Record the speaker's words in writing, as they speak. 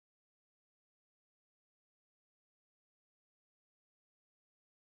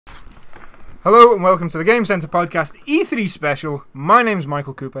Hello and welcome to the Game Centre Podcast E3 special. My name's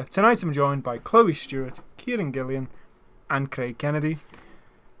Michael Cooper. Tonight I'm joined by Chloe Stewart, Kieran Gillian and Craig Kennedy.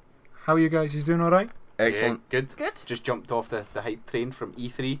 How are you guys? You doing alright? Excellent. Yeah, good. Good. Just jumped off the hype train from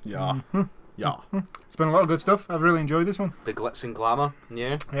E3. Yeah. Yeah. It's been a lot of good stuff. I've really enjoyed this one. The glitz and glamour.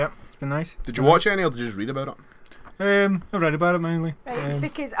 Yeah. Yeah, it's been nice. Did you watch any or did you just read about it? I've read about it mainly. Right,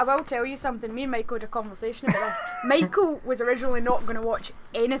 because I will tell you something, me and Michael had a conversation about this. Michael was originally not going to watch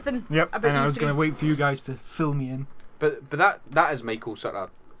anything Yep, about and I was E3. going to wait for you guys to fill me in. But that is Michael sort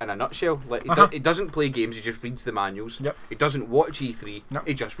of in a nutshell. Like he doesn't play games, he just reads the manuals. Yep. He doesn't watch E3, No.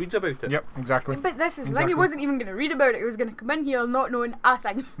 he just reads about it. Yep, exactly. But this is the thing, Exactly. he wasn't even going to read about it, he was going to come in here not knowing a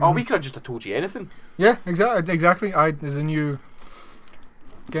thing. Oh, we could have just have told you anything. Yeah, exactly. There's a new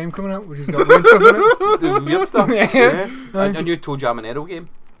game coming out which has got weird stuff in it. The weird stuff. Yeah. A new Toe Jam and Arrow game.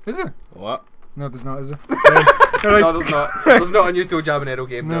 Is it? What? No, there's not, is it? No, there's not. There's not a new Toe Jam and Arrow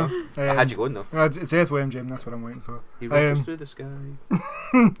game. No. How'd you going though? It's Earthworm Jim, that's what I'm waiting for. He runs through the sky.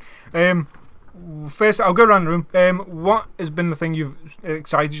 First, I'll go around the room. What has been the thing you've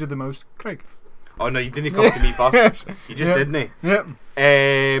excited you the most? Craig? Oh no, you didn't come to me first. You just didn't. Yep.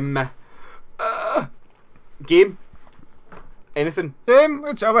 Game. Anything?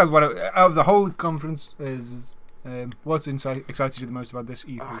 It's well, out of the whole conference is what's excited you the most about this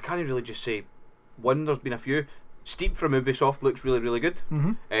E3? I can't really just say one. There's been a few. Steep from Ubisoft looks really, really good.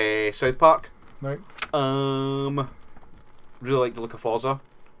 Mm-hmm. South Park. Right. Really like the look of Forza.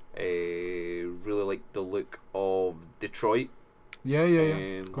 Really like the look of Detroit.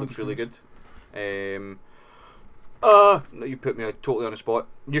 Yeah. Looks really good. No, you put me totally on the spot.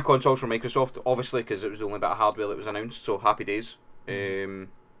 New consoles from Microsoft, obviously, because it was the only bit of hardware that was announced. So happy days.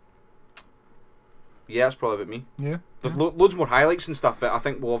 Yeah, that's probably about me. Yeah. There's loads more highlights and stuff, but I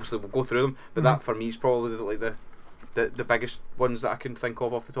think we'll go through them. But that for me is probably the biggest ones that I can think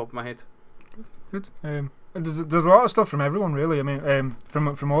of off the top of my head. Good. There's a lot of stuff from everyone, really. I mean,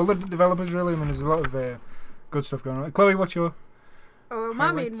 from all the developers, really. I mean, there's a lot of good stuff going on. Chloe, what's your? Oh,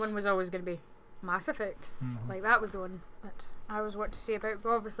 my main highlights? one was always going to be Mass Effect. Like, that was the one that I always wanted to see about. But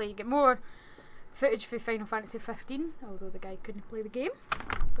obviously, you get more footage for Final Fantasy 15, although the guy couldn't play the game.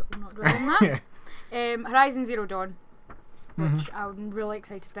 But we'll not dwell on that. Yeah. Horizon Zero Dawn, which I'm really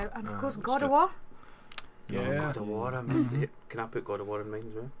excited about. And of course, that's God good. of War. Yeah. God of War. I missed it. Can I put God of War in mine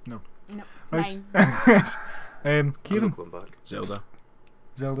as well? No, it's Right. mine. Kieran? I'm not going back. Zelda.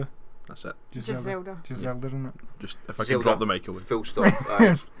 Zelda. That's it. Just Zelda. Zelda. Just Zelda, isn't it? Just if I Zelda. can drop the mic away. Full stop.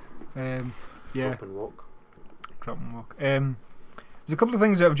 Aye. Yeah. Drop and walk. Drop and walk. There's a couple of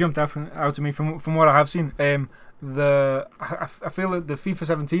things that have jumped out to me from what I have seen. I feel that the FIFA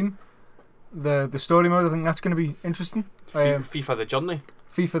 17, the story mode, I think that's going to be interesting. FIFA the Journey.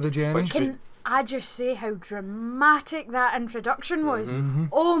 FIFA the Journey. Which- Can I just say how dramatic that introduction was? Mhm.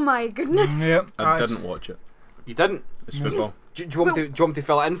 Oh my goodness. Yeah. I didn't watch it. You didn't. It's No. football. Do you want me to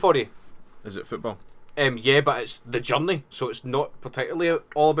fill it in for you? Is it football? Yeah, but it's the journey, so it's not particularly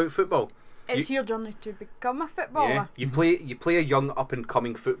all about football. It's your journey to become a footballer. Yeah, you play a young up and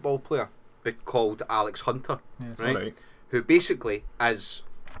coming football player called Alex Hunter, Yes. right? Who basically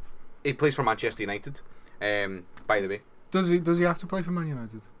he plays for Manchester United. By the way, Does he have to play for Man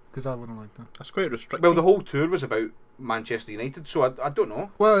United? Because I wouldn't like that. That's quite restricted. well, the whole tour was about Manchester United, so I don't know.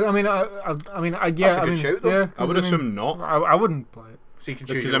 Well, I mean, yeah. That's a good shout, though. Yeah, I would assume not. I wouldn't play it. So you can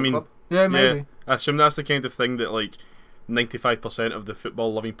choose Because your I own mean, club. Yeah, maybe. yeah, I assume that's the kind of thing that like 95% of the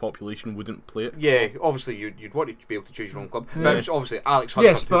football-loving population wouldn't play it. Yeah, obviously you'd want to be able to choose your own club, Yeah. but it's obviously Alex Hunter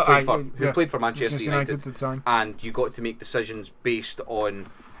Yes, but who played for Manchester United. at the time. And you got to make decisions based on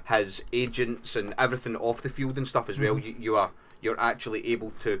his agents and everything off the field and stuff as well. You're actually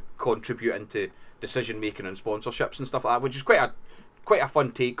able to contribute into decision making and sponsorships and stuff like that, which is quite a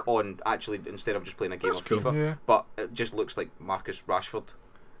fun take on actually instead of just playing a game That's of cool. FIFA. Yeah. But it just looks like Marcus Rashford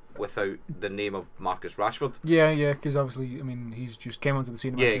without the name of Marcus Rashford. Yeah, because obviously, I mean, he's just came onto the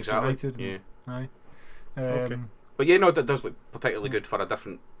scene of Yeah, Manchester exactly. United. Yeah. Aye. Okay. But yeah, no, that does look particularly good for a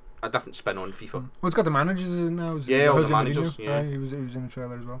different spin on FIFA. Well, it's got the managers in it now. Yeah, all the Jose managers, Mourinho. yeah. Aye, he was in the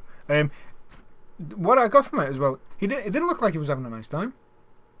trailer as well. What I got from it as well, it didn't look like he was having a nice time.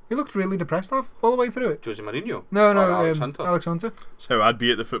 He looked really depressed all the way through it. Jose Mourinho. No, Or Alex Hunter. Alex Hunter. That's how I'd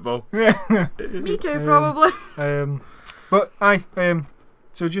be at the football. Yeah. Me too, probably. But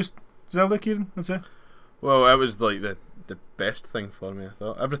so just Zelda, Kieran. That's it. Well, that was like the best thing for me, I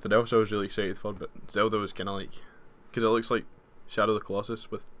thought. Everything else I was really excited for, but Zelda was kind of like... Because it looks like Shadow of the Colossus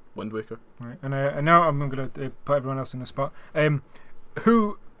with Wind Waker. Right, and now I'm going to put everyone else in the spot.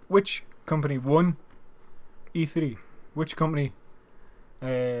 Which company won E3? Which company?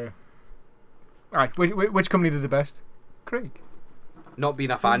 Which company did the best? Craig. not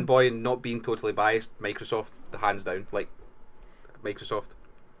being a fanboy and not being totally biased, Microsoft, the hands down, like Microsoft.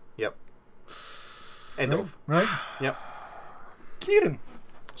 Yep. End of. Right. Yep. Kieran.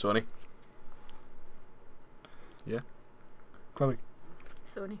 Sony. Chloe.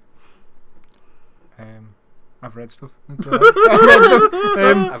 Sony. I've read stuff. That's all right. I've read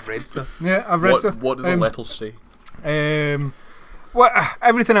stuff. I've read stuff. Yeah, I've read stuff. What do the letters say? Well,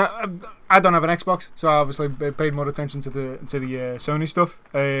 everything. I don't have an Xbox, so I obviously paid more attention to the Sony stuff.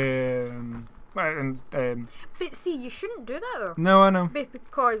 But see, you shouldn't do that though. No, I know.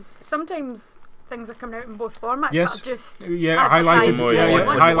 Because sometimes things are coming out in both formats Yes. that are just Yeah, highlighted. More, Yeah, yeah, yeah,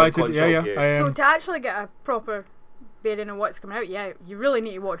 one highlighted. console, Yeah, yeah. yeah. so to actually get a proper bearing of what's coming out, yeah, you really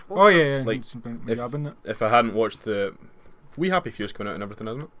need to watch both. Oh yeah, yeah. Like, It's been if- job, isn't it? If I hadn't watched the We Happy Few's coming out and everything,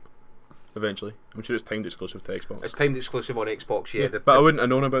 isn't it? Eventually, I'm sure it's timed exclusive to Xbox. It's timed exclusive on Xbox, yeah. But I wouldn't have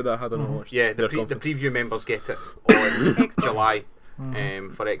known about that had I not watched. Yeah, the their conference. preview members get it on Xbox. July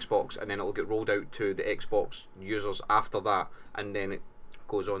Mhm. for Xbox, and then it'll get rolled out to the Xbox users after that, and then it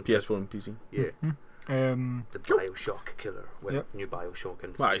goes on to PS4 and PC. yeah, the Bioshock killer with Yep. new Bioshock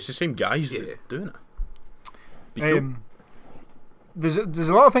and Wow, it's the same guys Yeah. that doing it. Be cool. There's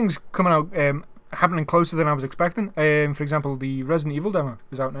a lot of things coming out happening closer than I was expecting. For example, the Resident Evil demo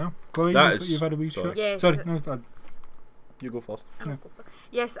is out now. Chloe, you've had a wee sorry. shot. Yes. Sorry, no, You go first. Yeah.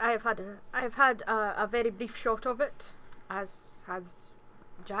 Yes, I have had a very brief shot of it, as has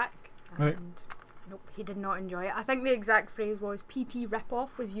Jack, and Right. nope, he did not enjoy it. I think the exact phrase was PT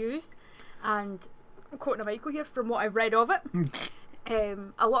rip-off was used, and I'm quoting a Michael here from what I've read of it.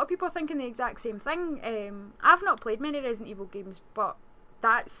 A lot of people are thinking the exact same thing. I've not played many Resident Evil games, but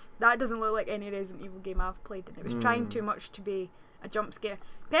that doesn't look like any Resident Evil game I've played, and it was trying too much to be a jump scare.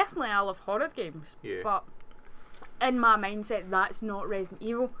 Personally, I love horror games, Yeah. but in my mindset, that's not Resident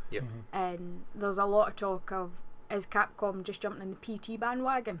Evil. Yep. And there's a lot of talk of is Capcom just jumping in the PT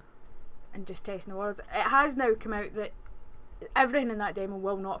bandwagon and just testing the waters. It has now come out that everything in that demo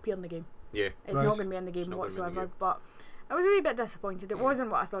will not appear in the game. Yeah. It's Right. not going to be in the It's game not gonna be in the whatsoever. game. But I was a wee bit disappointed. It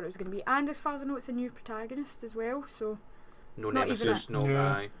wasn't what I thought it was going to be. And as far as I know, it's a new protagonist as well. So No It's not even nemesis, no Yeah,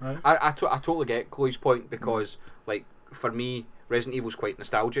 aye. right. I totally get Chloe's point because, like, for me, Resident Evil's quite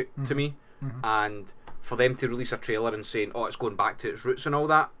nostalgic to me, and for them to release a trailer and saying, "Oh, it's going back to its roots" and all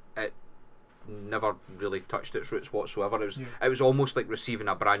that, it never really touched its roots whatsoever. It was almost like receiving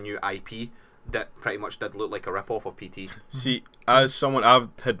a brand new IP that pretty much did look like a rip off of PT. See, as someone I've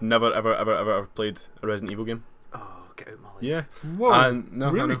had never ever played a Resident Evil game. Oh, get out of my life. Yeah. Whoa, And no,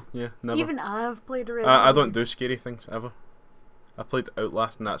 I really? know, yeah, never. even I've played a Resident I Evil don't do scary things ever. I played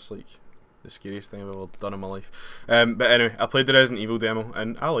Outlast and that's like the scariest thing I've ever done in my life. But anyway, I played the Resident Evil demo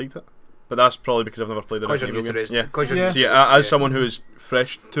and I liked it. But that's probably because I've never played the Because Resident you're new Evil to game. Resident. Because Yeah. you're See, as someone who is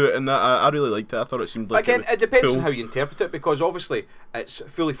fresh to it and that, I really liked it. I thought it seemed like again, it it depends cool. on how you interpret it, because obviously it's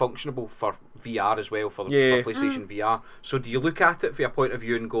fully functionable for VR as well, for Yeah. PlayStation VR. So do you look at it from a point of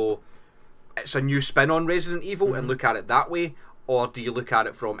view and go, it's a new spin on Resident Evil, and look at it that way, or do you look at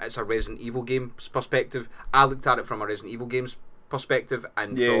it from it's a Resident Evil game's perspective? I looked at it from a Resident Evil game's perspective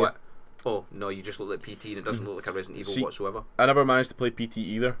and thought, oh no, you just look like PT and it doesn't look like a Resident Evil See, whatsoever. I never managed to play PT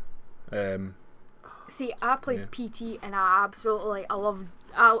either. See, I played PT and I absolutely,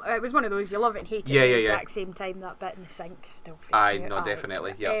 it was one of those, you love it and hate it Yeah, at yeah, the yeah. exact same time. That bit in the sink still freaks Aye, me out. no,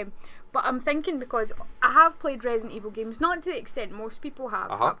 definitely, yeah. But I'm thinking, because I have played Resident Evil games, not to the extent most people have.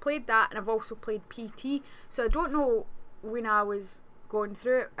 I've played that and I've also played PT, so I don't know, when I was going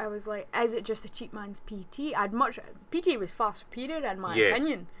through it, I was like, is it just a cheap man's PT? PT was far superior in my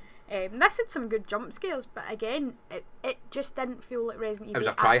opinion. This had some good jump scares, but again, it just didn't feel like Resident Evil. It was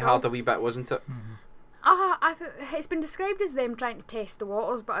a at try all. hard a wee bit, wasn't it? It's been described as them trying to test the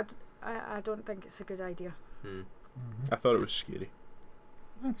waters, but I don't think it's a good idea. I thought it was scary.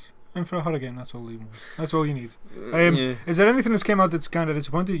 And for a horror game, that's all you need. That's all you need. Yeah. Is there anything that's came out that's kind of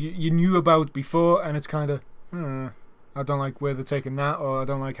disappointed you knew about before, and it's kind of, I don't like where they're taking that, or I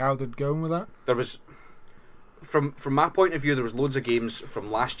don't like how they're going with that? There was, from my point of view, there was loads of games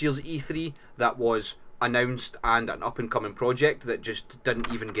from last year's E3 that was announced and an up and coming project that just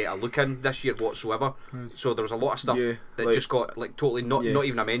didn't even get a look in this year whatsoever. Right. So there was a lot of stuff Yeah, that like- just got like totally not Yeah. not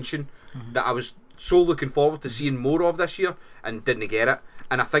even a mention, that I was so looking forward to seeing more of this year and didn't get it.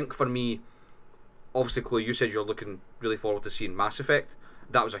 And I think for me, obviously, Chloe, you said you're looking really forward to seeing Mass Effect.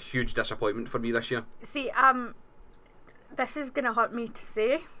 That was a huge disappointment for me this year. See, this is gonna hurt me to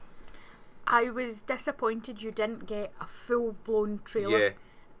say. I was disappointed you didn't get a full-blown trailer.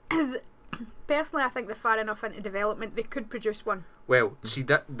 Yeah. Personally, I think they're far enough into development, they could produce one. Well, see,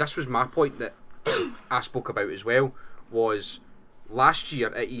 this was my point that I spoke about as well, was last year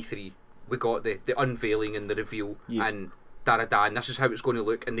at E3, we got the unveiling and the reveal, Yeah. and da-da-da, and this is how it's going to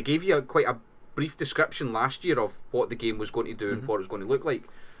look. And they gave you quite a brief description last year of what the game was going to do and what it was going to look like.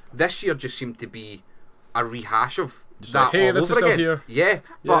 This year just seemed to be a rehash of Just that like, hey, all this over is still again. here. Yeah,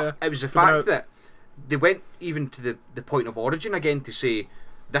 but Yeah, it was the coming fact out. that they went even to the point of origin again to say,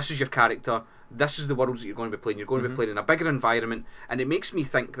 this is your character, this is the worlds that you're going to be playing. You're going to be playing in a bigger environment, and it makes me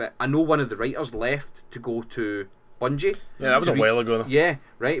think that I know one of the writers left to go to Bungie. Yeah, that was to a while ago. Though. Yeah,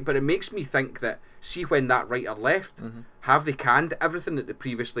 right. But it makes me think that, see, when that writer left, have they canned everything that they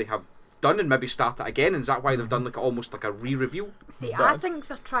previously have done and maybe start it again? And is that why they've done like almost like a re-review? See, I think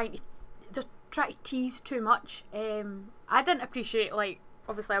they're trying to tease too much. I didn't appreciate, like,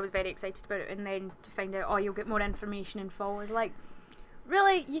 obviously I was very excited about it, and then to find out, oh, you'll get more information in fall, was like,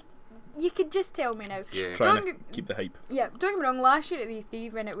 really, you could just tell me now. Yeah. Trying to keep the hype. Yeah, don't get me wrong. Last year at the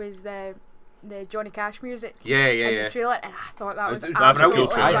E3 when it was the Johnny Cash music, Yeah, in yeah. the trailer, and I thought that was It absolutely cool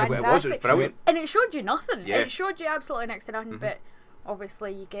trailer. fantastic. It was brilliant. And it showed you nothing. Yeah. It showed you absolutely next to nothing. But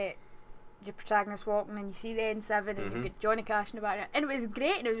obviously you get your protagonist walking, and you see the N7, and you get Johnny Cash in the background, and it was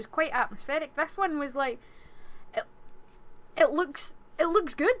great, and it was quite atmospheric. This one was like, it looks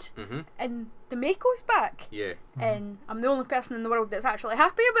good, and the Mako's back, Yeah. and I'm the only person in the world that's actually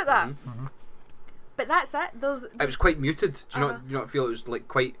happy about that. But that's it. It was quite muted. Do you not feel it was like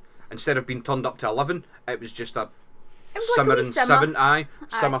quite, instead of being turned up to 11, it was just a It was like a wee simmering simmer. 7,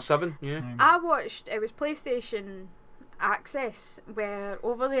 simmer 7, yeah. I watched, it was PlayStation Access, where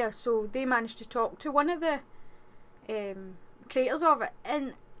over there, so they managed to talk to one of the creators of it,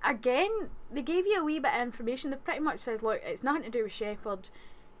 and again, they gave you a wee bit of information. They pretty much said, look, it's nothing to do with Shepard,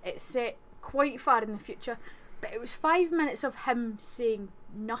 it's set quite far in the future, but it was 5 minutes of him saying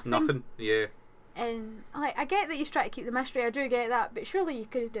nothing. Yeah. And like, I get that you're trying to keep the mystery, I do get that, but surely you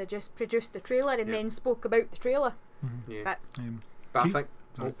could have just produced the trailer and then spoke about the trailer. Yeah. But But I think,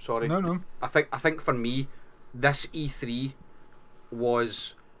 oh, sorry. No. I think for me, this E3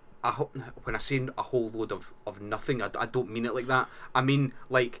 was when I say a whole load of nothing, I don't mean it like that. I mean,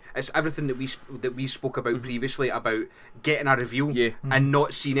 like, it's everything that we spoke about previously about getting a review and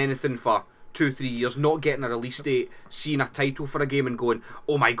not seeing anything for 2-3 years, not getting a release date, seeing a title for a game and going,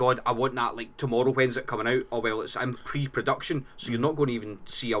 oh my god, I want that like tomorrow. When's it coming out? Oh well, it's in pre-production, so you're not going to even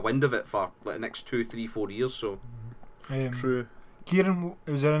see a wind of it for like the next 2, 3, 4 years. So True. Kieran,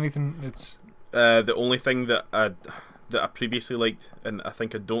 is there anything that's The only thing that I previously liked and I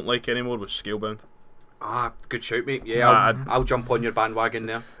think I don't like anymore was Scalebound. good shout, mate. Yeah, I'll jump on your bandwagon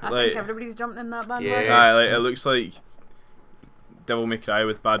there. I Like- think everybody's jumping in that bandwagon. Yeah. Like, it looks like Devil May Cry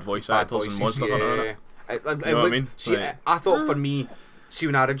with bad voice actors and Monster Hunter in it. It You know what I looked- mean? See, Like- I thought for me, see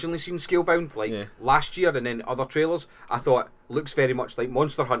when I originally seen Scalebound, like last year and then other trailers, I thought looks very much like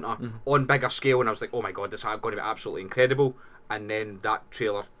Monster Hunter on bigger scale, and I was like, oh my god, this is going to be absolutely incredible. And then that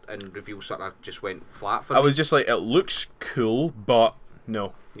trailer and review sort of just went flat for me. I was just like, it looks cool, but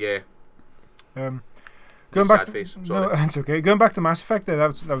no. Yeah. going back Sad to, face, no, sorry. it's okay. Going back to Mass Effect, that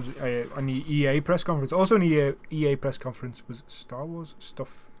was an EA press conference. Also, an EA press conference was Star Wars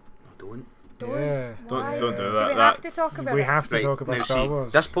stuff. Don't. Yeah. Why? Don't do Do that. we have to talk about We it? have to Right, talk about now Star see,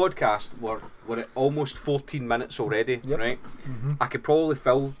 Wars. this podcast, we're at almost 14 minutes already, Yep. right? I could probably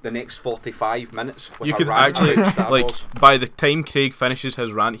fill the next 45 minutes with You a could rant actually, about Star like, Wars. by the time Craig finishes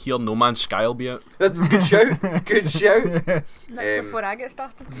his rant here, No Man's Sky will be out. Good shout, good shout. Yes. That's before I get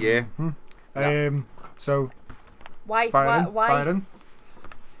started. Yeah. So Why? fire in, Why? fire in.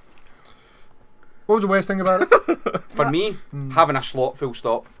 What was the worst thing about it? For me, having a slot, full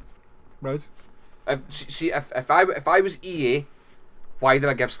stop. Right. If I was EA, why did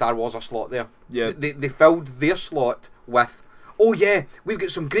I give Star Wars a slot there? Yeah. They filled their slot with, oh yeah, we've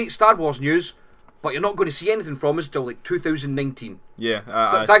got some great Star Wars news, but you're not going to see anything from us till like 2019. Yeah.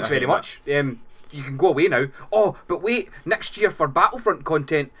 Thanks I very hate much. You can go away now. Oh, but wait, next year for Battlefront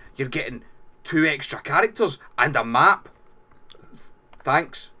content, you're getting 2 extra characters and a map.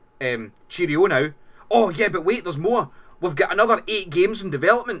 Thanks. Cheerio now. Oh yeah, but wait, there's more. We've got another 8 games in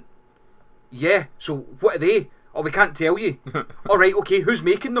development. Yeah, so what are they? Oh, we can't tell you. Alright, okay, who's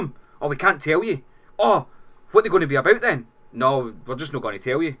making them? Oh, we can't tell you. Oh, what are they going to be about then? No, we're just not going to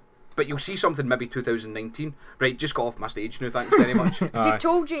tell you. But you'll see something maybe 2019. Right, just got off my stage now, thanks very much. They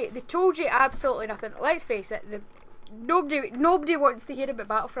told you absolutely nothing. Let's face it, nobody wants to hear about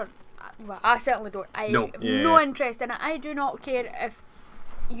Battlefront. Well, I certainly don't. I No. have no interest in it. I do not care if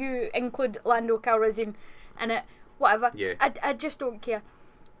you include Lando Calrissian in it, whatever. Yeah. I just don't care.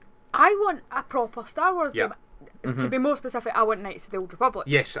 I want a proper Star Wars Yeah. game. To be more specific, I want Knights of the Old Republic.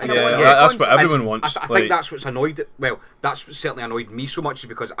 Yes, And I exactly. want Yeah, that's constant- what everyone wants. I like, think that's what's annoyed. Well, that's what certainly annoyed me so much, is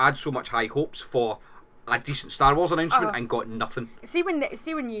because I had so much high hopes for a decent Star Wars announcement Uh-huh. and got nothing. See when they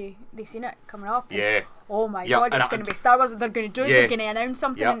seen it coming up. and, Yeah. oh my Yeah, god, and it's going to be Star Wars. They're going to do it. Yeah. They're going to announce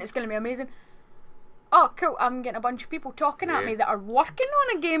something, Yeah. and it's going to be amazing. Oh, cool! I'm getting a bunch of people talking at Yeah. me that are working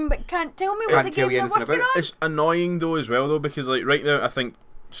on a game but can't tell me what Can't the tell game you they're anything working about it. on. It's annoying though as well though, because like right now I think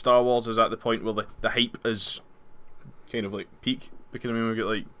Star Wars is at the point where the hype is kind of like peak, because I mean we've got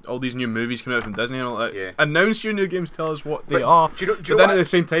like all these new movies coming out from Disney and all that. Yeah. Announce your new games, tell us what they But are. do you know But then what? at the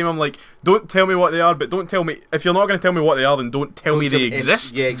same time I'm like, don't tell me what they are, but don't tell me, if you're not going to tell me what they are, then don't tell me they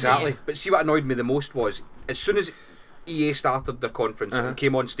exist. Yeah, exactly. But see, what annoyed me the most was, as soon as EA started their conference and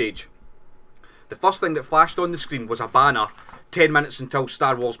came on stage, the first thing that flashed on the screen was a banner, 10 minutes until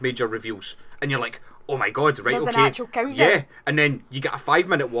Star Wars major reveals. And you're like, oh my god, right, There's okay. an actual countdown. Yeah, and then you get a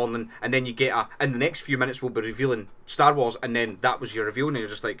 5-minute warning, and then you get in the next few minutes we'll be revealing Star Wars, and then that was your reveal, and you're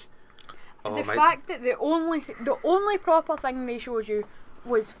just like, oh The my... fact that the only proper thing they showed you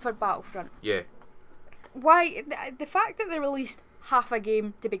was for Battlefront. Yeah. Why the fact that they released half a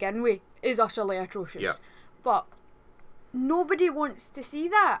game to begin with is utterly atrocious. Yeah. But nobody wants to see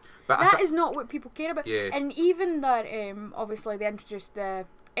that. But I That thi- is not what people care about. Yeah. And even that, obviously they introduced the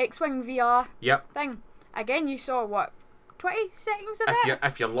X-Wing VR Yep. thing. Again, you saw what 20 seconds of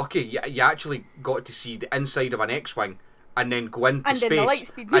If you're lucky, you actually got to see the inside of an X-wing, and then go into And space, then the light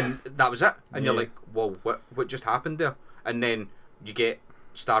speed. and that was it. And you're Yeah. like, whoa, what just happened there? And then you get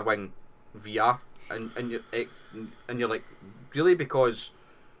Starwing VR, and you're like, really? Because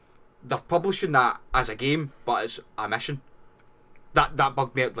they're publishing that as a game, but it's a mission. That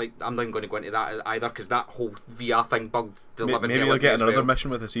bugged me out. Like, I'm not even going to go into that either, because that whole VR thing bugged the living Maybe hell you'll out of me get as another well.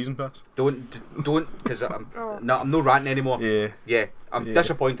 mission with a season pass. Don't, because I'm Oh. no ranting anymore. Yeah. I'm Yeah.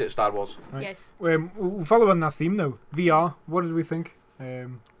 disappointed at Star Wars. Right. Yes. We'll follow on that theme now. VR. What did we think? I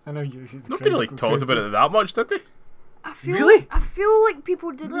know you. Nobody like talked about it that much, did they? I feel Really? I feel like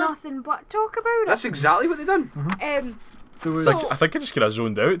people did nothing but talk about That's exactly what they done. it. So we- So- I think I just kind of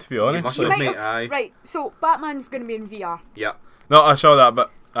zoned out, to be honest. must You have, might mate, have- aye. Right, so Batman's going to be in VR. Yeah. No, I saw that,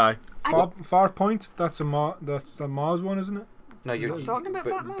 but aye. Far Point. That's the Mars one, isn't it? No, you're We're talking about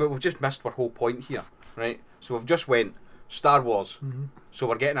Batman? but we've just missed our whole point here, right? So we've just went Star Wars. So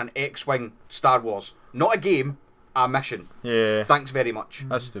we're getting an X-wing Star Wars, not a game, a mission. Yeah. Thanks very much.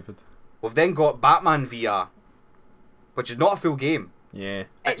 That's stupid. We've then got Batman VR, which is not a full game. Yeah.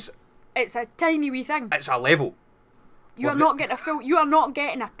 It's a tiny wee thing. It's a level. You are Well, not getting a full. You are not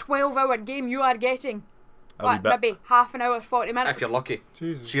getting a 12-hour game. You are getting A wee bit. maybe half an hour, 40 minutes. If you're lucky.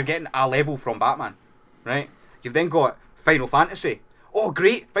 Jesus. So you're getting a level from Batman, right? You've then got Final Fantasy. Oh,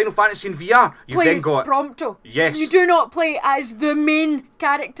 great! Final Fantasy in VR. You've Play then as got Prompto. Yes. You do not play as the main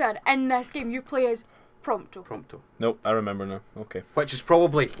character in this game. You play as Prompto. Prompto, Nope, I remember now. Okay. which is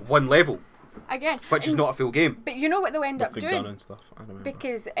probably one level, Again. which is and- not a full game. But you know what they'll end With up the gun doing? and stuff. I remember.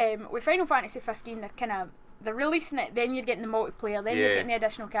 Because with Final Fantasy 15, they're releasing it, then you're getting the multiplayer, then you're Yeah. getting the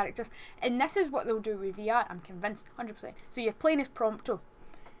additional characters, and this is what they'll do with VR. I'm convinced, 100%. So you're playing as Prompto.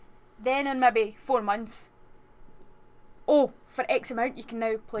 Then in maybe 4 months, for X amount you can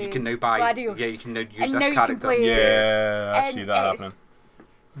now play. You can as now buy. Gladius. Yeah, you can now use And this now you can character. play- Yeah, I And see that it's-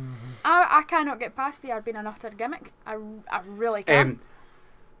 happening. I cannot get past VR being an utter gimmick. I really can't.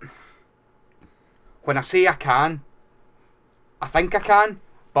 When I say I can, I think I can,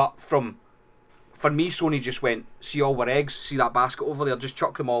 but for me, Sony just went, see all our eggs, see that basket over there, just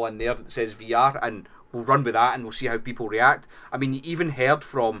chuck them all in there that says VR, and we'll run with that and we'll see how people react. I mean, you even heard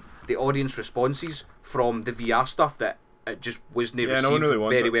from the audience responses from the VR stuff that it just wasn't Yeah, no one received really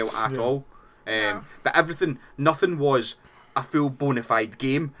wants very it. well at Yeah. all. No. But nothing was a full bona fide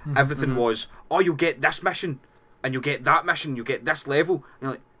game. Everything was, you'll get this mission, and you'll get that mission, you'll get this level. And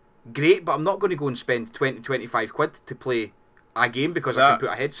you're like, great, but I'm not going to go and spend 20-25 quid to play a game because I can put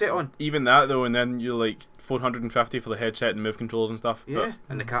a headset on. Even that though, and then you're like 450 for the headset and move controls and stuff. Yeah, But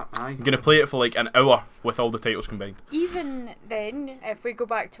and the cat. Aye. you're gonna play it for like an hour with all the titles combined. Even then, if we go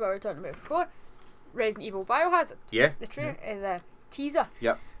back to what we were talking about before, Resident Evil Biohazard, Yeah. the teaser.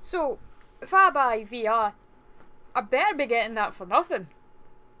 Yep. So, if I buy VR, I better be getting that for nothing,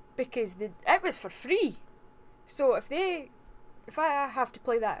 because it was for free. So if I have to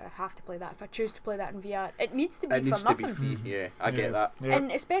play that, I have to play that. If I choose to play that in VR, it needs to be It needs for to be nothing. free. Yeah, I get that. Yeah.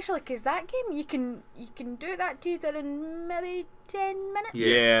 And especially because that game, you can do that teaser in maybe 10 minutes.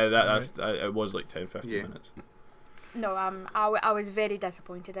 Yeah. That's it was like 10-15 Yeah. minutes. No, I was very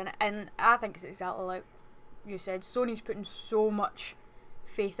disappointed in it, and I think it's exactly like you said. Sony's putting so much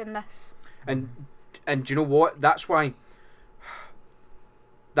faith in this. And do you know what? That's why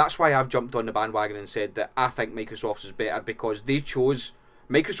I've jumped on the bandwagon and said that I think Microsoft's is better, because they chose.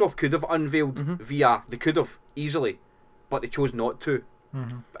 Microsoft could have unveiled VR. They could have easily, but they chose not to.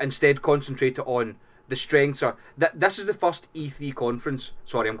 Instead, concentrated on the strengths are. This is the first E3 conference.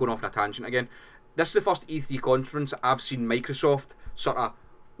 Sorry, I'm going off on a tangent again. This is the first E3 conference I've seen Microsoft sort of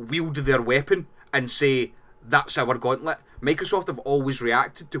wield their weapon and say, that's our gauntlet. Microsoft have always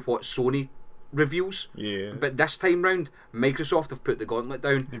reacted to what Sony reveals. Yeah. But this time round, Microsoft have put the gauntlet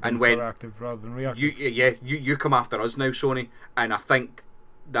down They've been and went, proactive rather than reactive. you come after us now, Sony. And I think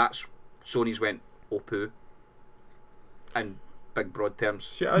that's Sony's went, oh poo. In big broad terms.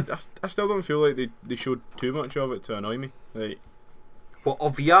 See, I still don't feel like they showed too much of it to annoy me. Like, What,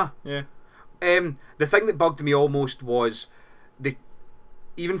 of VR? yeah. The thing that bugged me almost was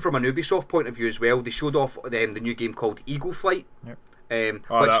even from an Ubisoft point of view as well, they showed off the new game called Eagle Flight, Yep.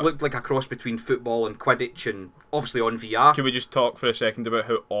 which looked like a cross between football and Quidditch, and obviously on VR. Can we just talk for a second about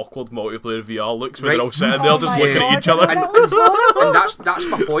how awkward multiplayer VR looks when Right. they're all sitting there just my looking God, at each other? that looks horrible. And that's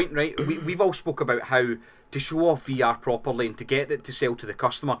my point, right? We've all spoke about how to show off VR properly and to get it to sell to the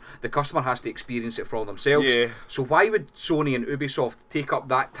customer has to experience it for themselves. Yeah. So why would Sony and Ubisoft take up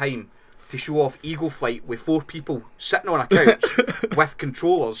that time to show off Eagle Flight with 4 people sitting on a couch with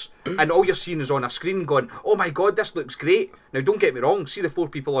controllers, and all you're seeing is on a screen going, oh my god, this looks great. Now don't get me wrong, see the 4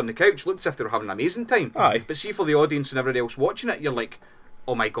 people on the couch, looks as if they're having an amazing time. Aye. But see, for the audience and everybody else watching it, you're like,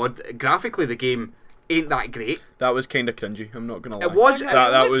 oh my god, graphically the game ain't that great. That was kind of cringy, I'm not going to lie. It was.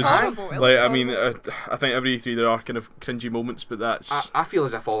 That It was looked horrible, it like, looked I mean, horrible. I think every E3 there are kind of cringy moments, but that's I feel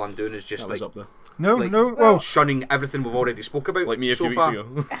as if all I'm doing is just that like was up there. No, like- no. Well, shunning everything we've already spoke about. Like me a so few weeks far.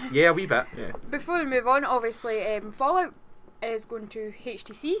 ago. Yeah, a wee bit. Yeah. Before we move on, obviously, Fallout is going to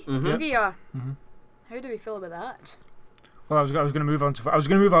HTC VR. Mhm. How do we feel about that? well, I was going to move on to. I was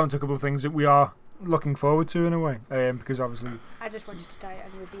going to move on to a couple of things that we are looking forward to in a way, because obviously, I just wanted to tie it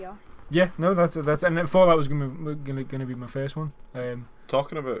in with VR. yeah, no, that's and then Fallout was going to be my first one.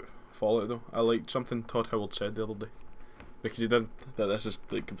 Talking about Fallout though, I liked something Todd Howard said the other day. Because he did that. This is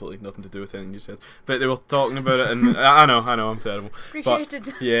like completely nothing to do with anything you said, but they were talking about it, and I know, I'm terrible.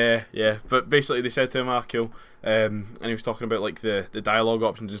 Appreciated. Yeah. But basically, they said to him, "Ah, cool," and he was talking about like the dialogue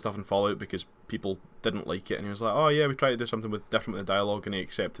options and stuff in Fallout because people didn't like it, and he was like, "Oh yeah, we tried to do something different with the dialogue," and he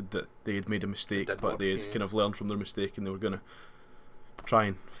accepted that they had made a mistake, Did but work, they had yeah. kind of learned from their mistake, and they were gonna try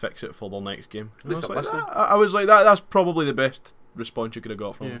and fix it for their next game. And At least I was they're like, listening. I was like, that's probably the best response you could have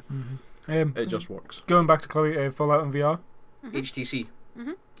got from Yeah. him. Mm-hmm. It just works. Going back to Chloe, Fallout and VR. HTC.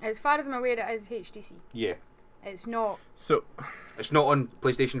 As far as I'm aware, it is HTC. Yeah. It's not. So It's not on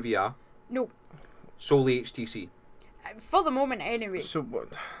PlayStation VR. No. Solely HTC. For the moment, anyway. what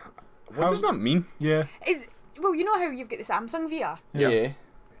How- does that mean? Yeah. Well, you know how you've got the Samsung VR? Yeah.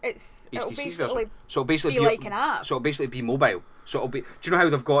 It'll HTC's basically version. So it'll basically be like an app. So it'll basically be mobile. So it'll be. Do you know how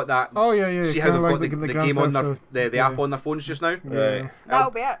they've got that? Oh yeah. See how kinda they've like got the Grand game on Theft their Auto. the app on their phones just now? Yeah. That'll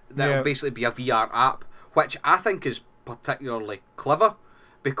be it. That'll Yeah. basically be a VR app, which I think is particularly clever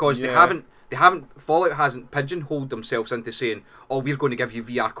because they Yeah. haven't Fallout hasn't pigeonholed themselves into saying, "Oh, we're going to give you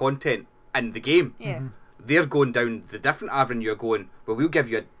VR content in the game." Yeah. They're going down the different avenue, of going, "Well, we'll give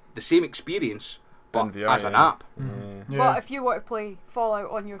you the same experience, but In VR, as an yeah. app." Yeah. But if you want to play Fallout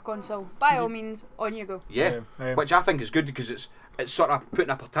on your console, by all means, on you go. Yeah, Yeah. which I think is good because it's sort of putting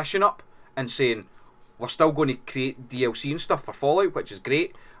a petition up and saying we're still going to create DLC and stuff for Fallout, which is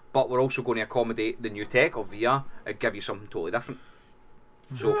great, but we're also going to accommodate the new tech of VR and give you something totally different.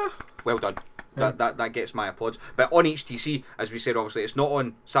 So, well done. Yeah. That gets my applause. But on HTC, as we said, obviously it's not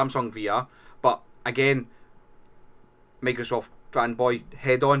on Samsung VR, but again, Microsoft fanboy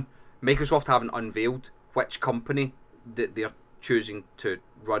head on. Microsoft haven't unveiled which company that they're choosing to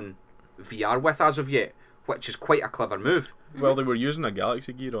run VR with as of yet, which is quite a clever move Well, they were using a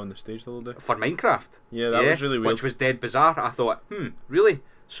Galaxy Gear on the stage the other day. for Minecraft. Yeah, that was really weird. Which was dead bizarre. I thought, really?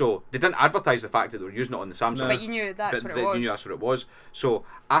 So they didn't advertise the fact that they were using it on the Samsung. No. But you knew that's but what you it was. knew that's what it was. So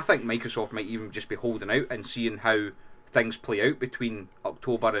I think Microsoft might even just be holding out and seeing how things play out between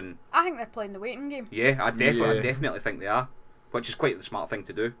October and I think they're playing the waiting game. I Yeah. definitely think they are, which is quite the smart thing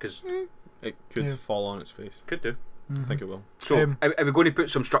to do because It could Yeah. fall on its face. could do. I think it will. So Um, are we going to put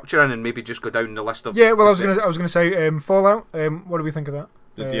some structure in and maybe just go down the list of? Yeah, well, I was gonna say Fallout. What do we think of that?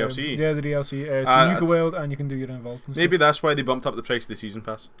 The DLC? Yeah, the DLC. So Uh, you go world and you can do your own vault. And Maybe stuff. that's why they bumped up the price of the season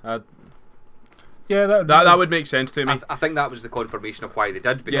pass. Yeah, That would make sense to me. I think that was the confirmation of why they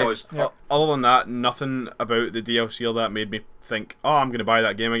did because Yeah. Other than that, nothing about the DLC or that made me think, oh, I'm going to buy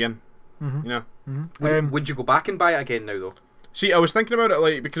that game again. Mhm. You know. Mhm. would you go back and buy it again now though? See, I was thinking about it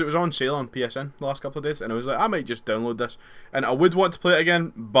like because it was on sale on PSN the last couple of days, and I was like, I might just download this, and I would want to play it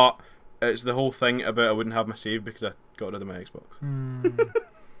again, but it's the whole thing about I wouldn't have my save because I got rid of my Xbox.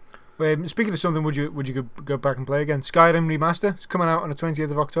 Speaking of something, would you go back and play again? Skyrim Remaster. It's coming out on the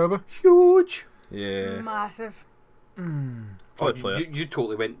 20th of October. Huge. Yeah, Massive. I'd play it. You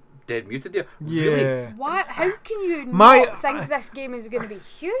totally went dead muted there. Yeah. Really? What? How can you My- not think this game is going to be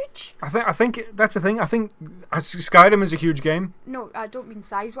huge? I think that's the thing. I think Skyrim is a huge game. No, I don't mean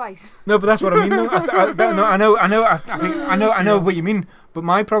size-wise. No, but that's what I mean. Though. I know what you mean. But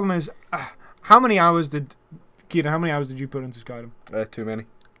my problem is, how many hours did Kieran? How many hours did you put into Skyrim? Too many.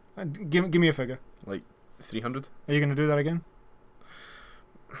 Give me a figure. Like 300? Are you going to do that again?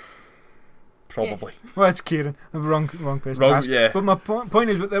 Probably. Well, it's Kieran. Wrong person. Wrong, to ask. yeah. But my point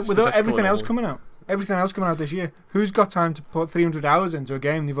is, with Statistical everything else anomaly. coming out this year, who's got time to put 300 hours into a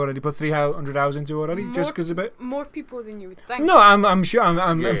game they've already put 300 hours into already? Just because of it? More people than you would think. No, I'm sure.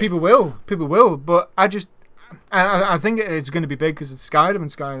 Yeah. And people will. But I think it's going to be big because it's Skyrim and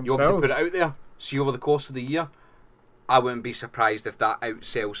Skyrim You want me to sells. put it out there? See, over the course of the year, I wouldn't be surprised if that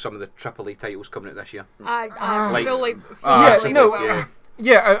outsells some of the AAA titles coming out this year. I Like- feel like... Yeah, Absolutely, no, yeah.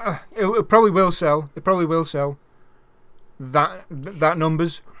 Yeah, it probably will sell. It probably will sell that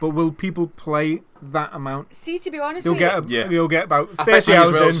numbers. But will people play that amount? See, to be honest You'll with you... get you'll get about I think 30 as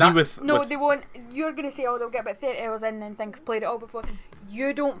hours well, in. that- with, No, with, they won't. You're going to say, oh, they'll get about 30 hours in and then think I've played it all before.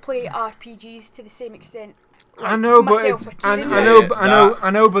 You don't play RPGs to the same extent. I know, but myself or Kieran Yeah, does. I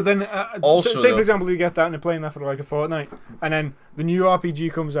know, but then Also, say though- for example you get that and you're playing that for like a fortnight, and then the new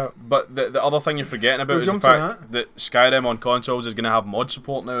RPG comes out. But the other thing you're forgetting about We'll is the jump to fact that Skyrim on consoles is going to have mod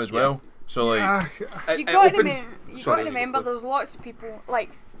support now as well. So like, You got to opens- Sorry, remember, go. there's lots of people, like,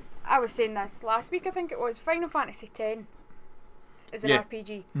 I was saying this last week, I think it was, Final Fantasy X is an Yeah.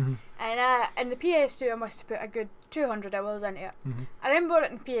 RPG. Mhm. And in the PS2 I must have put a good 200 hours into it. Mhm. I then bought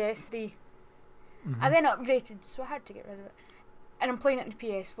it in PS3. I then upgraded, so I had to get rid of it. And I'm playing it in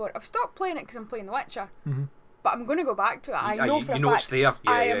PS4. I've stopped playing it because I'm playing The Witcher. Mhm. But I'm going to go back to it. I know for a you know fact it's there. Yeah,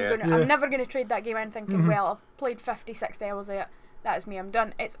 I yeah, am yeah. gonna, Yeah. I'm never going to trade that game in thinking, Mhm. well, I've played 50, 60 hours of it. That's me, I'm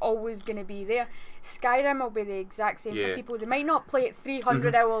done. It's always going to be there. Skyrim will be the exact same Yeah. for people. They might not play it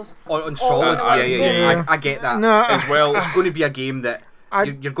 300 hours. On solid, Oh, yeah. I get that. No, As well, it's going to be a game that I-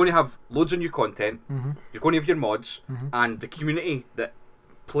 you're going to have loads of new content. Mhm. You're going to have your mods, Mhm. and the community that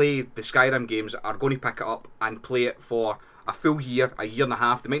play the Skyrim games are going to pick it up and play it for a full year, a year and a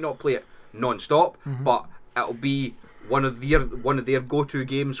half. They might not play it non-stop, but it'll be one of their go-to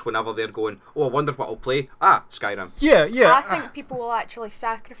games whenever they're going, oh, I wonder what I'll play. Skyrim. Yeah. I think people will actually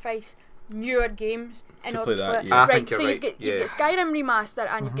sacrifice newer games in To order play to that, play. yeah. I Right, think you're so right, you get Skyrim remastered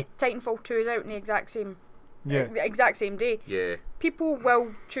and you get Titanfall 2 is out in the exact same day. Yeah. People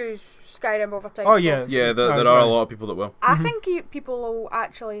will choose Skyrim over Titanfall. Oh yeah. yeah, there are a lot of people that will. I think people will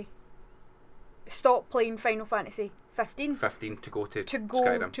actually stop playing Final Fantasy 15 15 to go to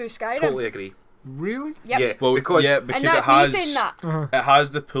Skyrim. Skyrim. Totally agree. Really? Yep. Yeah, Well, because yeah, And because that's it has me saying that. Uh-huh. it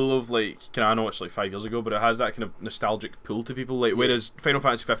has the pull of like, I know it's like 5 years ago, but it has that kind of nostalgic pull to people. Like, whereas Final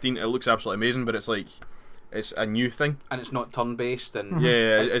Fantasy 15, it looks absolutely amazing, but it's like it's a new thing. and it's not turn-based and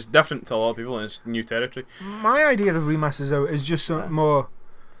Yeah, it's different to a lot of people, and it's new territory. My idea of remasters though is just more,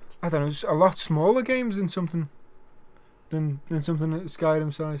 I don't know, just a lot smaller games than something than something at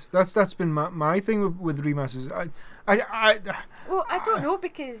Skyrim size. That's been my thing with remasters. Well, I don't know,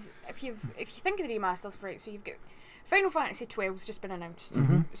 because if you think of the remasters for it, so you've got Final Fantasy 12's just been announced,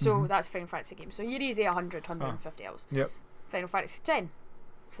 so that's a Final Fantasy game. So you're easy 150 hours. Yep. Final Fantasy 10,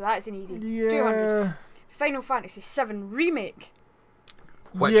 so that's an easy 200. Yeah. Final Fantasy 7 remake.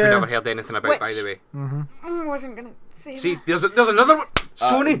 which Yeah. we never heard anything about, by the way. Wasn't gonna say See, that. there's another one.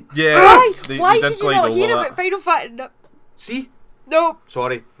 Sony. Yeah. Why? they Why did did you slide not all hear of about Final Fantasy? No. See, No.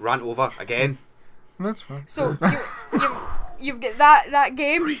 sorry, rant over again. That's fine. So you've got that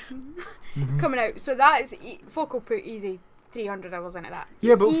game coming out. So that is folk will put easy 300 hours into that.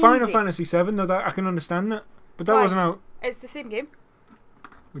 Yeah, but Final Easy. Fantasy 7 though, that I can understand that, but that Why? wasn't out. It's the same game.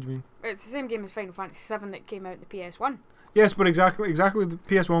 What do you mean? It's the same game as Final Fantasy 7 that came out in the PS1. Yes, but exactly. The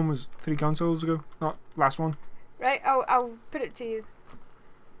PS1 was 3 consoles ago, not last one. Right, I'll put it to you.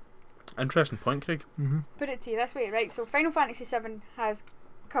 Interesting point, Craig. Put it to you this way, right? So Final Fantasy 7 has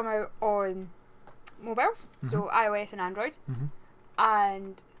come out on mobiles, so iOS and Android,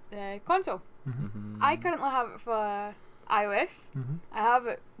 and the console. I currently have it for iOS. I have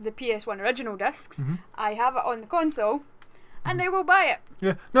it, the PS1 original discs. I have it on the console, and I will buy it.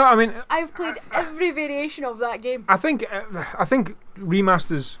 Yeah. No, I mean, I've played every variation of that game. I think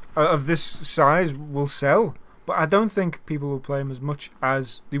remasters of this size will sell, but I don't think people will play them as much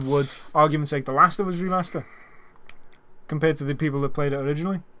as they would, argument's sake, The Last of Us remaster, compared to the people that played it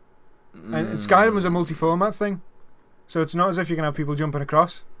originally. And Skyrim was a multi-format thing, so it's not as if you're gonna have people jumping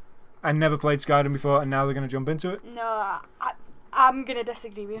across and never played Skyrim before, and now they're gonna jump into it. No, I'm gonna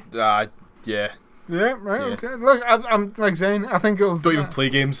disagree with you. Yeah. Yeah, right. Yeah. Okay. Look, I'm like saying, I think it'll. Don't even play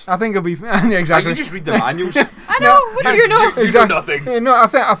games. I think it'll be yeah, exactly. You just read the manuals. I know. What do you know? You know nothing. Yeah, no, I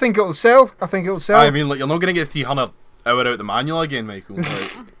think it'll sell. I think it'll sell. I mean, like, you're not going to get 300 hour out the manual again, Michael.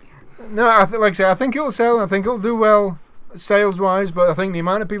 Like, No, like I say, I think it'll sell. I think it'll do well sales wise. But I think the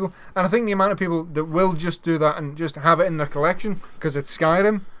amount of people, and I think the amount of people that will just do that and just have it in their collection because it's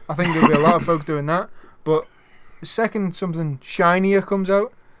Skyrim. I think there'll be a lot of folk doing that. But the second something shinier comes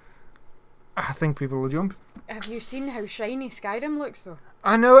out, I think people will jump. Have you seen how shiny Skyrim looks though?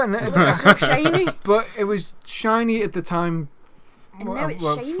 I know, and It looks so shiny. but it was shiny at the time. And now it's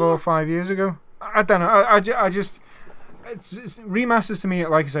shinier? 4 or 5 years ago. I don't know. I just it's remasters to me,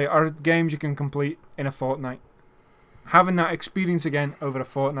 like I say, are games you can complete in a fortnight. Having that experience again over a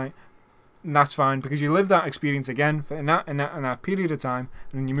fortnight, that's fine because you live that experience again in that period of time,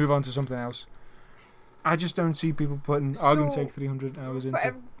 and then you move on to something else. I just don't see people putting argument take 300 hours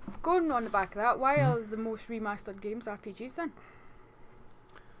into. Going on the back of that, why are the most remastered games RPGs then?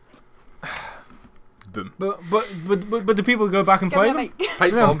 boom. But do people go back and Give play me a them? mic.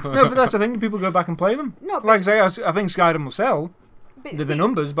 Pipe No, bomb. no, but that's the thing. People go back and play them. No, but, Like I say, I think Skyrim will sell but the see,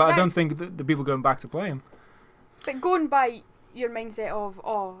 numbers, but I don't that's- think the people going back to play them. But going by your mindset of,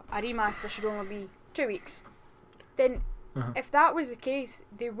 a remaster should only be 2 weeks, then if that was the case,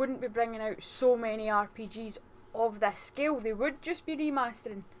 they wouldn't be bringing out so many RPGs of this scale. They would just be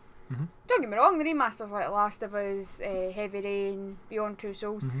remastering. Don't get me wrong, the remasters like Last of Us, Heavy Rain, Beyond Two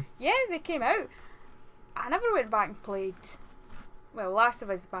Souls, yeah, they came out. I never went back and played. Well, Last of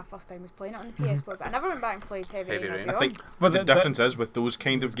Us, my first time was playing it on the PS4, but I never went back and played Heavy Rain. Or Rain. I Beyond. think But the difference is with those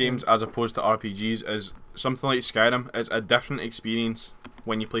kind of games as opposed to RPGs is something like Skyrim is a different experience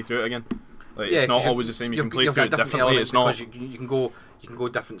when you play through it again. Like, it's not 'cause always the same. You can play you've through got it different differently. elements It's not. because you can go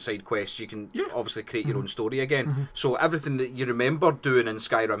different side quests. You can obviously create your own story again. So everything that you remember doing in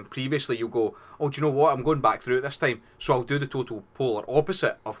Skyrim previously, you'll go, oh, do you know what? I'm going back through it this time, so I'll do the total polar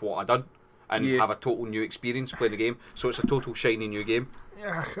opposite of what I done and have a total new experience playing the game. So it's a total shiny new game.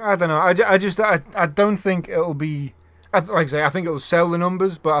 I don't know. I don't think it'll be. Like I say, I think it'll sell the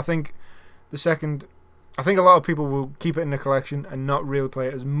numbers, but I think I think a lot of people will keep it in the collection and not really play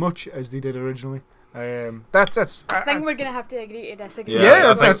it as much as they did originally. That's. I think we're gonna have to agree to disagree.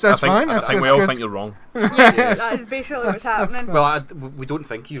 Yeah, I that's think, fine. I That's think we good. all think you're wrong. Yes, that is basically what's That's- happening. Well, we don't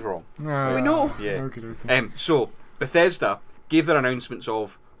think he's wrong. We know. Yeah. Okay. So Bethesda gave their announcements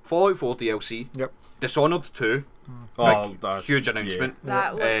of Fallout 4 DLC, Yep. Dishonored 2, Oh, that, huge announcement,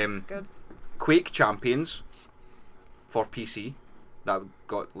 That looks Um, good. Quake Champions for PC. That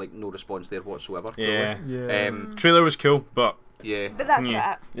got like no response there whatsoever. yeah. Yeah. Trailer was cool, but Yeah. But that's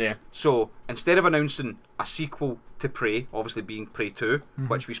yeah. it. yeah. So instead of announcing a sequel to Prey, obviously being Prey 2,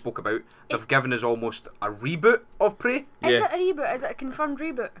 which we spoke about, they've given us almost a reboot of Prey. Is Yeah. it a reboot? Is it a confirmed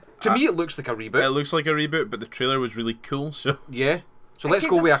reboot? To me, it looks like a It reboot. looks like a reboot, but the trailer was really cool. So Yeah. So let's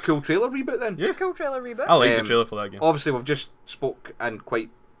go with a cool trailer reboot then. Yeah. Cool trailer reboot. I like the Um, trailer for that game. Obviously, we've just spoke in quite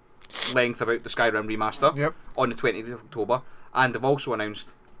length about the Skyrim remaster Yep. on the 20th of October, and they've also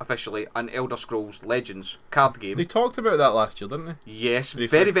announced officially an Elder Scrolls Legends card game. They talked about that last year, didn't they? Yes,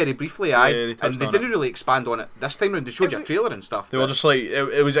 Briefly. very, very briefly, aye. Yeah, they touched and they on didn't really expand on it this time round. They showed you a It trailer and stuff. They were but- just like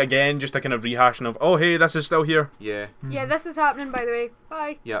it was again just a kind of rehashing of, oh hey, this is still here. Yeah, Yeah, this is happening, by the way.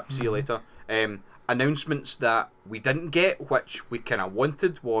 Bye. yeah, see you later. Announcements that we didn't get, which we kind of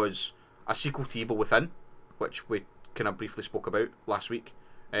wanted, was a sequel to Evil Within, which we kind of briefly spoke about last week.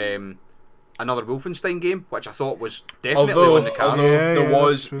 Another Wolfenstein game, which I thought was definitely on the cards. Yeah, there yeah,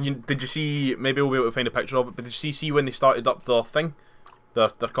 was, that's true. did you see? Maybe we'll be able to find a picture of it. But did you see when they started up their thing, their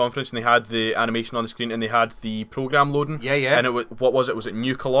conference, and they had the animation on the screen and they had the program loading? Yeah, yeah. And what was it? Was it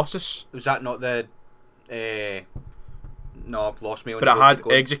New Colossus? Was that not the? No, I've lost me on. But it had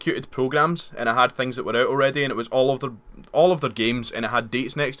executed programs and it had things that were out already, and it was all of their games, and it had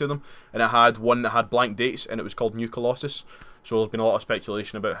dates next to them, and it had one that had blank dates, and it was called New Colossus. So there's been a lot of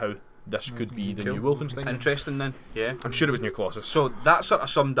speculation about how this could be the Cool. new Wolfenstein. Interesting then. Yeah. I'm sure it was New Colossus. So that sort of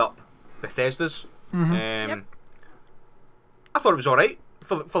summed up Bethesda's. Yep. I thought it was alright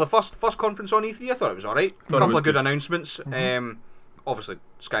for the first conference on E3. I thought it was alright. A Thought it couple was of good good. announcements. Obviously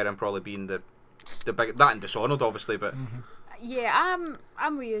Skyrim probably being the big, that and Dishonored obviously, but Yeah,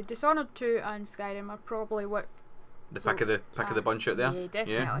 I'm with you. Dishonored 2 and Skyrim are probably what. the pick of the bunch out there. Yeah,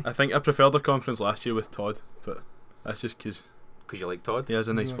 definitely. I think I preferred their conference last year with Todd, but that's just because Because you like Todd. he has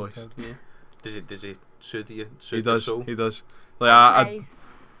a nice Yeah, voice. Todd. Yeah. Does he soothe you? He Soothe does. Your soul? He does. Like Nice.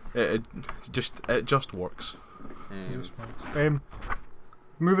 it just works. Um,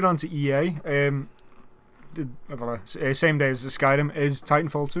 Moving on to EA. same day as the Skyrim, is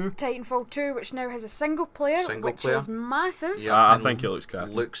Titanfall 2. Titanfall 2, which now has a single player, which is massive. Yeah, I think it looks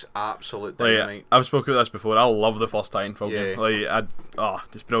cracking. Looks absolutely dynamite. I've spoken about this before. I love the first Titanfall game.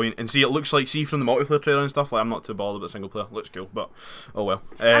 Just brilliant. And see, it looks like from the multiplayer trailer and stuff. Like, I'm not too bothered about single player. Looks cool, but oh well.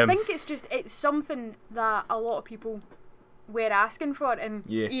 I think it's something that a lot of people were asking for, and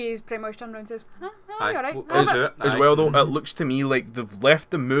EA's pretty much turned around and says, alright. As well though, it looks to me like they've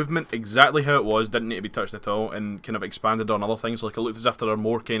left the movement exactly how it was, didn't need to be touched at all, and kind of expanded on other things. Like, it looked as if there are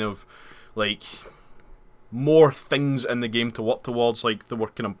more kind of like more things in the game to work towards. Like, there were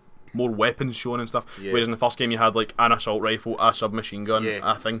kind of more weapons shown and stuff, whereas in the first game you had like an assault rifle, a submachine gun,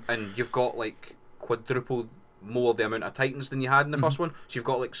 a thing, and you've got like quadruple more the amount of Titans than you had in the first one, so you've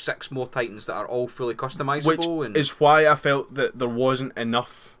got like 6 more Titans that are all fully customizable, which is why I felt that there wasn't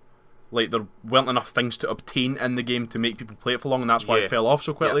enough, like there weren't enough things to obtain in the game to make people play it for long, and that's why it fell off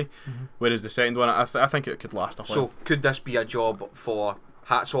so quickly. Whereas the second one, I think it could last a while. So could this be a job for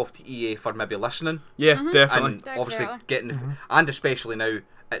hats off to EA for maybe listening? Yeah, definitely. And obviously getting and especially now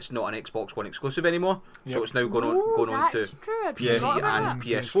it's not an Xbox One exclusive anymore, so it's now going on to PC and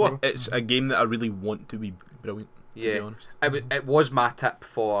PS4. It's a game that I really want to be brilliant, to be honest. It was my tip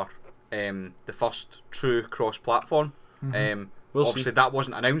for the first true cross-platform. Obviously that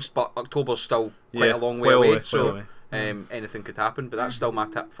wasn't announced, but October's still quite a long way away, so anything could happen, but that's still my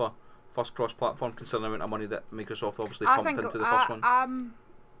tip for first cross-platform, considering the amount of money that Microsoft obviously pumped into the first one. I'm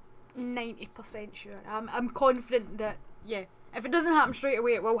 90% sure. I'm confident that, if it doesn't happen straight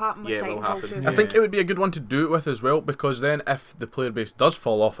away, it will happen with Titanfall 2. I think it would be a good one to do it with as well, because then if the player base does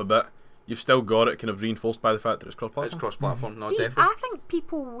fall off a bit, you've still got it kind of reinforced by the fact that it's cross-platform. It's cross-platform, no, See, definitely. I think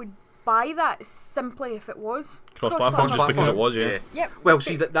people would buy that simply if it was cross-platform, just because it was, Yep. Well,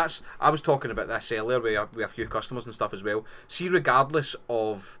 see, that's I was talking about this earlier with a few customers and stuff as well. See, regardless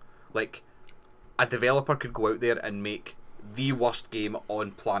of, like, a developer could go out there and make the worst game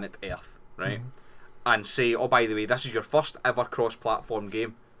on planet Earth, right? And say, oh, by the way, this is your first ever cross-platform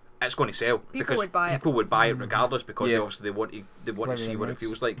game. It's going to sell. People would buy it. People would buy it regardless, because obviously they want to see what it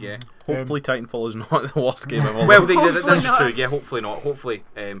feels like. Hopefully Titanfall is not the worst game ever. Well, this is true. Yeah, hopefully not. Hopefully,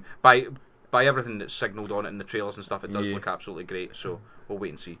 by everything that's signaled on it in the trailers and stuff, it does look absolutely great. So we'll wait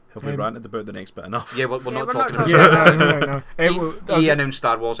and see. Have we ranted about the next bit enough? Yeah, we're not talking about it. EA announced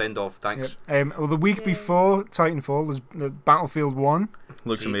Star Wars, end of. Thanks. Well, the week before Titanfall was the Battlefield 1.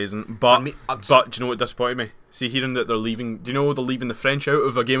 Looks amazing, but do you know what disappointed me? See, hearing that they're leaving. Do you know they're leaving the French out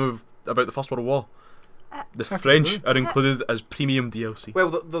of a game about the First World War? The French are included as premium DLC. Well,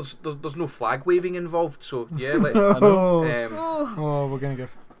 there's no flag waving involved, so yeah. Like, we're gonna get.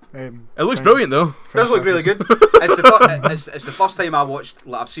 It looks brilliant though. It does look really good. It's the first time I watched.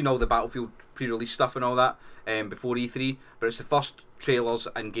 Like, I've seen all the Battlefield pre-release stuff and all that before E3, but it's the first trailers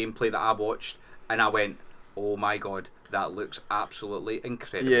and gameplay that I watched, and I went, oh my god, that looks absolutely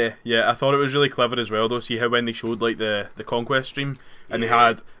incredible. Yeah, I thought it was really clever as well though. See how when they showed like the Conquest stream, and they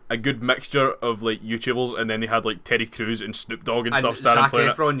had a good mixture of like YouTubers, and then they had like Terry Crews and Snoop Dogg and stuff standing playing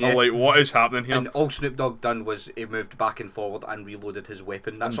it. I'm like, what is happening here? And all Snoop Dogg done was he moved back and forward and reloaded his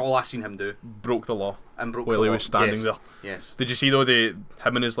weapon. That's all I seen him do. Broke the law. And broke while the he law. was standing there. Yes. Did you see though him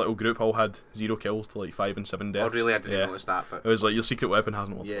and his little group all had 0 kills to like 5 and 7 deaths? Oh really? I didn't notice that. But it was like, your secret weapon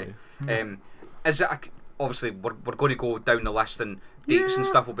hasn't worked for you. Is it obviously we're going to go down the list and dates and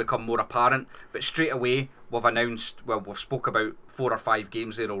stuff will become more apparent, but straight away we've spoke about 4 or 5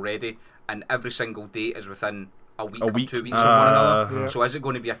 games there already, and every single date is within a week. Or 2 weeks of one another. So is it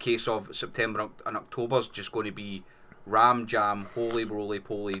going to be a case of September and October's just going to be ram jam, holy roly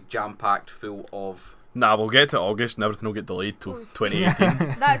poly, jam packed full of? Nah, we'll get to August and everything will get delayed till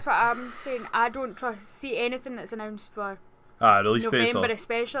 2018. That's what I'm saying. I don't see anything that's announced for release dates. November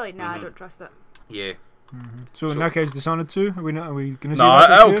especially. Nah, I don't trust it. Yeah. So in that case, Dishonored 2, are we going to see that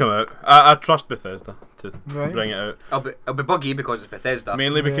No, it'll come out. I trust Bethesda to bring it out. It'll be buggy because it's Bethesda.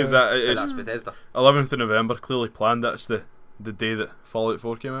 Mainly because that's Bethesda. 11th of November, clearly planned. That's the day that Fallout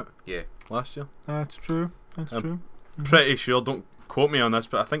 4 came out. Yeah. Last year. That's true. True. Pretty sure, don't quote me on this,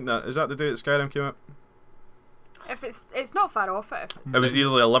 but I think is that the day that Skyrim came out? If it's not far off it. It was either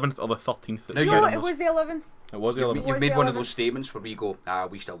the 11th or the 13th. No, it was the 11th. It was the 11th. You've made one of those statements where we go,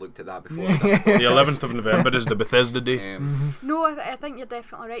 we still looked at that before. The 11th of November is the Bethesda day. No, I think you're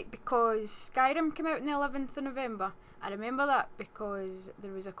definitely right, because Skyrim came out on the 11th of November. I remember that because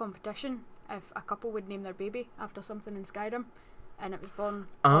there was a competition if a couple would name their baby after something in Skyrim, and it was born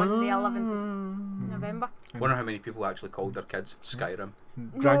on the 11th of November. I wonder how many people actually called their kids Skyrim.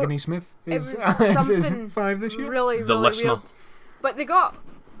 Dragony Smith is something 5 this year. Really the listener. weird. But they got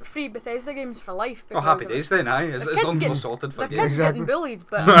free Bethesda games for life. Oh, happy days then, aye. As The long as kids we're getting- sorted for The games. kids Exactly. getting bullied,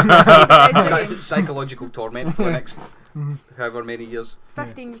 but Bethesda games. Psychological torment for the next however many years.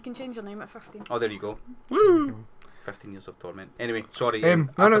 15, you can change your name at 15. Oh, there you go. Woo! 15 years of torment. Anyway, sorry. No,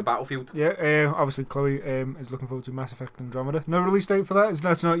 After no. Battlefield. Yeah, obviously Chloe is looking forward to Mass Effect Andromeda. No release date for that.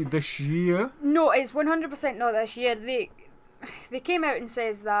 That's not this year. No, it's 100% not this year. They came out and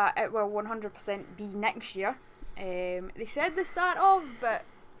says that it will 100% be next year. They said the start of, but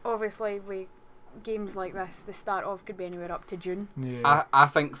obviously with games like this, the start of could be anywhere up to June. Yeah. I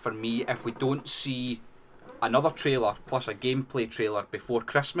think for me, if we don't see another trailer plus a gameplay trailer before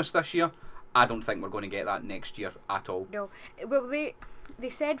Christmas this year, I don't think we're going to get that next year at all. No, well they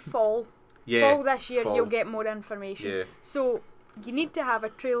said fall. Yeah, Fall this year, fall. you'll get more information. Yeah, So you need to have a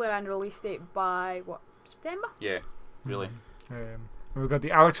trailer and release date by what, September? yeah, really. We've got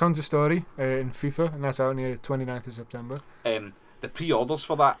the Alex Hunter story in FIFA, and that's out on the 29th of September. The pre-orders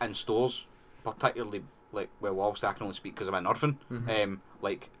for that in stores, particularly obviously I can only speak because I'm in Irvine,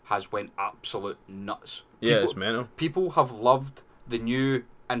 has went absolute nuts. Yeah, People- it's mental. People have loved the new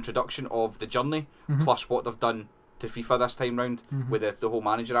introduction of the journey, plus what they've done to FIFA this time round with the whole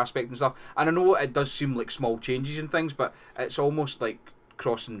manager aspect and stuff. And I know it does seem like small changes and things, but it's almost like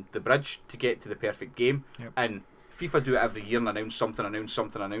crossing the bridge to get to the perfect game. Yep. And FIFA do it every year and announce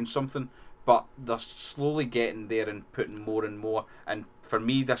something, but they're slowly getting there and putting more and more. And for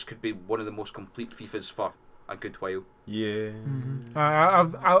me, this could be one of the most complete FIFAs for a good while. Yeah.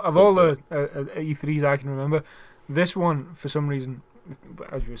 Of all the E3s I can remember, this one, for some reason,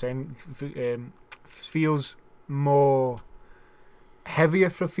 as you were saying, feels more heavier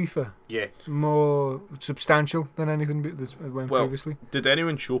for FIFA, Yeah. more substantial than anything this went Well, previously. Did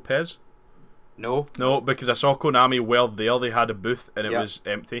anyone show Pez? No, No, because I saw Konami well there. They had a booth and it Yeah. was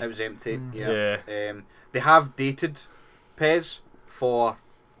empty. it was empty. Yeah. They have dated Pez for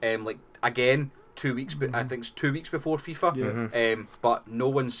again 2 weeks. I think it's 2 weeks before FIFA. Yeah. But no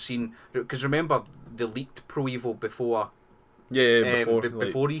one's seen, because remember they leaked Pro Evo before Yeah, before.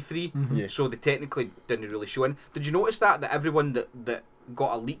 before E3, Yeah. so they technically didn't really show in. Did you notice that everyone that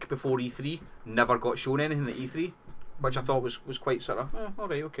got a leak before E3 never got shown anything at E3, which I thought was quite sort of all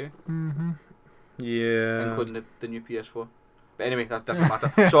right, okay, Yeah. including the new PS4. But anyway, that's a different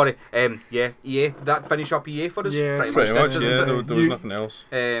matter. Sorry. EA. Did that finish up EA for us? Yeah, Pretty much, did, yeah. doesn't it? There was You- nothing else.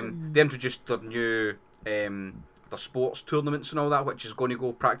 They introduced their new their sports tournaments and all that, which is going to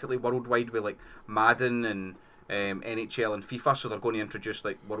go practically worldwide with like Madden and NHL and FIFA. So they're going to introduce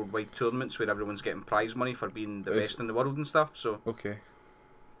like worldwide tournaments where everyone's getting prize money for being the Is- best in the world and stuff. So Okay.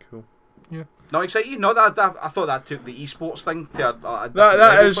 Cool. not excited. No, that I thought that took the esports thing to a different That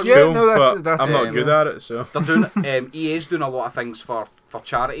level is for Yeah, me. cool, no, that's- but that's I'm it, not yeah. good at it, so. They're doing EA's doing a lot of things for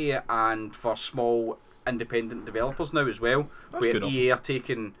charity and for small independent developers now as well. That's Where good of EA are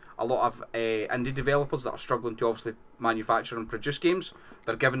taking a lot of indie developers that are struggling to obviously manufacture and produce games.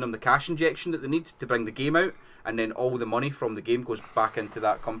 They're giving them the cash injection that they need to bring the game out, and then all the money from the game goes back into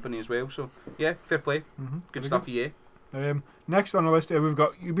that company as well. So yeah, fair play, good Very stuff, EA. Next on the list, we've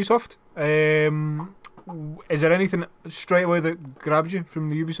got Ubisoft. Is there anything straight away that grabs you from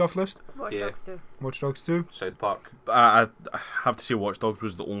the Ubisoft list? Watch Yeah. Dogs 2. Watch Dogs 2. South Park, I have to say Watch Dogs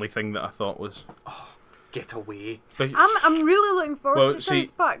was the only thing that I thought was. get away. Like, I'm really looking forward Well, to see-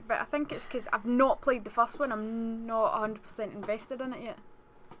 South Park, but I think it's because I've not played the first one. I'm not 100% invested in it yet.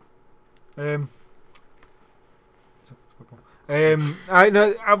 I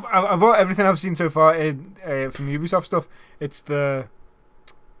know I've everything I've seen so far from the Ubisoft stuff. It's the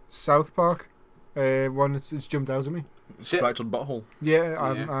South Park one that's jumped out at me. fractured butthole.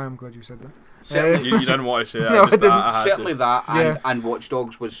 Yeah, Yeah. I'm glad you said that. Certainly, You didn't want to say that. No, I just, didn't. I had certainly to. that, Yeah. and Watch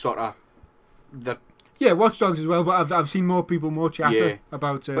Dogs was sort of the. Yeah, Watch Dogs as well, but I've seen more people, more chatter Yeah.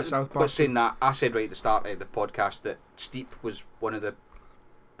 about South Park. But saying that, I said right at the start of the podcast that Steep was one of the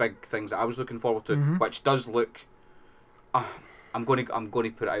big things that I was looking forward to, Mhm. which does look. I'm going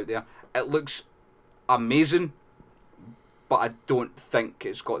to put it out there. It looks amazing, but I don't think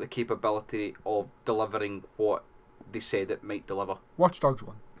it's got the capability of delivering what they said it might deliver. Watch Dogs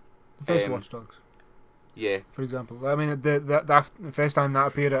one, the first Um, Watch Dogs, Yeah, for example. I mean, the first time that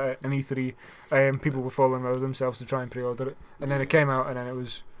appeared at an E3, people were falling over themselves to try and pre-order it, and then it came out, and then it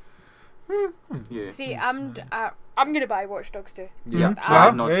was. yeah. See, I'm gonna buy Watch Dogs 2. Yeah, Mhm. so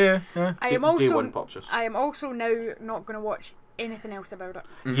I'm Yeah, not- yeah. I Day- am day also one purchase. I am also now not gonna watch anything else about it.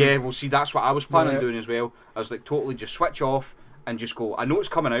 Yeah, well, see, that's what I was planning Yeah. on doing as well. I was like, totally just switch off and just go. I know it's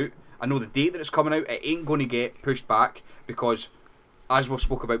coming out. I know the date that it's coming out. It ain't going to get pushed back because as we've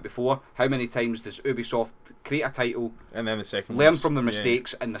spoke about before, how many times does Ubisoft create a title, And then the second learn one's- from their yeah.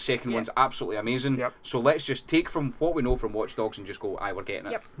 mistakes, and the second Yeah. one's absolutely amazing? Yep. So let's just take from what we know from Watch Dogs and just go, aye, we're getting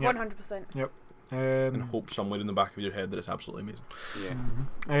it. Yep, Yep. 100%. And hope somewhere in the back of your head that it's absolutely amazing.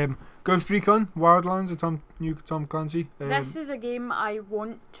 Yeah. Ghost Recon Wildlands, the new Tom Clancy. This is a game I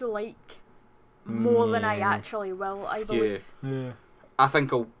want to like more than I yeah. actually will, I believe. Yeah. I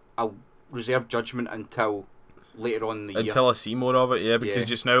think I'll reserve judgment until later on in the year. Until I see more of it, yeah, because Yeah.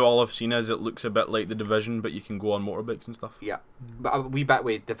 just now all I've seen is it looks a bit like The Division, but you can go on motorbikes and stuff. Yeah, but a wee bit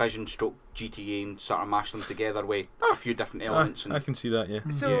with Division stroke GTA and sort of mash them together with a few different elements. I can see that, yeah.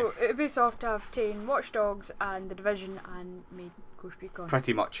 So Ubisoft have taken Watch Dogs and The Division and made Ghost Recon.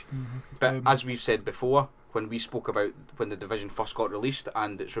 Pretty much. Mm-hmm. But as we've said before, when we spoke about when the Division first got released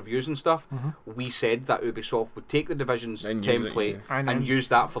and its reviews and stuff, we said that Ubisoft would take the Division's And use it, template yeah. and use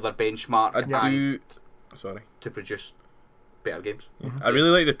that for their benchmark I and do. Sorry. to produce better games. I really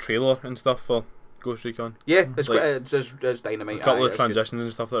like the trailer and stuff for Ghost Recon. Yeah, it's Like, quite, it's dynamite. A couple aye, of it's good. transitions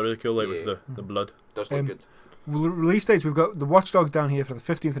and stuff that are really cool, like with Yeah. the blood. Does look Um, good. Release dates, we've got the Watch Dogs down here for the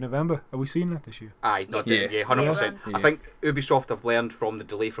 15th of November. Are we seeing that this year? Aye, not Yeah. yeah, 100%. Yeah. I think Ubisoft have learned from the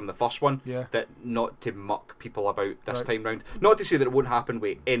delay from the first one Yeah. that not to muck people about this Right. time round. Not to say that it won't happen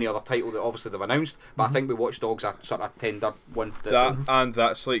with any other title that obviously they've announced, but I think with Watch Dogs a sort of tender one. That and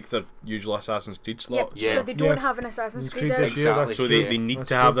that's like their usual Assassin's Creed Yep, slots. Yeah. so they don't Yeah. have an Assassin's Assassin's Creed Creed out. this year, Exactly. that's So true. they need That's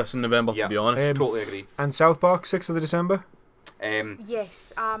to true. have this in November, Yeah. to be honest. Um, Totally agree. And South Park, 6th of December.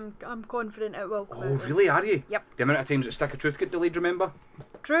 Yes, I'm confident it will come Oh, out. really? Are you? Yep. The amount of times that Stick of Truth get delayed, remember?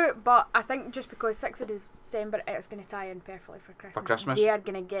 True, but I think just because 6th of December it's going to tie in perfectly for Christmas. Christmas? They are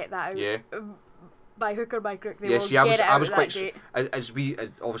going to get that out. Yeah. By hook or by crook, they Yeah, will see, I get was, it out I was of quite. that date. As we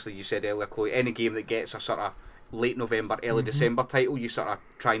obviously you said earlier, Chloe, any game that gets a sort of late November, early December title, you sort of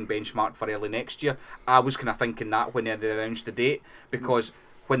try and benchmark for early next year. I was kind of thinking that when they announced the date, because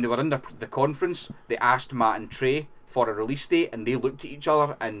when they were in the conference, they asked Matt and Trey for a release date, and they looked at each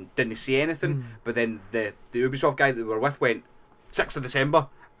other and didn't say anything. But then the Ubisoft guy that we were with went 6th of December,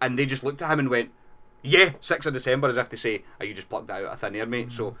 and they just looked at him and went, "Yeah, 6th of December," as if to say, "Are you just plucked that out of thin air,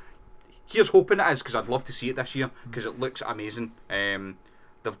 mate?" So here's hoping it is, because I'd love to see it this year because it looks amazing.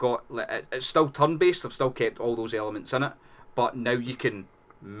 They've got it's still turn based. They've still kept all those elements in it, but now you can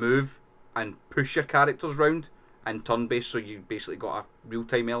move and push your characters round and turn based. So you basically got a real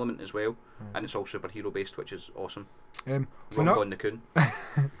time element as well, and it's all superhero based, which is awesome. We're Wrong not, on the coon.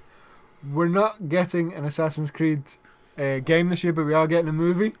 we're not getting an Assassin's Creed game this year, but we are getting a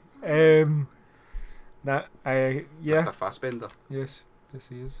movie. Yeah, Mr. Fassbender. yes,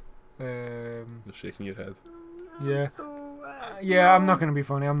 he is. You're shaking your head. Yeah. So, Yeah, I'm not going to be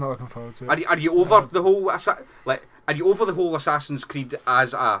funny. I'm not looking forward to it. Are you over the whole Are you over the whole Assassin's Creed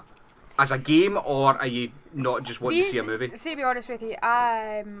as a game, or are you not just wanting to see a movie? See, to be honest with you,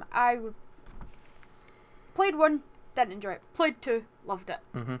 I played 1, didn't enjoy it. Played 2, loved it.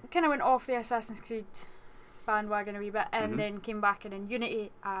 Kind of went off the Assassin's Creed bandwagon a wee bit, and then came back in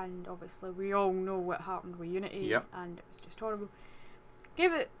Unity, and obviously we all know what happened with Unity, Yep. and it was just horrible.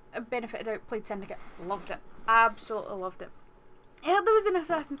 Gave it a benefit of doubt, played Syndicate, loved it, absolutely loved it. I heard there was an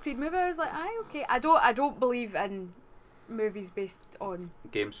Assassin's Creed movie. I was like, aye, okay. I don't believe in movies based on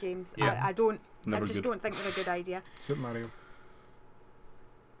Games. Yeah. I don't. Never I just good. don't think they're a good idea. Super Mario.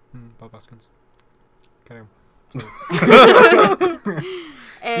 Bob Hoskins. Carry on.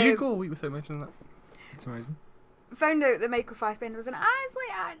 Do you go a week without mentioning that? It's amazing. Found out that Michael Fassbender was in it. I was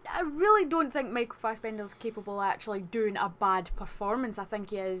like, I really don't think Michael Fassbender's capable of actually doing a bad performance. I think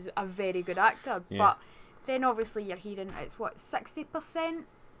he is a very good actor. Yeah. But then obviously you're hearing it's what, 60%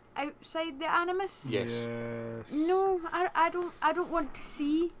 outside the Animus? Yes. No, I don't want to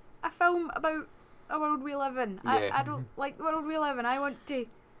see a film about a world we live in. Yeah. I don't like the world we live in. I want to.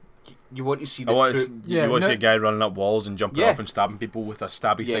 You want to see I the want true. to Yeah, you want to see no- a guy running up walls and jumping Yeah. off and stabbing people with a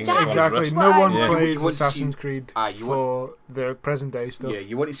stabby Yeah, thing that's on his Exactly. wrist. No one Yeah. plays You want to see- Assassin's Creed you for the present day stuff. Yeah,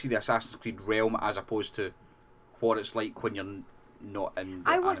 you want to see the Assassin's Creed realm as opposed to what it's like when you're not in the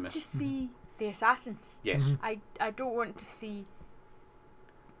I want Animus. to see the assassins. Yes, I don't want to see.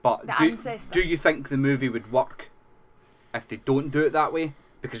 but The do ancestor. you think the movie would work if they don't do it that way?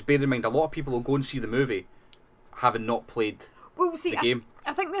 Because bear in mind, a lot of people will go and see the movie having not played Well, see, the game.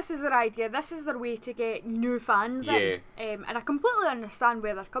 I think this is their idea. This is their way to get new fans in. And I completely understand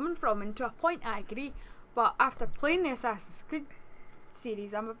where they're coming from, and to a point I agree. But after playing the Assassin's Creed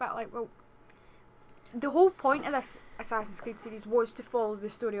series, I'm a bit like, well, the whole point of this Assassin's Creed series was to follow the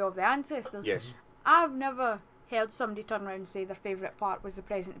story of the ancestors. Yes, I've never heard somebody turn around and say their favourite part was the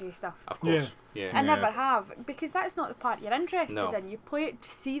present day stuff. of course. Yeah. I never have, because that's not the part you're interested No. in. You play it to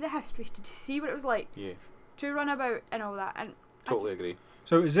see the history, to see what it was like, Yeah. to run about and all that. And Totally agree.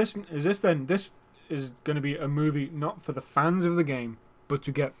 So is this then? This is going to be a movie not for the fans of the game, but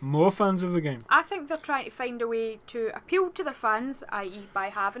to get more fans of the game. I think they're trying to find a way to appeal to their fans, i.e. by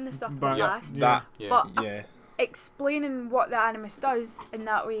having the stuff that last. That Yeah. But yeah. explaining what the Animus does, and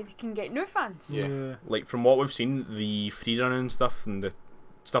that way they can get new fans. Yeah. Like from what we've seen, the free running stuff and the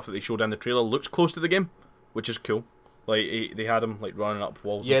stuff that they showed in the trailer looks close to the game, which is cool. Like they had him like running up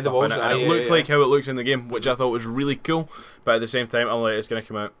walls Yeah, and the stuff walls, in it, and it yeah, looked yeah. like how it looks in the game, which I thought was really cool. But at the same time, I'm like, it's gonna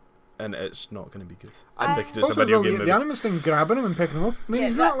come out and it's not gonna be good. And Because it's Also, a video game the movie. Animus thing grabbing him and picking him up. I mean, Yeah,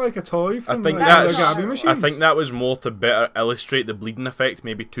 he's that- not like a toy I from think like that's. the Gabby machines. I think that was more to better illustrate the bleeding effect,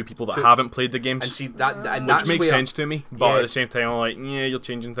 maybe to people that To- haven't played the games, And see that, and which that's makes where, sense to me. But Yeah. at the same time, I'm like, yeah, you're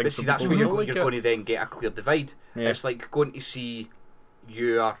changing things. But see, for that's people where who you're don't going like to then get a clear divide. Yeah. It's like going to see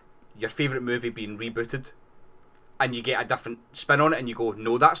your favourite movie being rebooted, and you get a different spin on it, and you go,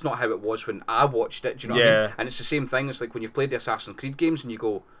 no, that's not how it was when I watched it. Do you know what I Yeah. mean? And it's the same thing. It's like when you've played the Assassin's Creed games, and you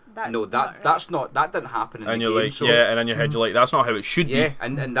go, That's no, not right. that didn't happen in And the you're game. like, so, yeah, and in your head, you're like, that's not how it should yeah, be.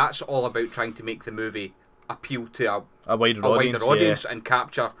 and that's all about trying to make the movie appeal to A wider a audience. wider audience and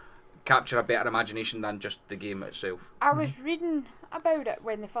capture a better imagination than just the game itself. I was reading about it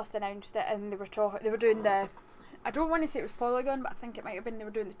when they first announced it, and they were doing the. I don't want to say it was Polygon, but I think it might have been. They were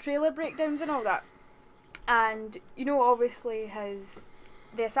doing the trailer breakdowns and all that. And you know, obviously,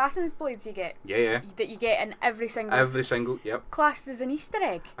 the Assassin's Blades you get Yeah. that you get in every single Every single, yep. classed as an Easter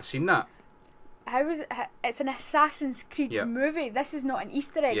egg. I've seen that. How is it? It's an Assassin's Creed Yeah. movie. This is not an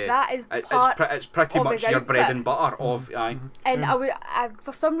Easter egg. Yeah. That is It's part. it's pretty of much his your bread outfit. and butter of aye. And Yeah. I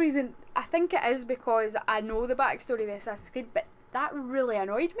for some reason, I think it is because I know the backstory of the Assassin's Creed, but that really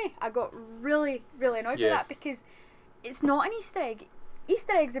annoyed me. I got really, really annoyed by Yeah. that because it's not an Easter egg.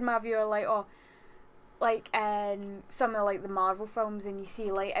 Easter eggs in my view are like in some of like the Marvel films, and you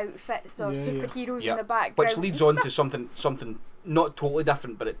see like outfits or Yeah, yeah. superheroes Yeah. in the background, Which leads and on stuff. to something not totally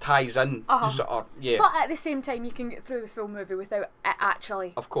different, but it ties in Uh-huh. to sort of But at the same time, you can get through the full movie without it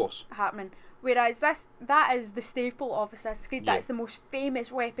actually of course. happening. Whereas that is the staple of Assassin's Creed. Yeah. That's the most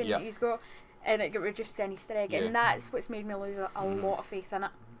famous weapon Yeah. that he's got, and it got reduced to an Easter egg, Yeah. and that's what's made me lose a lot of faith in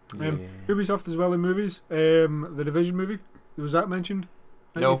it. Ubisoft as well in movies. The Division movie, was that mentioned?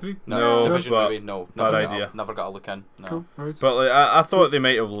 No, 93? No, Division but movie, no, bad never got idea. never got a look in. No. Cool. Right. But like, I thought they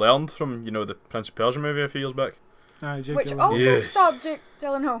might have learned from the Prince of Persia movie a few years back. Jake Which Gyllenhaal. also Yes. starred Jake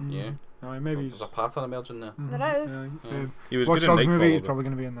Gyllenhaal. Yeah. Aye, maybe There's he's. a pattern emerging there. Mhm. There is. Yeah. He was Watch good in Dogs movie. He's Nightfall. probably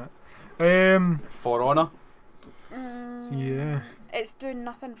going to be in that. For Honor. Yeah. It's doing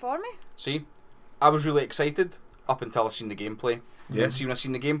nothing for me. See, I was really excited up until I seen the gameplay. Yeah. See, when I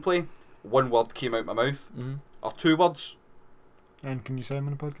seen the gameplay, one word came out my mouth, Mhm. or two words. And can you say him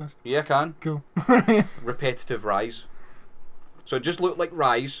on a podcast? Yeah, I can. Cool. Repetitive Rise. So it just looked like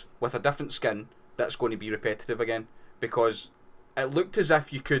Rise with a different skin that's going to be repetitive again, because it looked as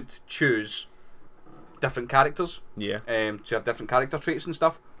if you could choose different characters Yeah. to have different character traits and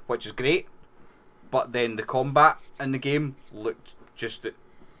stuff, which is great. But then the combat in the game looked just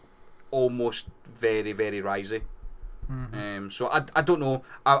almost very, very Risey. So I don't know.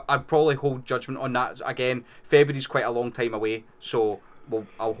 I'd probably hold judgment on that. Again, February's quite a long time away, so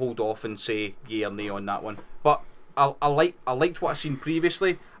I'll hold off and say yay or nay on that one. But I liked what I seen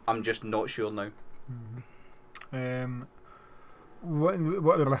previously. I'm just not sure now.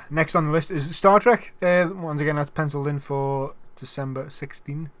 What next on the list is Star Trek. Once again, that's penciled in for December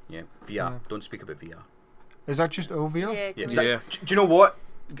 16. Yeah, VR. Yeah. Don't speak about VR. Is that just OVR? Yeah. Yeah. can we- Yeah. Do you know what?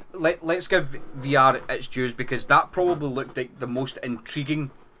 Let's give VR its dues, because that probably looked like the most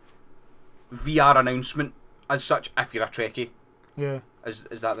intriguing VR announcement as such. If you're a Trekkie, Yeah. is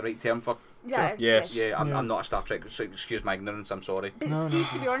that the right term for? Yeah, it's- Yes. Yeah, I'm Yeah. not a Star Trek, so excuse my ignorance. I'm sorry. But No, see, no,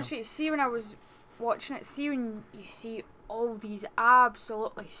 to be no, honest with you, see when I was watching it, see when you see all these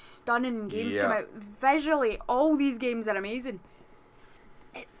absolutely stunning games come Yeah. out visually, all these games are amazing.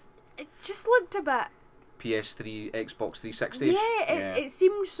 It just looked a bit. PS3, Xbox 360. Yeah, it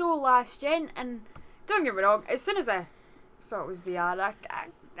seemed so last gen, and don't get me wrong, as soon as I saw it was VR,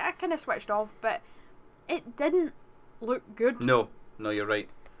 I kind of switched off, but it didn't look good. No, you're right.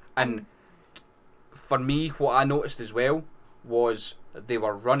 And for me, what I noticed as well was they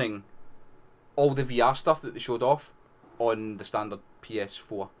were running all the VR stuff that they showed off on the standard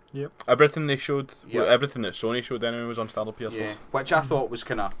PS4. Everything they showed, Yeah. everything that Sony showed anyway was on standard PS4s. Yeah, which I thought was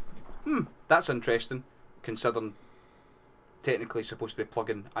kind of, that's interesting, considering technically supposed to be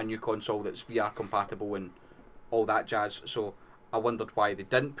plugging a new console that's VR compatible and all that jazz. So I wondered why they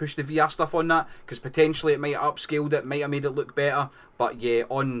didn't push the VR stuff on that, because potentially it might have upscaled it, might have made it look better. But yeah,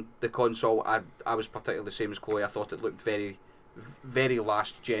 on the console, I was particularly the same as Chloe. I thought it looked very, very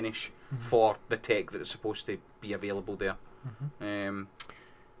last genish for the tech that is supposed to be available there.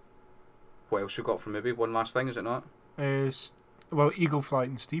 What else we got from maybe one last thing? Is it not? Well, Eagle Flight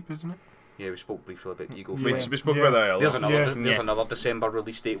and Steep, isn't it? Yeah, we spoke briefly about Eagle Yeah. Flight. We spoke about that earlier. There's another December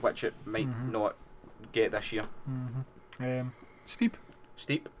release date which it might not get this year. Steep.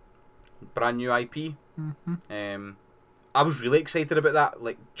 Steep, brand new IP. Mm-hmm. I was really excited about that,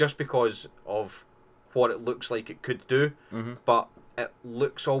 like just because of what it looks like it could do. But it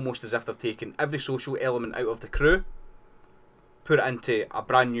looks almost as if they've taken every social element out of the crew, put it into a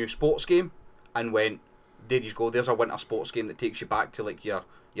brand new sports game, and went, there you go. There's a winter sports game that takes you back to like your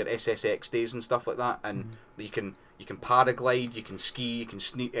SSX days and stuff like that, and you can paraglide, you can ski, you can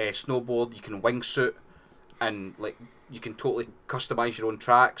snowboard, you can wingsuit, and like you can totally customize your own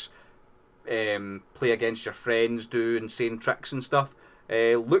tracks, play against your friends, do insane tricks and stuff.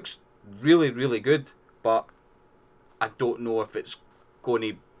 Looks really, really good, but I don't know if it's going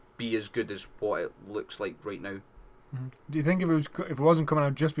to be as good as what it looks like right now. Do you think if it wasn't coming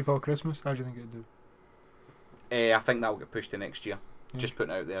out just before Christmas, how do you think it'd do? I think that will get pushed to next year. Just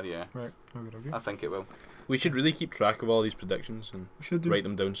putting it out there, yeah. Right. Okay. I think it will. We should really keep track of all these predictions and write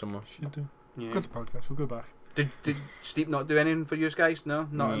them down somewhere. Should do. Yeah. Go to the podcast. We'll go back. Did Steep not do anything for you guys? No,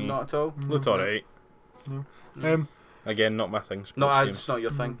 not at all. Looked alright. No. Again, not my thing. No, it's not your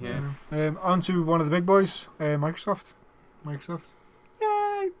thing. Yeah. On to one of the big boys, Microsoft.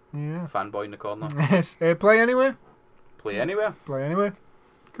 Yay! Yeah. Fanboy in the corner. Yes. Play anywhere. Play anywhere.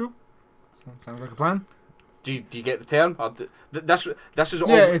 Cool. Sounds like a plan. Do you get the term? This is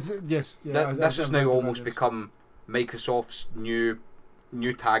yes. Yeah, this has now almost become Microsoft's new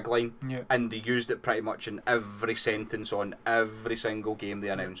tagline, and they used it pretty much in every sentence on every single game they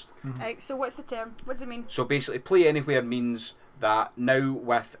announced. Right, so what's the term? What does it mean? So basically, play anywhere means that now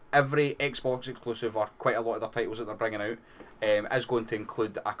with every Xbox exclusive or quite a lot of their titles that they're bringing out, is going to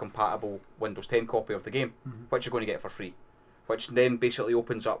include a compatible Windows 10 copy of the game, which you're going to get for free, which then basically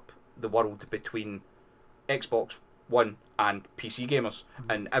opens up the world between Xbox One and PC gamers,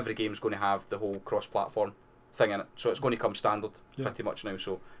 and every game's going to have the whole cross-platform thing in it, so it's going to come standard pretty much now.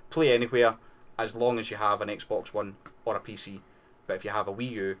 So play anywhere as long as you have an Xbox One or a PC, but if you have a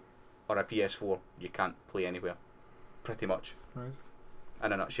Wii U or a PS4, you can't play anywhere, pretty much. Right.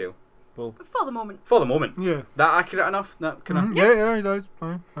 In a nutshell. For the moment. Yeah. That accurate enough? That kind of. Yeah, that's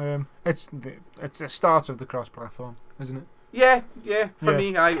fine. It's the start of the cross-platform, isn't it? Yeah. For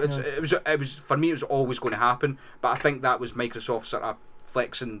me, it was for me. It was always going to happen, but I think that was Microsoft sort of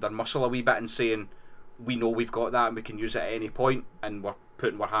flexing their muscle a wee bit and saying, we know we've got that and we can use it at any point, and we're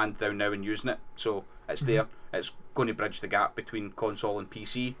putting our hand down now and using it. So it's there. It's going to bridge the gap between console and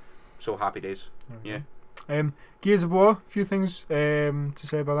PC. So happy days. Yeah. Gears of War. A few things to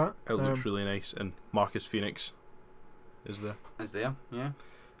say about that. It looks really nice, and Marcus Phoenix is there. Yeah.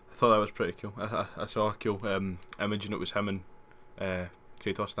 I thought that was pretty cool. I saw a cool image, and it was him and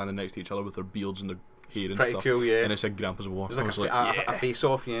Kratos standing next to each other with their beards and their hair and pretty stuff. Cool, yeah. And it said Grandpa's War. It was like a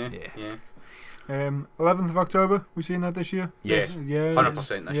face-off, yeah. 11th of October. We seen that this year. Yes. Yeah.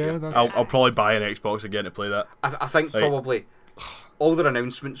 100% this year. I'll probably buy an Xbox again to play that. I think probably all their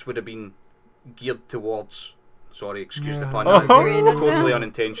announcements would have been geared towards. Sorry, excuse the pun. Totally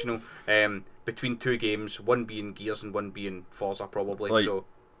unintentional. Between two games, one being Gears and one being Forza, probably. So.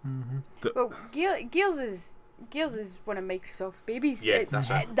 Well, Gears is one of Microsoft's babies. Yeah, that's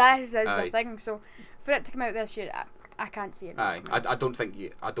it. That is the thing. So for it to come out this year, I can't see it. Aye, I don't think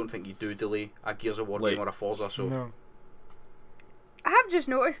you do delay a Gears of War game or a Forza. So no. I have just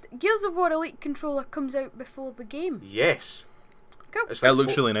noticed Gears of War Elite controller comes out before the game. Yes. Cool. It's It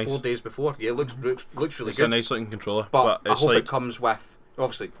looks really nice. 4 days before. Yeah, it looks really It's good. a nice looking controller, But I it's hope like it comes with,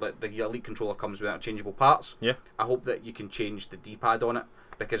 obviously, like the Elite controller comes with interchangeable parts. Yeah. I hope that you can change the D-pad on it,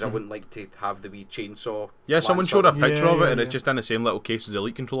 because I wouldn't like to have the wee chainsaw. someone showed a picture of it, and it's yeah. just in the same little case as the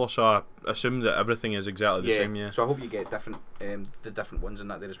Elite controller, so I assume that everything is exactly the same. Yeah. So I hope you get different, the different ones in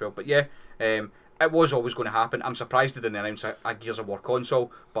that there as well. But yeah, it was always going to happen. I'm surprised they didn't announce a Gears of War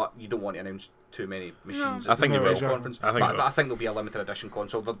console, but you don't want to announce too many machines. I think at they the will. conference. I think there'll be a limited edition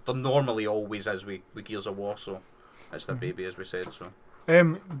console. There normally always is with Gears of War, so it's their baby, as we said. So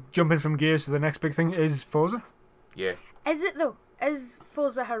Jumping from Gears to the next big thing is Forza. yeah. Is it though? Is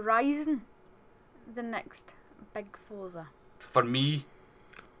Forza Horizon the next big Forza? For me,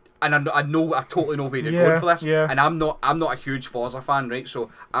 and I totally know where you're going for this, and I'm not a huge Forza fan, right?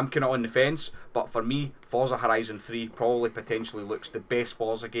 So I'm kind of on the fence. But for me, Forza Horizon 3 probably potentially looks the best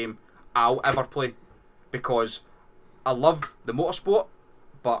Forza game I'll ever play, because I love the motorsport,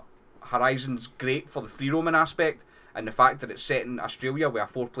 but Horizon's great for the free roaming aspect, and the fact that it's set in Australia with a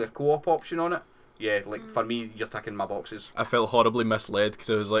 4-player co-op option on it. yeah, like for me, you're ticking my boxes. I felt horribly misled because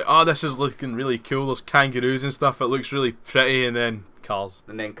I was like, oh, this is looking really cool. There's kangaroos and stuff. It looks really pretty, and then cars.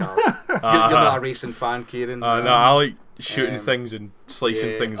 And then cars. You're not a racing fan, Kieran. No, I like shooting things and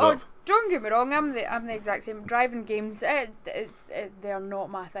slicing things up. Don't get me wrong, I'm the exact same. Driving games, they're not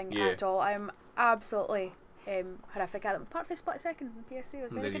my thing at all. I'm absolutely horrific at them. Apart from a split second, the PS3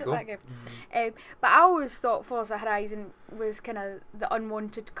 was very good at that game. But I always thought Forza Horizon was kind of the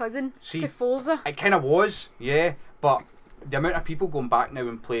unwanted cousin to Forza. It kind of was, yeah. But the amount of people going back now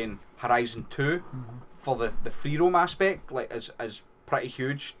and playing Horizon 2 for the free roam aspect, like, is pretty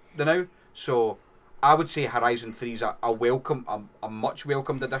huge now. So I would say Horizon 3 is a much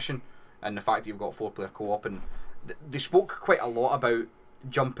welcomed addition, and the fact that you've got 4-player co-op, and they spoke quite a lot about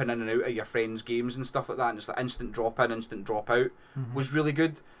jumping in and out of your friends' games and stuff like that, and it's like instant drop in, instant drop out was really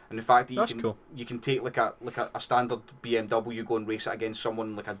good. And the fact that you can take like a standard BMW, go and race it against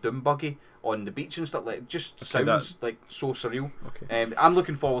someone like a doom buggy on the beach and stuff, like, it just sounds like so surreal. I'm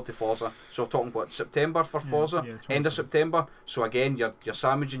looking forward to Forza. So we're talking about September for Forza, end of September. So again, you're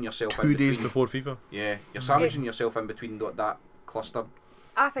sandwiching yourself 2 days before FIFA. Yeah, you're sandwiching yourself in between that cluster.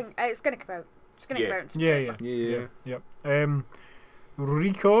 I think it's going to come out. It's going to come out in September. Yeah.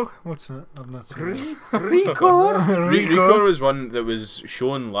 Rico, what's that? I've not seen it. Rico was one that was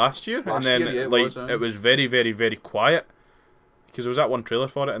shown last year, and then it was very, very, very quiet because there was that one trailer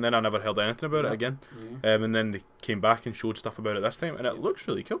for it, and then I never heard anything about it again. And then they came back and showed stuff about it this time, and it looks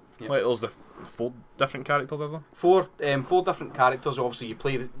really cool. Like, there's the 4 different characters, is there? 4 different characters. Obviously, you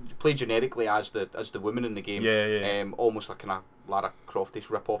play generically as the woman in the game. Almost like kind of Lara Croftish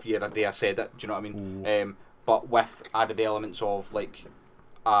rip-off. Yeah, the day I said it. Do you know what I mean? But with added elements of like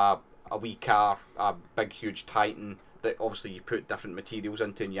a wee car, a big huge Titan that obviously you put different materials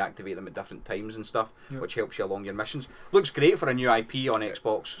into and you activate them at different times and stuff, which helps you along your missions. Looks great for a new IP on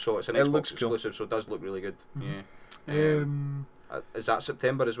Xbox, so it's an Xbox exclusive, so it does look really good. Is that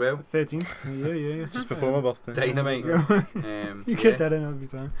September as well? 13th. Yeah. Just before my birthday. Dynamite. You get that in every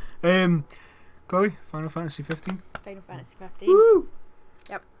time. Chloe, Final Fantasy 15. Final Fantasy 15. Woo!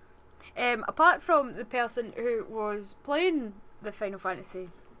 Yep. Apart from the person who was playing the Final Fantasy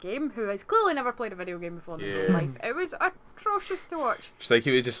game, who has clearly never played a video game before in his life, it was atrocious to watch. It's like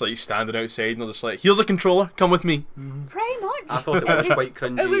he was just like standing outside and they're just like, here's a controller, come with me. Pretty much. I thought it was quite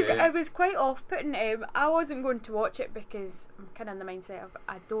cringy. It was quite off-putting. I wasn't going to watch it because I'm kind of in the mindset of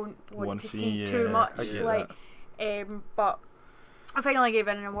I don't want to see too much. But I finally gave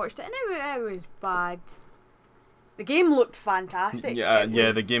in and I watched it, and it was bad. The game looked fantastic.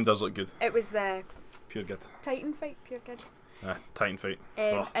 The game does look good. It was the pure good Titan fight, pure good. Titan fight.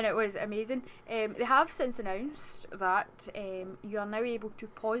 And it was amazing. They have since announced that you are now able to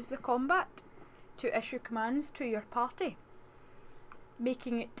pause the combat to issue commands to your party,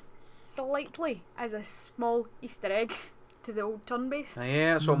 making it slightly as a small Easter egg to the old turn-based.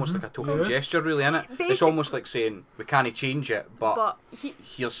 Yeah, it's almost like a token gesture, really, isn't it? It's almost like saying we can't change it, but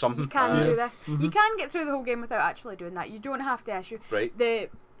here's something. You can do this. You can get through the whole game without actually doing that. You don't have to issue. Right. The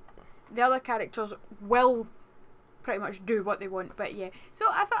other characters will pretty much do what they want, but yeah. So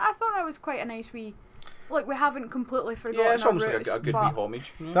I thought that was quite a nice wee. Like, we haven't completely forgotten. Yeah, it's almost roots, like a good wee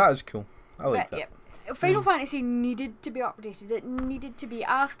homage. Yeah. That is cool. I like that. Yeah. Final Fantasy needed to be updated. It needed to be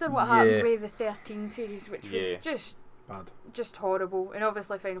after what happened with the 13 series, which was just bad, just horrible. And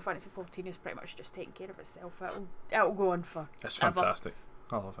obviously Final Fantasy 14 is pretty much just taking care of itself. It'll go on for. It's fantastic.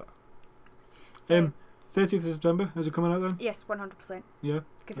 I love it. 30th of September, is it coming out then? Yes, 100%. Yeah.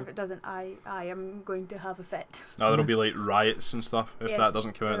 Because if it doesn't, I am going to have a fit. No, there'll be like riots and stuff if that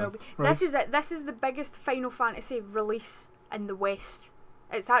doesn't come out. This is it. This is the biggest Final Fantasy release in the West.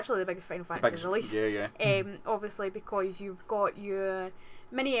 It's actually the biggest Final Fantasy release. Yeah. Obviously, because you've got your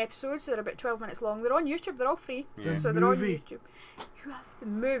mini episodes that are about 12 minutes long. They're on YouTube. They're all free. Yeah. So they're on YouTube. You have the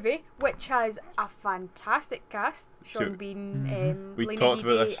movie, which has a fantastic cast: Sean Bean, Lena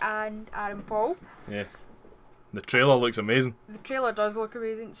Headey, and Aaron Paul. Yeah. The trailer looks amazing. The trailer does look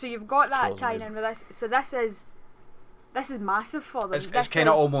amazing. So you've got that tying in with this. So this is massive for them. It's kind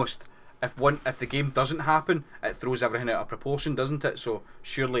of almost, if the game doesn't happen, it throws everything out of proportion, doesn't it? So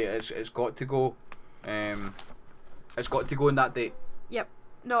surely it's got to go. It's got to go in that date. Yep.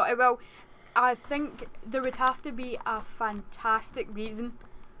 No, it will. I think there would have to be a fantastic reason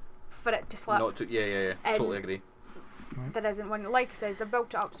for it to slap. Not to, yeah. Totally agree. There isn't one. Like I says, they've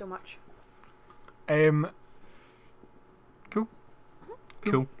built it up so much.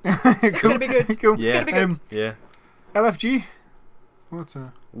 Cool. It's gonna be good. Cool. Yeah. It's gonna be good. Yeah. LFG. What's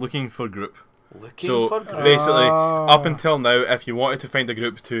that? Looking for group. Looking for group. Basically, up until now, if you wanted to find a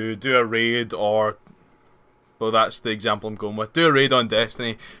group to do a raid or Well, that's the example I'm going with. Do a raid on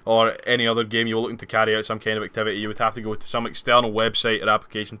Destiny or any other game you were looking to carry out some kind of activity. You would have to go to some external website or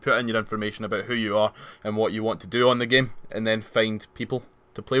application, put in your information about who you are and what you want to do on the game, and then find people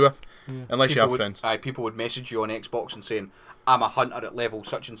to play with. Unless you have friends. People would message you on Xbox and saying, I'm a hunter at level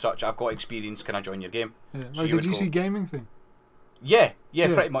such and such, I've got experience, can I join your game? Yeah. So Like you the would GC go, gaming thing. yeah,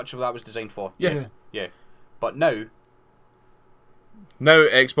 Yeah. pretty much what that was designed for. Yeah. But now,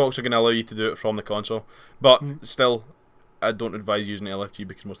 Xbox are going to allow you to do it from the console, but still, I don't advise using LFG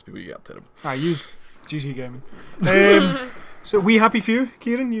because most people get terrible. I use GC gaming. So we happy for you,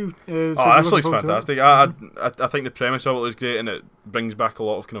 Kieran? You? Oh, this looks fantastic. I think the premise of it looks great, and it brings back a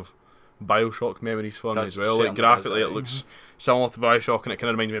lot of kind of Bioshock memories for me as well. Like graphically, it looks similar to Bioshock, and it kind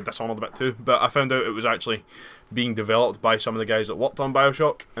of reminds me of Dishonored a bit too. But I found out it was actually being developed by some of the guys that worked on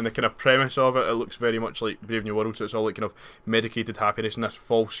Bioshock, and the kind of premise of it looks very much like Brave New World. So it's all like kind of medicated happiness in this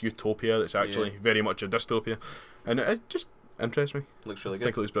false utopia that's actually very much a dystopia, and it just interests me. looks really I good.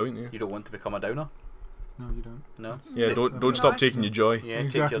 think it looks brilliant. Yeah. You don't want to become a downer? No, you don't. No? Yeah, don't stop taking your joy. Yeah, take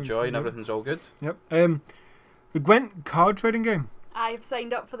Exactly. your joy and Yep. everything's all good. Yep. The Gwent card trading game. I've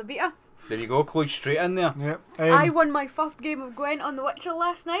signed up for the beta. There you go, clue straight in there. Yep. I won my first game of Gwent on The Witcher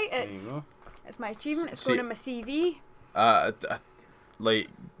last night. There you go. It's my achievement. It's See- going in my CV. Like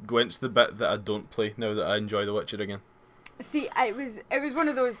Gwent's the bit that I don't play now that I enjoy The Witcher again. See, it was one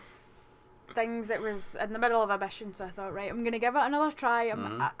of those things that was in the middle of a mission, so I thought, right, I'm gonna give it another try.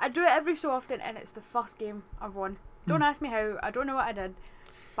 I do it every so often, and it's the first game I've won. Don't ask me how. I don't know what I did,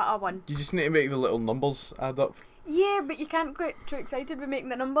 but I won. You just need to make the little numbers add up. Yeah, but you can't get too excited with making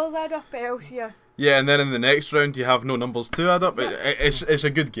the numbers add up, else you. Yeah, and then in the next round you have no numbers to add up. It's a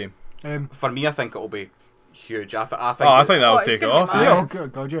good game. For me, I think it'll be huge. I think I think that'll it's take it gonna be off. mad. Yeah, Yeah. oh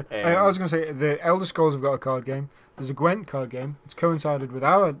god, yeah. I was going to say, the Elder Scrolls have got a card game. There's a Gwent card game. It's coincided with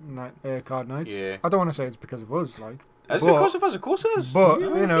our card nights. Yeah. I don't want to say it's because of us, like. Is it but- because of us? Of course it is. But,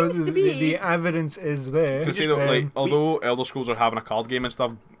 Well, you it know, seems to the be. evidence is there. To say that, like, Um, although Elder Scrolls are having a card game and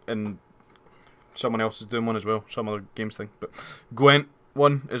stuff, and someone else is doing one as well, some other games thing, but Gwent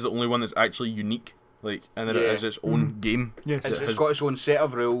one is the only one that's actually unique, like, and then it Yeah. is its own game. Yes. It's got its own set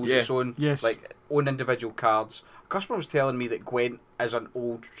of rules, Yeah. its own Yes. like own individual cards. A customer was telling me that Gwent is an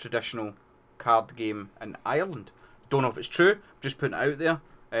old traditional card game in Ireland. Don't know if it's true. Just putting it out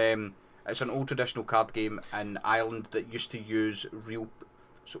there. It's an old traditional card game in Ireland that used to use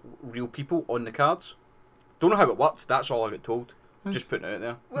real people on the cards. Don't know how it worked. That's all I got told. Just putting it out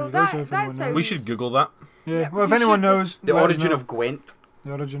there. Well, you go, so that if anyone knows. sounds. We should Google that. Yeah, Yeah, well, if you anyone should- knows. The let us origin know. of Gwent.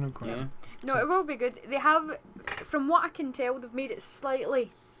 The origin of Gwent. Yeah. No, it will be good. They have, from what I can tell, they've made it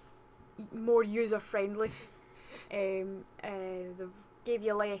slightly more user friendly. They've gave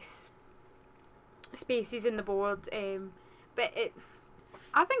you less spaces in the board, but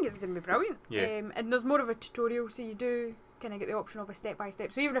I think it's going to be brilliant. Yeah. And there's more of a tutorial, so you do kind of get the option of a step by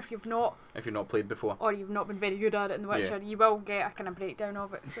step. So even if you've not, If you've not played before. or you've not been very good at it in The Witcher, you will get a kind of breakdown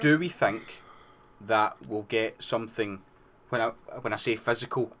of it. So. Do we think that we'll get something? When I say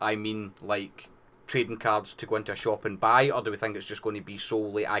physical, I mean like trading cards to go into a shop and buy, or do we think it's just going to be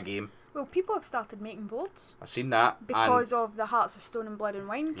solely a game? Well, people have started making boards I've seen that. because of the Hearts of Stone and Blood and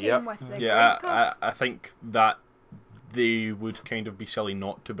Wine came Yep. with the Yeah, Gwent cards. I think that they would kind of be silly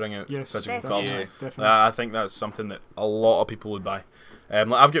not to bring out Yes, physical Definitely. cards. Yeah. Definitely. I think that's something that a lot of people would buy. Like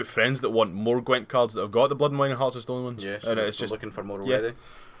I've got friends that want more Gwent cards that have got the Blood and Wine and Hearts of Stone ones. yeah, so and they're it's just looking for more yeah. already.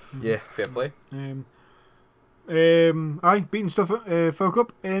 yeah. Fair play. Aye, beating stuff folk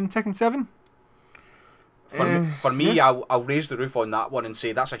up in Tekken 7. For me, I'll raise the roof on that one and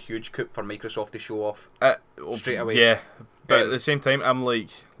say that's a huge coup for Microsoft to show off. Straight away. Yeah, but at Um, the same time, I'm like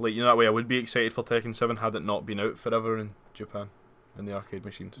you know that way. I would be excited for Tekken 7 had it not been out forever in Japan, in the arcade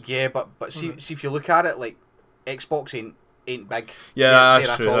machines. Yeah, but see if you look at it, like Xbox ain't big. Yeah, there that's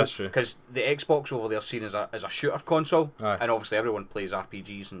at true. all, That's true. Because the Xbox over there is seen as a shooter console, Aye. and obviously everyone plays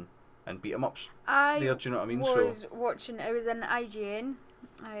RPGs and beat 'em ups. I There, do you know what I mean? was watching, it was an IGN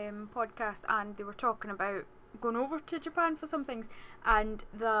podcast, and they were talking about going over to Japan for some things, and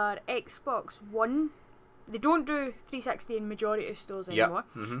their Xbox One, they don't do 360 in majority of stores Yeah. anymore,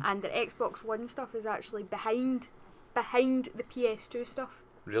 and their Xbox One stuff is actually behind the PS2 stuff.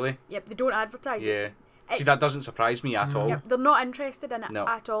 Really? Yep, they don't advertise it. Yeah. See, that doesn't surprise me at all. Yep, they're not interested in it No.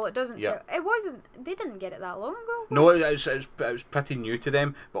 at all. It doesn't. Yeah. It wasn't. They didn't get it that long ago. No, it was pretty new to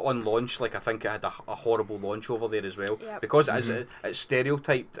them, but on launch, like I think it had a horrible launch over there as well. Yep. Because it's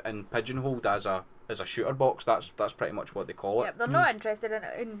stereotyped and pigeonholed as a shooter box. That's pretty much what they call it. Yep, they're not interested in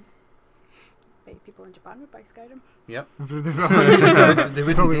it. Like, people in Japan would buy Skyrim. Yep. They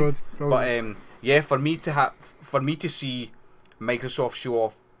would probably indeed. would. Probably. But yeah, for me to see Microsoft show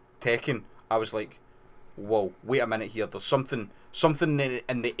off Tekken, I was like, whoa, wait a minute here. There's something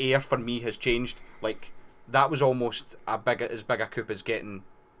in the air for me has changed. Like that was almost as big a coup as getting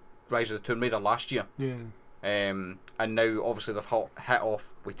Rise of the Tomb Raider last year. Yeah. And now obviously they've hit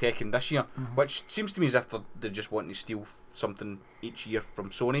off with Tekken this year, which seems to me as if they're just wanting to steal something each year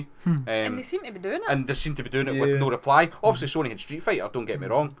from Sony. And they seem to be doing it. And they seem to be doing it with no reply. Obviously Sony had Street Fighter, don't get me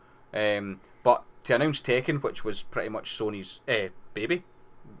wrong, but to announce Tekken, which was pretty much Sony's baby.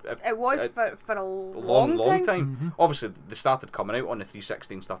 It was for a long time. Obviously they started coming out on the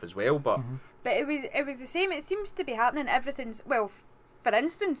 360 and stuff as well, but it was the same. It seems to be happening. Everything's for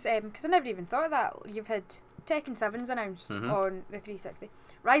instance, because I never even thought of that. You've had Tekken 7's announced on the 360.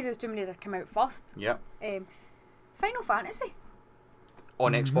 Rise of the Tomb Raider came out first. Yeah. Final Fantasy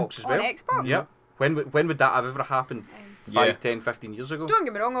on Xbox as well. On Xbox. Yeah. When would that have ever happened? 5, 10, 15 years ago? Don't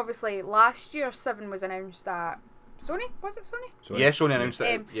get me wrong, obviously last year 7 was announced at Sony, was it Sony? Yeah, Sony announced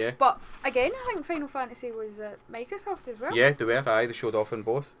it, yeah. But again, I think Final Fantasy was at Microsoft as well. Yeah, they were, they showed off in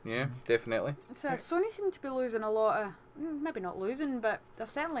both, yeah, definitely. So Sony seem to be losing a lot of, maybe not losing, but they're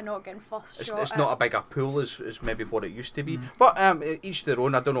certainly not getting first shot. It's not a bigger pool as maybe what it used to be. But each their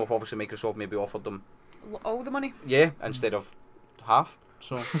own. I don't know if obviously Microsoft maybe offered them all the money. Yeah, instead of half.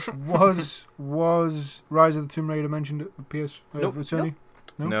 So was Rise of the Tomb Raider mentioned at PS Nope. with Sony?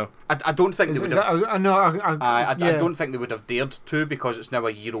 No. I don't think they would have. I yeah. don't think they would have dared to, because it's now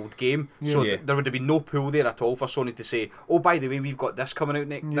a year-old game. Yeah. So Yeah. there would have been no pool there at all for Sony to say, "Oh, by the way, we've got this coming out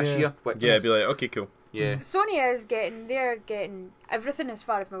this Yeah. year." Which, Yeah, it'd be like, okay, cool. yeah, Sony is they're getting everything as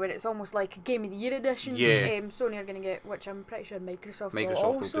far as I'm aware. It's almost like a Game of the Year edition. Yeah. Sony are going to get, which I'm pretty sure Microsoft will Microsoft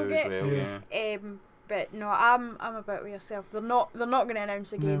also will do get. as well. Yeah. Yeah. But no, I'm a bit with yourself. They're not going to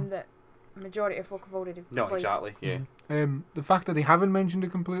announce a game that majority of folk have already No, played. exactly. Yeah. The fact that they haven't mentioned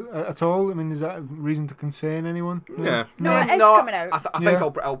it at all, I mean, is that a reason to concern anyone? Yeah. No, it is coming out. I think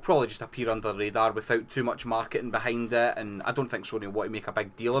it'll probably just appear under the radar without too much marketing behind it, and I don't think Sony will want to make a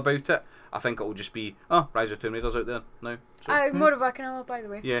big deal about it. I think it'll just be, Rise of Tomb Raider's out there now. So, More of a canal, by the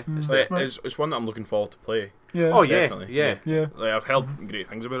way. yeah, it's Like, there. it's one that I'm looking forward to play. Yeah. Oh yeah, Definitely, yeah. Yeah. Like, I've heard great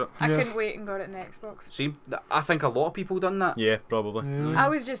things about it. I Yeah. couldn't wait and got it in the Xbox. See, I think a lot of people done that. Yeah, probably. Yeah. I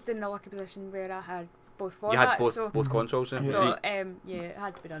was just in the lucky position where I had both formats. You had so both consoles. Yeah. Yeah. so it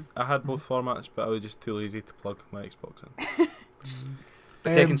had to be done. I had both formats, but I was just too lazy to plug my Xbox in.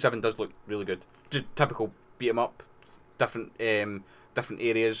 But Tekken 7 does look really good. Just typical beat 'em up, different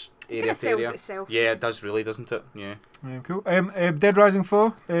areas, area It to sells area. itself. Yeah, it does really, doesn't it? Yeah. Cool. Dead Rising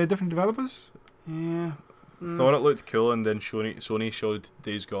 4, different developers. Yeah. Thought it looked cool, and then Sony showed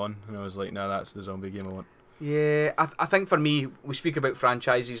Days Gone, and I was like, nah, that's the zombie game I want. Yeah, I think for me, we speak about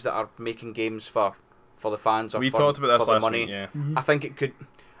franchises that are making games for the fans or We for, talked about this for the last money. week, yeah. I think it could.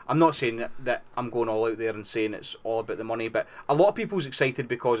 I'm not saying that I'm going all out there and saying it's all about the money, but a lot of people's excited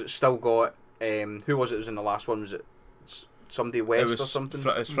because it's still got. Who was it? Was in the last one? Was it somebody West or something?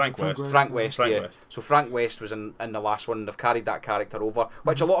 It's Frank West. Frank West, Frank yeah. West. So Frank West was in the last one. They've carried that character over,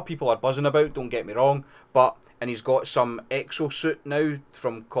 which a lot of people are buzzing about. Don't get me wrong, and he's got some exosuit now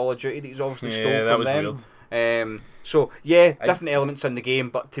from Call of Duty that he's obviously stole that from was them. weird. So yeah, different elements in the game,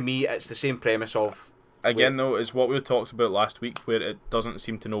 but to me, it's the same premise of. Again, though, it's what we talked about last week, where it doesn't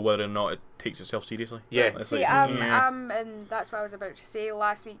seem to know whether or not it takes itself seriously. Yeah. It's See, like- and that's what I was about to say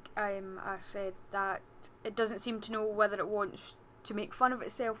last week. I said that it doesn't seem to know whether it wants to make fun of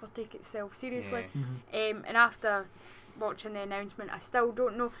itself or take itself seriously. And after watching the announcement, I still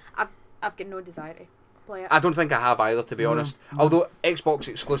don't know. I've got no desire to play it. I don't think I have either, to be honest. Although Xbox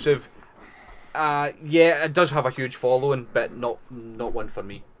exclusive, yeah, it does have a huge following, but not one for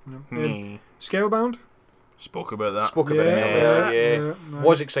me. Scalebound. Spoke about that. Spoke about it earlier, yeah. Right.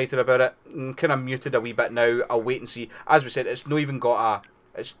 Was excited about it. Kind of muted a wee bit now. I'll wait and see. As we said, it's not even got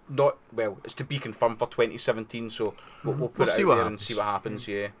it's not, well, it's to be confirmed for 2017, so we'll put it see out what there and happens. see what happens,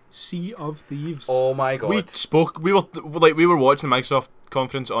 yeah. Sea of Thieves. Oh my god. We were watching the Microsoft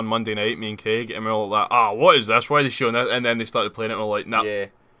conference on Monday night, me and Craig, and we were all like, what is this? Why are they showing this? And then they started playing it, and we're like, nah, Yeah.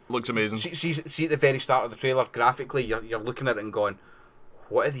 looks amazing. See at the very start of the trailer, graphically, you're looking at it and going,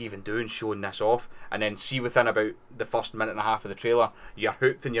 what are they even doing showing this off? And then see within about the first minute and a half of the trailer, you're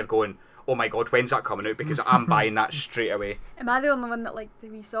hooked and you're going, oh my god, when's that coming out? Because I'm buying that straight away. Am I the only one that liked the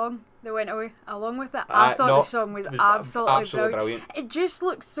wee song that went away along with it? I thought no, the song was it was absolutely brilliant. It just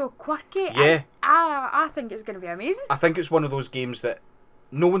looks so quirky. Yeah. I think it's going to be amazing. I think it's one of those games that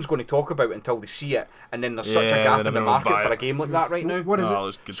no one's going to talk about until they see it, and then there's such a Yeah, gap then in the everyone will market buy for a it. game like that right now. What is Oh, it?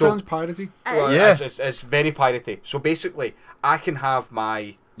 it's good. Sounds piratey. Well, Yeah. it's very piratey. So basically, I can have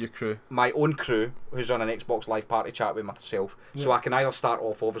my Your crew. own crew who's on an Xbox Live Party chat with myself. So I can either start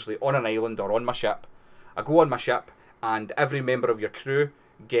off obviously on an island or on my ship. I go on my ship, and every member of your crew,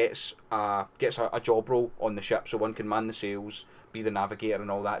 gets a job role on the ship, so one can man the sails, be the navigator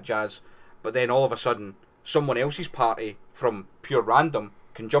and all that jazz. But then all of a sudden, someone else's party from pure random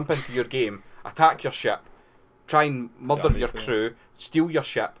can jump into your game, attack your ship, try and murder your crew, steal your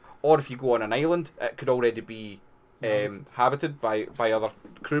ship, or if you go on an island, it could already be habited by other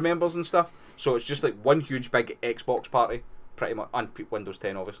crew members and stuff. So it's just like one huge big Xbox party, pretty much, and Windows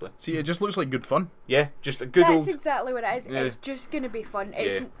 10 obviously. See, it just looks like good fun. Yeah, just a good That's old... exactly what it is. Yeah. It's just going to be fun.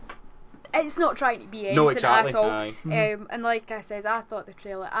 Yeah. It's not trying to be anything No, exactly. at all. Aye. And like I says, I thought the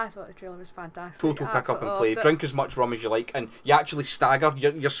trailer was fantastic. Total I pick up and absolutely play. loved it. Drink as much rum as you like, and you actually stagger.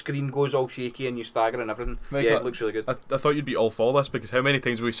 Your screen goes all shaky and you stagger and everything. Mike, Yeah, it looks really good. I thought you'd be all for this, because how many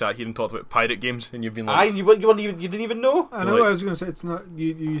times have we sat here and talked about pirate games and you've been Aye, like, you didn't even know. I know. Like- I was going to say it's not.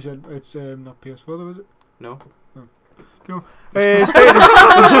 You said it's not PS4 though, is it? No, Cool.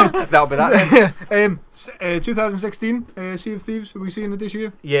 that'll be that then. 2016 Sea of Thieves. Are we seeing it this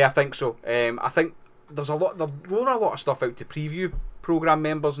year? Yeah, I think so. I think they're rolling a lot of stuff out to preview program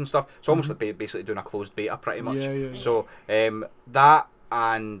members and stuff. It's almost like basically doing a closed beta, pretty much. Yeah. So that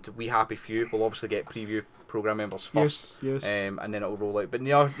and We Happy Few will obviously get preview program members first. Yes. And then it'll roll out. But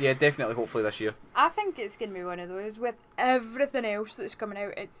yeah, definitely, hopefully this year. I think it's going to be one of those with everything else that's coming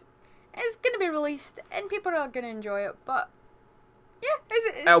out. It's going to be released and people are going to enjoy it. But yeah,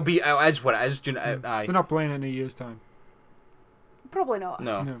 It is what it is. Do you know, aye. We're not playing it in a year's time. probably not.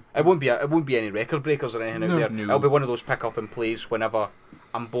 No. It won't be any record breakers or anything out there. No. It'll be one of those pick up and plays whenever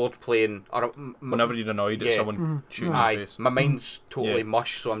I'm bored playing, or whenever you're annoyed at someone shooting in aye, your face. my mind's totally Yeah.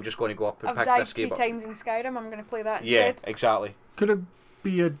 mush, so I'm just going to go up and I've pick died this 3 game up. times in Skyrim. I'm going to play that Yeah, instead. exactly. Could it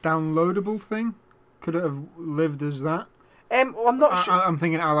be a downloadable thing? Could it have lived as that? Well, I'm not sure. I'm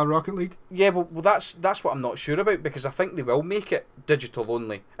thinking a la Rocket League. Yeah, well, that's what I'm not sure about, because I think they will make it digital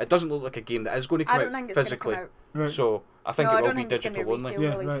only. It doesn't look like a game that is going to come I don't out think it's going to physically. come out. Right. So I think No, I it will don't be think it's gonna be digital only.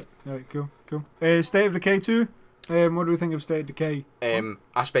 retail. Yeah. release. Right. Cool. State of Decay 2. What do we think of State of Decay?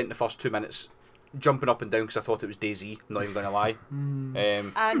 I spent the first 2 minutes jumping up and down because I thought it was DayZ. I'm not even going to lie.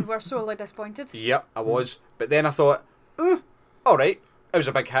 And we're sorely disappointed. Yep, I was. But then I thought, all right, it was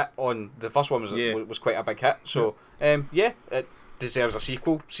a big hit. On the first one was quite a big hit. So it deserves a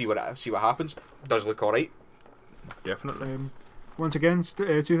sequel. See what happens. Does look all right. Definitely. Once again,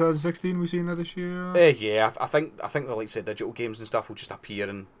 2016. We seeing that this year. Yeah, I think the likes of digital games and stuff will just appear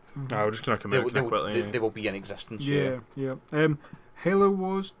and No, we're just gonna come out quickly. they will be in existence. Yeah. Halo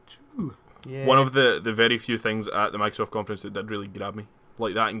Wars 2. Yeah. One of the very few things at the Microsoft conference that did really grab me,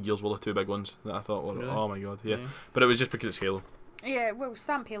 like that and Gears were the two big ones that I thought were, Really? oh my god, yeah. But it was just because it's Halo. Yeah, well,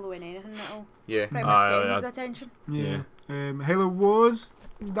 stamp Halo in anything, it'll Yeah. pretty much Aye, get aye, his aye. attention. Yeah. Halo Wars.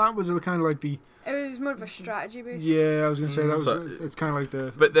 That was kind of like the. It was more of a strategy boost. Yeah, I was gonna say that was. So- It's kind of like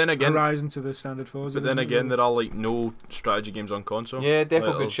the But then again, Horizon to the standard Forza. but then isn't it, again, really? there are like no strategy games on console. Yeah, definitely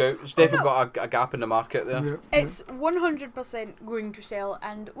Like, good shout. It's definitely got a gap in the market there. Yeah. It's 100% going to sell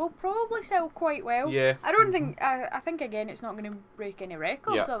and will probably sell quite well. Yeah. I don't think. I think again, it's not going to break any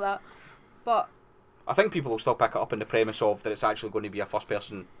records Yeah. or that. But I think people will still pick it up on the premise of that it's actually going to be a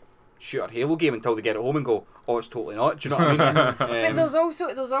first-person shooter Halo game until they get it home and go, oh, it's totally not. Do you know what I mean? but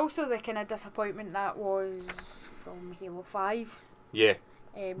there's also the kind of disappointment that was from Halo 5. Yeah.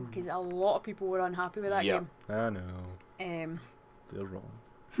 Because a lot of people were unhappy with that Yeah. game. I know. They're wrong.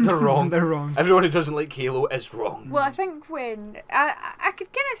 They're wrong. They're wrong. Everyone who doesn't like Halo is wrong. Well, I think when I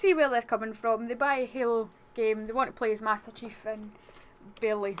could kind of see where they're coming from. They buy a Halo game, they want to play as Master Chief, and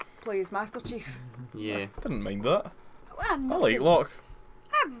barely play as Master Chief. Yeah. Didn't mind that. Well, I'm I not like saying- Locke.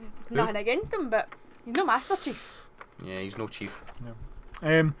 I've nothing against him, but he's no Master Chief. Yeah, he's no chief.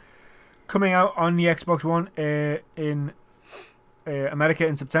 Coming out on the Xbox One in America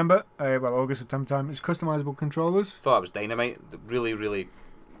in September, August, September time, is customizable controllers. Thought that was dynamite. Really, really,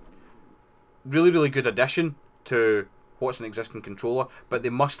 really, really good addition to what's an existing controller. But they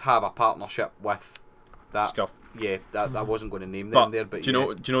must have a partnership with that. Scuff. Yeah, that I wasn't going to name But them there. But do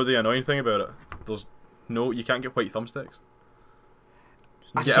you know the annoying thing about it? You can't get white thumbsticks.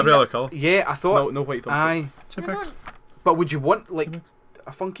 You I get seen every that. other colour. Yeah, I thought. No white thumbsticks. Aye, Typics. but would you want like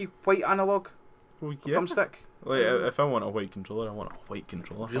a funky white analog Well, yeah. thumbstick? Like, if I want a white controller, I want a white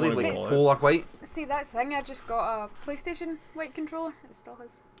controller. I Really, wanna like go all out. polar white, See, that's the thing. I just got a PlayStation white controller. It still has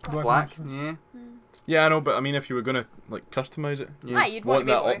black. ones. Yeah, Yeah, I know, but I mean, if you were gonna like customize it, yeah. Aye, you'd want want to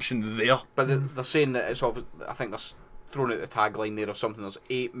be that able to. option there. But they're saying that it's I think they're throwing out the tagline there of something. There's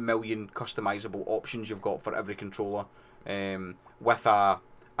 8 million customizable options you've got for every controller, with a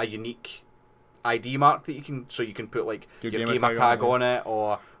unique ID mark that you can put like your gamer tag on it,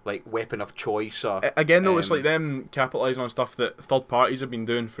 or like weapon of choice, or again though, it's like them capitalising on stuff that third parties have been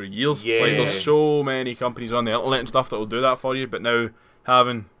doing for years. Yeah. Like there's so many companies on the internet and stuff that will do that for you, but now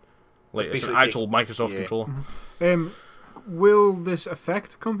having like it's an actual Microsoft controller. Will this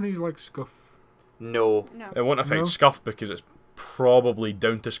affect companies like Scuff? No. It won't affect Scuff because it's probably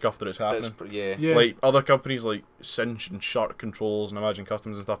down to Scuff that it's happening. Yeah. Like other companies like Cinch and Shark controls and Imagine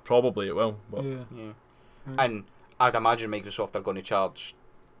Customs and stuff, probably it will. But And I'd imagine Microsoft are going to charge,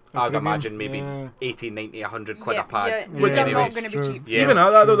 I'd imagine maybe 80, 90, 100 quid a pad. Which they're not going to be cheap. Even at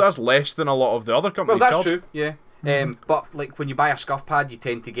that though, that's less than a lot of the other companies Well, that's charge. true, yeah. But like when you buy a Scuff pad, you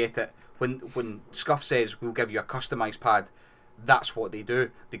tend to get it, when Scuff says we'll give you a customised pad, that's what they do.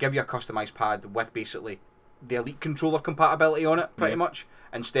 They give you a customised pad with basically the Elite controller compatibility on it, pretty much,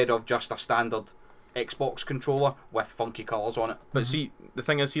 instead of just a standard Xbox controller with funky colours on it. But see, the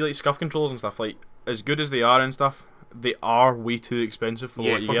thing is, see, like Scuff controllers and stuff, like as good as they are and stuff, they are way too expensive for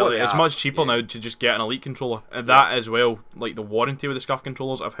what you get. Like, it's much cheaper now to just get an Elite controller, and that as well. Like the warranty with the Scuff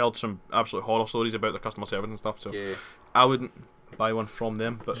controllers, I've heard some absolute horror stories about the customer service and stuff. So I wouldn't buy one from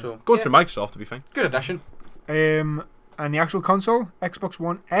them. But going through Microsoft to be fine. Good addition. And the actual console, Xbox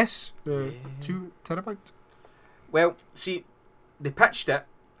One S, 2 TB. Well, see, they pitched it.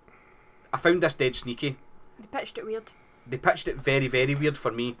 I found this dead sneaky. They pitched it weird. They pitched it very, very weird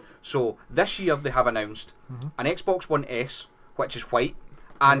for me. So this year they have announced an Xbox One S, which is white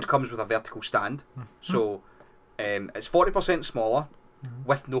and comes with a vertical stand. So it's 40% smaller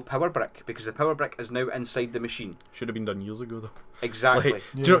with no power brick, because the power brick is now inside the machine. Should have been done years ago though. Exactly. Like,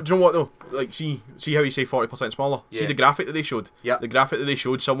 do you know what though? Like, see how you say 40% smaller. See the graphic that they showed. Yeah. The graphic that they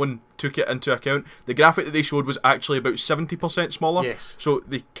showed, someone took it into account. The graphic that they showed was actually about 70% smaller. Yes. So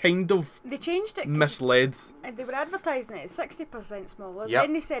they kind of changed it. Misled. They were advertising it as 60% smaller. Yep.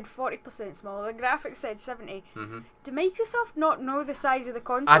 Then they said 40% smaller. The graphic said 70. Do Microsoft not know the size of the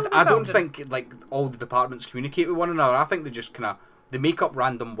console? I don't think like all the departments communicate with one another. I think they just kind of they make up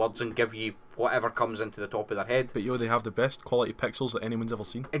random words and give you whatever comes into the top of their head. But they have the best quality pixels that anyone's ever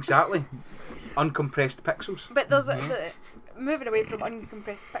seen. Exactly. Uncompressed pixels. But there's moving away from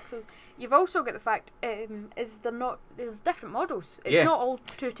uncompressed pixels, you've also got the fact there's different models. It's not all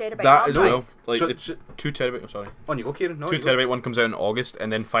 2 TB. That as well. drives. Like So- it's 2 TB. Sorry. On you go, Kieran. No, 2 you go. TB one comes out in August,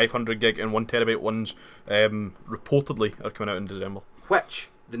 and then 500 gig and 1 TB ones reportedly are coming out in December. Which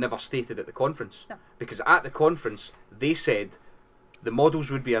they never stated at the conference. No. Because at the conference they said the models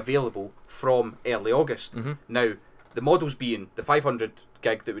would be available from early August. Now, the models being the 500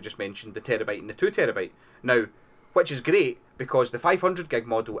 gig that we just mentioned, the terabyte and the 2 TB. Now, which is great because the 500 gig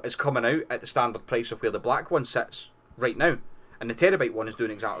model is coming out at the standard price of where the black one sits right now, and the terabyte one is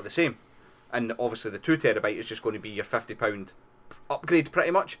doing exactly the same. And obviously the 2 TB is just going to be your £50 upgrade pretty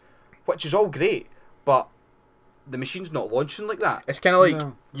much, which is all great, but the machine's not launching like that. It's kind of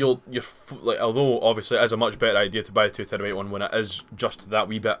like you're like, although obviously it is a much better idea to buy the 2 TB one when it is just that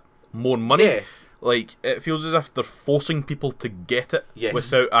wee bit more money. Yeah. Like it feels as if they're forcing people to get it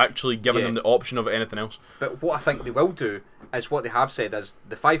without actually giving them the option of anything else. But what I think they will do is what they have said is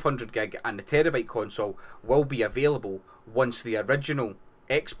the 500 gig and the terabyte console will be available once the original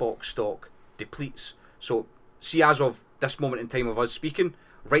Xbox stock depletes. So see, as of this moment in time of us speaking,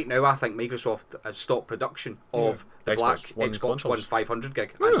 right now I think Microsoft has stopped production of the Xbox One 500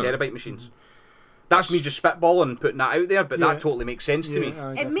 gig and terabyte machines. That's me just spitballing and putting that out there, but that totally makes sense to me.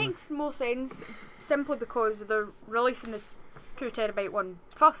 It makes more sense simply because they're releasing the 2 TB one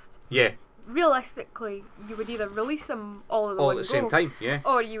first. Yeah. Realistically, you would either release them all at All at the same time,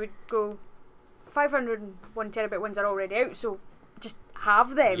 or you would go 500 and 1 TB ones are already out, so just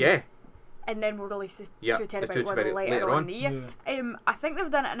have them. Yeah. And then we'll release the 2 the TB 2 one TB later on in the year. I think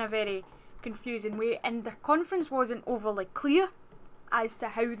they've done it in a very confusing way, and the conference wasn't overly clear as to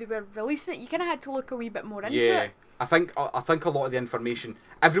how they were releasing it. You kind of had to look a wee bit more into it. I think a lot of the information,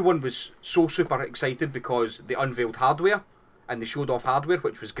 everyone was so super excited because they unveiled hardware and they showed off hardware,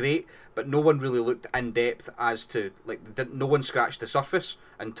 which was great, but no one really looked in depth as to, like, no one scratched the surface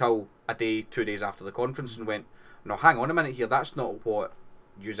until a day, 2 days after the conference and went, no, hang on a minute here, that's not what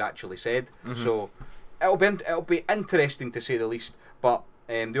you've actually said. So it'll be interesting to say the least, but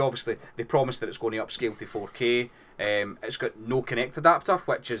they promised that it's going to upscale to 4K. It's got no Kinect adapter,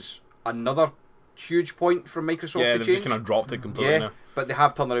 which is another huge point for Microsoft to they've change. just kind of dropped it completely now. But they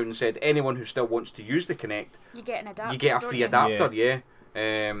have turned around and said anyone who still wants to use the Kinect, you get an adapter. you get a free adapter.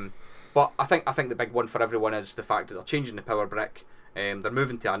 But I think the big one for everyone is the fact that they're changing the power brick. They're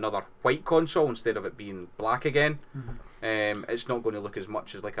moving to another white console instead of it being black again. It's not going to look as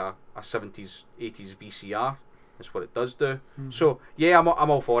much as like a 70s, 80s VCR. is what it does do. So yeah, I'm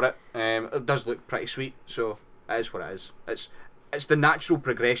all for it. It does look pretty sweet, so it is what it is. It's the natural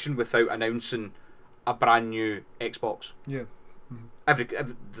progression without announcing a brand new Xbox. Yeah. Every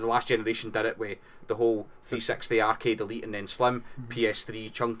the last generation did it with the whole 360 arcade elite and then slim,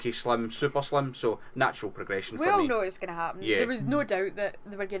 PS3 chunky slim, super slim. So natural progression We for all me. know it's going to happen. Yeah. There was no doubt that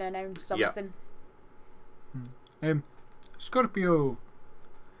they were going to announce something. Scorpio.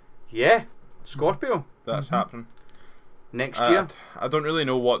 Yeah, Scorpio That's happening. next year. I don't really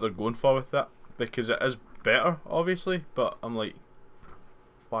know what they're going for with that because it is better, obviously. But I'm like,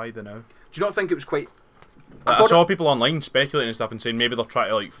 why the now? Do you not think it was quite? I saw people online speculating and stuff and saying maybe they're trying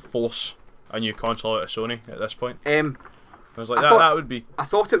to like force a new console out of Sony at this point. I was like, that would be. I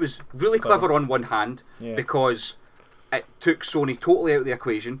thought it was really clever on one hand because it took Sony totally out of the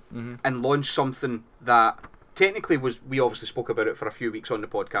equation and launched something that technically we obviously spoke about it for a few weeks on the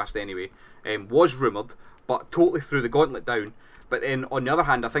podcast anyway, was rumoured, but totally threw the gauntlet down. But then on the other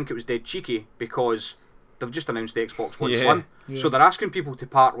hand, I think it was dead cheeky because they've just announced the Xbox One Slim. So they're asking people to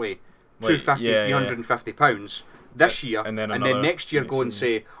part with £250, £350 this year, and then next year go and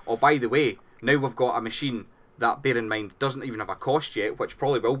say, oh, by the way, now we've got a machine that, bear in mind, doesn't even have a cost yet, which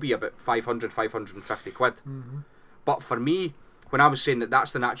probably will be about 500, 550 quid. But for me, when I was saying that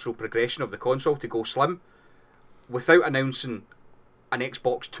that's the natural progression of the console to go slim, without announcing an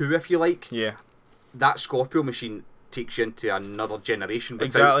Xbox 2, if you like, that Scorpio machine takes you into another generation.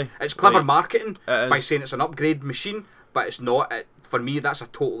 Exactly. It's clever marketing by saying it's an upgrade machine, but it's not. For me, that's a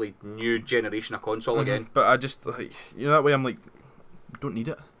totally new generation of console again. But I just like that way. I'm like, don't need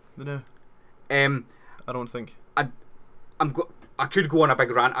it. You know. I don't think. I could go on a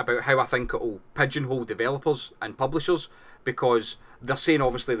big rant about how I think it'll pigeonhole developers and publishers because they're saying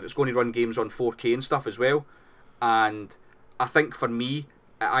obviously that it's going to run games on 4K and stuff as well. And I think for me,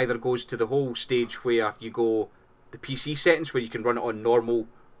 it either goes to the whole stage where you go the PC settings where you can run it on normal,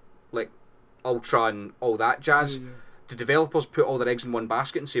 like Ultra and all that jazz. Do developers put all their eggs in one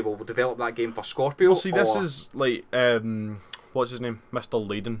basket and say, well, we'll develop that game for Scorpio? Well, see, this is like, what's his name? Mr.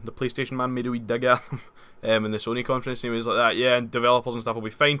 Layden, the PlayStation man, made a wee dig at him in the Sony conference. And he was like that, yeah, and developers and stuff will be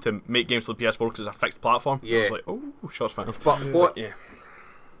fine to make games for the PS4 because it's a fixed platform. Yeah. I was like, oh, shots fired. But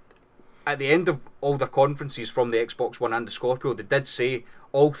at the end of all their conferences from the Xbox One and the Scorpio, they did say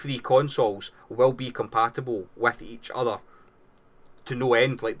all three consoles will be compatible with each other to no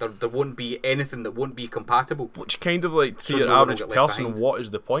end. Like there won't be anything that won't be compatible. Which kind of like, to So your no one will average get left person, behind. what is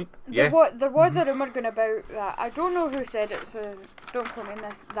the point? Yeah. There was a rumour going about that. I don't know who said it, so don't quote me on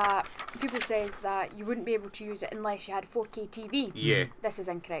this. That people says that you wouldn't be able to use it unless you had 4K TV. Yeah. This is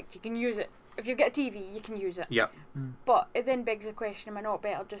incorrect. You can use it. If you get a TV, you can use it. Yep. But it then begs the question, am I not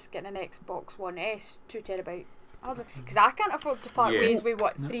better just getting an Xbox One S, 2TB? Because I can't afford to part ways with,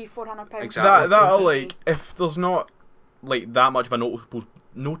 what, £300-400? Exactly. That'll like, if there's not like that much of a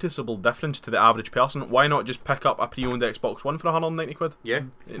noticeable difference to the average person, why not just pick up a pre-owned Xbox One for 190 quid? Yeah.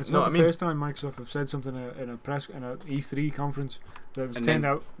 It's know not what the I mean? first time Microsoft have said something in a E3 conference that was And turned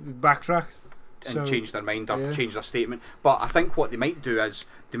then- out backtracked And change their mind or change their statement. But I think what they might do is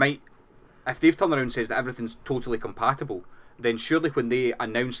they might, if they've turned around and says that everything's totally compatible, then surely when they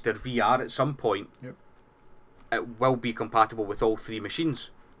announce their VR at some point, it will be compatible with all three machines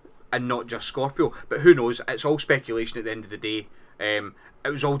and not just Scorpio. But who knows? It's all speculation at the end of the day. It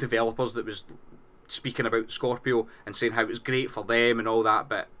was all developers that was speaking about Scorpio and saying how it was great for them and all that,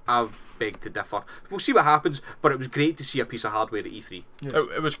 but I beg to differ. We'll see what happens, but it was great to see a piece of hardware at E3. Yes.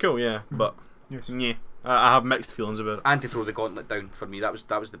 It was cool, yeah, but Yes. yeah, I have mixed feelings about it. And to throw the gauntlet down for me, that was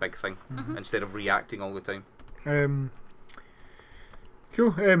the big thing. Instead of reacting all the time.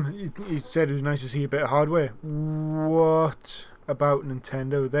 Cool. You said it was nice to see a bit of hardware. What about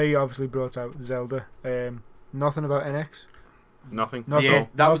Nintendo? They obviously brought out Zelda. Nothing about NX. Nothing. Nothing. Yeah,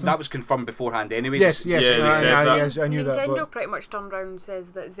 Nothing. that was confirmed beforehand anyway. Yes, yes. Yeah, they said that. Yes, I knew that. Nintendo But pretty much turned around and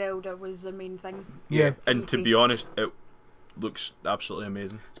says that Zelda was the main thing. yeah. And to be honest, it looks absolutely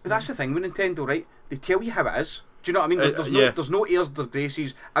amazing. But that's the thing with Nintendo, right? They tell you how it is. Do you know what I mean? There's yeah. there's no airs, there's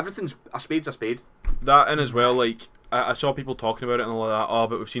graces. Everything's a spade's a spade. That and as well, like I saw people talking about it and all that. Oh,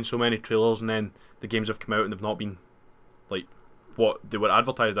 but we've seen so many trailers, and then the games have come out and they've not been like what they were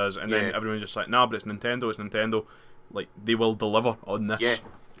advertised as, and then everyone's just like, nah, but it's Nintendo. It's Nintendo. Like they will deliver on this. Yeah.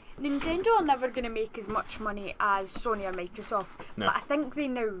 Nintendo are never going to make as much money as Sony or Microsoft, No. but I think they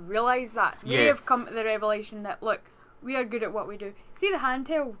now realise that. They Yeah. have come to the revelation that, look, we are good at what we do. See the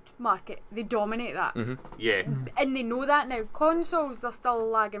handheld market, they dominate that. Yeah. And they know that now. Consoles, they're still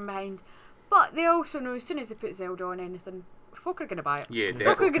lagging behind. But they also know as soon as they put Zelda on anything, folk are going to buy it. Yeah, Folk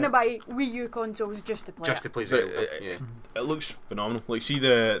definitely. are going to buy Wii U consoles just to play Just it. to play But Zelda. Yeah. it looks phenomenal. Like see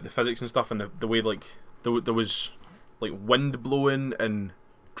the physics and stuff, and the way like there was like wind blowing and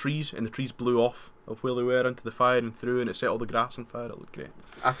trees, and the trees blew off of where they were into the fire and through, and it set all the grass on fire. It looked great.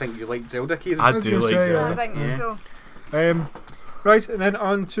 I think you liked Zelda, Kieran. I was do gonna like say, Zelda. I think Yeah. so. Right, and then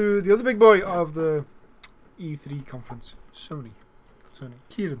on to the other big boy of the E3 conference, Sony.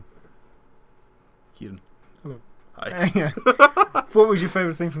 Kieran. Hello. Hi. What was your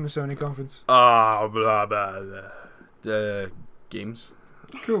favourite thing from the Sony conference? Ah, blah blah blah. Games.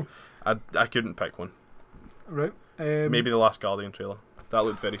 Cool. I couldn't pick one. Right. Maybe the Last Guardian trailer. That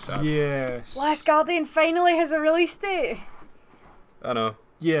looked very sad. Yes. Last Guardian finally has a release date. I know.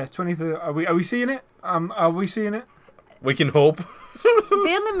 Yeah, 23rd. Are we seeing it? Are we seeing it? We can hope.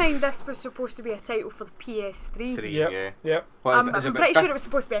 Bearing in mind this was supposed to be a title for the PS3. 3, Yep. yeah. Yep. What, I'm is it about pretty sure it was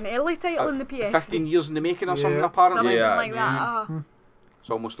supposed to be an early title in the PS3. 15 years in the making or something, Yeah. apparently. Something Yeah. like that. It's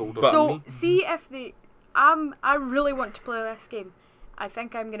almost older But- than So me. see if they, I really want to play this game. I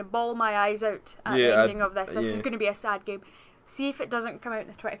think I'm gonna bawl my eyes out at the Yeah, ending of this. This is yeah. going to be a sad game. See if it doesn't come out on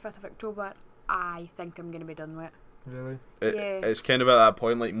the 25th of October. I think I'm gonna be done with it. Really? Yeah. It's kind of at that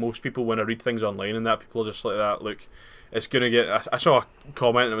point, like most people, when I read things online and that, people are just like that. Look, it's gonna get. I saw a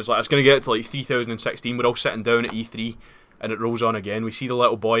comment and it was like, it's gonna get to like 2016. We're all sitting down at E3, and it rolls on again. We see the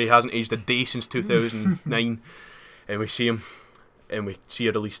little boy. He hasn't aged a day since 2009, and we see him, and we see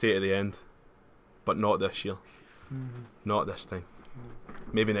a release date at the end, but not this year. Mm-hmm. Not this time.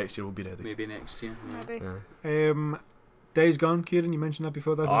 Maybe next year we'll be ready. Maybe next year. Yeah. Maybe. Days Gone, Kieran. You mentioned that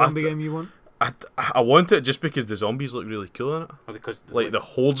before. That's a Oh, zombie game you want. I want it just because the zombies look really cool in it. Or because Like the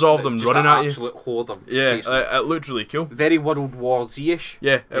hordes of them just running an at you. absolute horde of Yeah, chasing. it looked really cool. Very World War Z-ish.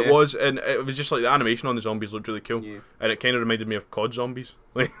 Yeah, it Yeah. was, and it was just like the animation on the zombies looked really cool, Yeah. and it kind of reminded me of COD zombies,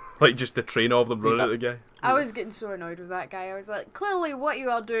 like just the train of them running at the guy. I was getting so annoyed with that guy. I was like, clearly what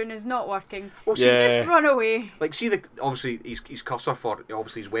you are doing is not working. Well, see, Yeah. Just run away. like, see the obviously his cursor for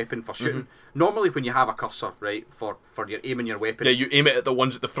obviously his weapon for shooting. Mm-hmm. Normally, when you have a cursor, right, for your aiming your weapon, Yeah, you aim it at the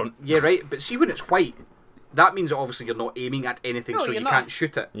ones at the front. yeah, right. But see when it's white, that means that obviously you're not aiming at anything, No, so you're you not. can't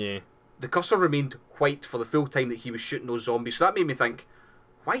shoot it. Yeah, The cursor remained white for the full time that he was shooting those zombies. So that made me think,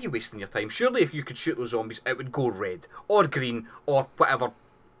 why are you wasting your time? Surely if you could shoot those zombies, it would go red or green or whatever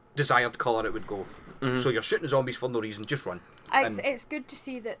desired colour it would go. So you're shooting zombies for no reason, just run. It's good to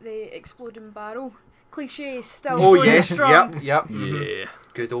see that the exploding barrel cliche is still Oh going yes, strong. yep. yeah.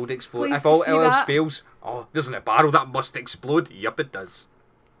 Good old explode. Pleased If to all see else that. fails, oh, there's a barrel that must explode. Yep, it does.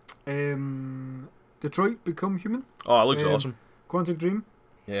 Detroit Become Human. Oh, it looks Um, awesome. Quantic Dream.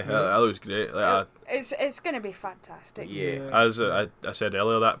 Yeah, that looks great. Like, It's going to be fantastic. Yeah. as I said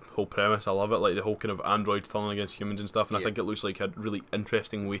earlier, that whole premise, I love it. Like the whole kind of androids turning against humans and stuff, and I Yeah. think it looks like a really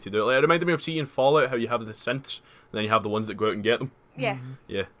interesting way to do it. Like it reminded me of seeing Fallout, how you have the synths, and then you have the ones that go out and get them. Yeah.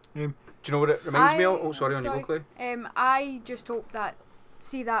 Yeah. Do you know what it reminds me of? I- Oh, sorry, on you go, sorry. Clay. I just hope that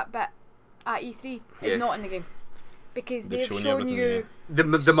that bit at E3 Yeah. is not in the game. Because They've they've shown shown everything, you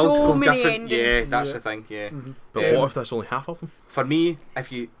The So multiple many different. Yeah, endings. that's Yeah. the thing. Yeah. But Um, what if that's only half of them? For me,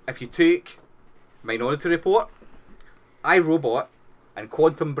 if you take Minority Report, iRobot, and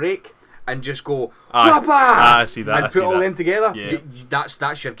Quantum Break, and just go I see that. and I put see all that. them together, Yeah.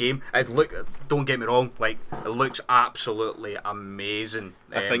 that's your game. Don't get me wrong, like it looks absolutely amazing.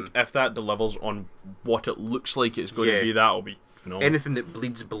 I think if that delivers on what it looks like it's going Yeah. to be, that'll be phenomenal. anything that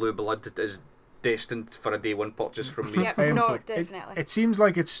bleeds blue blood is destined for a day one purchase from me. Yep, Um, no, it- definitely. It seems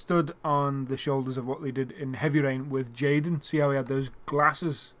like it stood on the shoulders of what they did in Heavy Rain with Jaden. See how he had those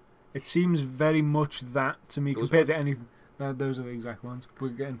glasses? It seems very much that to me Those compared to ones? anything. Those are the exact ones. We're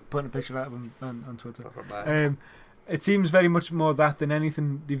putting a picture of them on Twitter. Uh, It seems very much more that than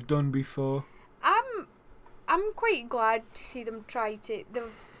anything they've done before. I'm quite glad to see them try to.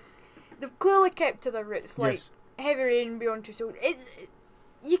 They've clearly kept to their roots. Like Yes. Heavy Rain, Beyond Two Souls.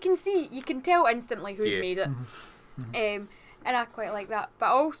 You can tell instantly who's Yeah. made it. And I quite like that. But I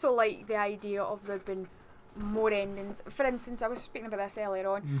also like the idea of there being more endings. For instance, I was speaking about this earlier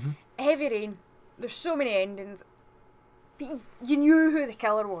on. Heavy Rain. There's so many endings. But you knew who the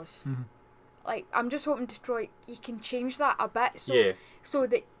killer was. Like, I'm just hoping Detroit, you can change that a bit so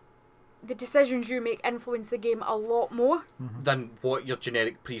that the decisions you make influence the game a lot more. than what your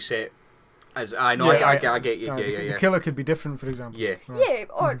generic preset is. I know, Yeah, I get you. The killer could be different, for example. Yeah. Right. Yeah,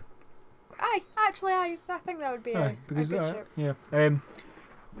 or I think that would be Aye, a because good shout. yeah.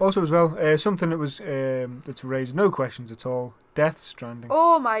 Also as well, something that was that's raised no questions at all. Death Stranding.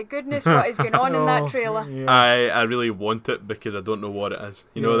 Oh my goodness, what is going on in that Oh, trailer? Yeah. I really want it because I don't know what it is.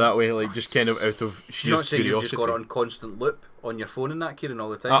 You know, Yeah. that way, like just kind of out of You're sheer not saying you've just curiosity. got it on constant loop on your phone and that, Kieran, all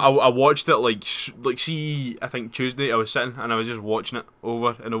the time? I watched it like see, I think Tuesday I was sitting and I was just watching it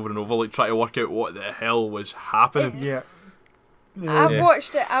over and over and over, like trying to work out what the hell was happening. It's- Yeah. I've Yeah.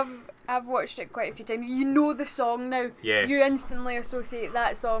 watched it. I've watched it quite a few times. You know the song now. Yeah. You instantly associate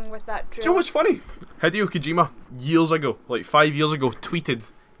that song with that Do you know trailer. what's funny? Hideo Kojima, years ago, like 5 years ago,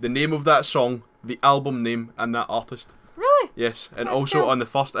 tweeted the name of that song, the album name, and that artist. Really? Yes, and That's also cool. on the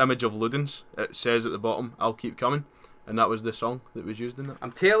first image of Ludens, it says at the bottom, "I'll keep coming," and that was the song that was used in it.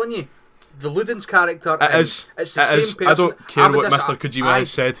 I'm telling you, the Ludens character. It is. It's the It same is. person. I don't care I've what had this- Mr. Kojima aye,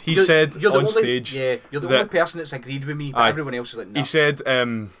 has said. He you're- said you're the on only, stage. Yeah, you're the that- only person that's agreed with me, but Aye. everyone else is like, no. He said,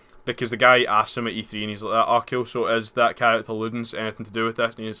 because the guy asked him at E3, and he's like, "Oh, cool. So is that character Ludens anything to do with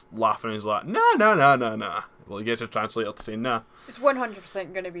this?" And he's laughing, and he's like, "No, no, no, no, no." Well, he gets a translator to say, "Nah." It's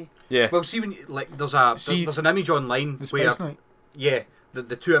 100% going to be. Yeah. Well, see when you, like there's See- there's an image online The where Space Knight. yeah,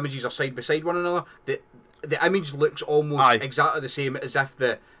 the two images are side by side one another. The image looks almost Aye. exactly the same as if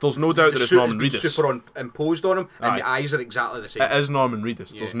the There's no doubt the that it's suit has Norman been Reedus. superimposed on him, and Aye. the eyes are exactly the same. It is Norman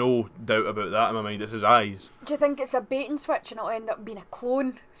Reedus. Yeah. There's no doubt about that in my mind. It's his eyes. Do you think it's a bait and switch and it'll end up being a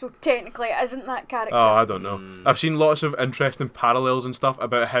clone? So technically it isn't that character. Oh, I don't know. I've seen lots of interesting parallels and stuff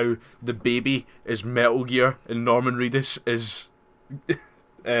about how the baby is Metal Gear and Norman Reedus is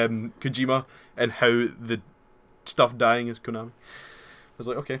Kojima, and how the stuff dying is Konami. I was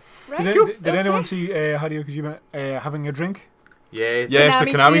like, okay. Right? Did anyone Okay. see Hideo Kojima having a drink? Yeah, Yes, the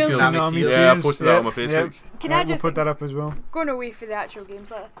Konami Konami tears. tears. Konami tears. Yeah, I posted that on my Yeah, Facebook. Can yeah, I just we'll put that up as well. going away for the actual games?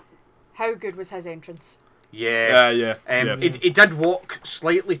 Like, how good was his entrance? yeah. Yeah. He did walk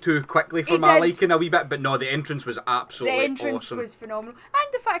slightly too quickly for He my did. liking a wee bit, but no, the entrance was absolutely The entrance awesome. was phenomenal,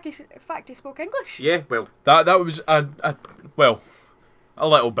 and the fact he spoke English. Yeah, well, That was well, a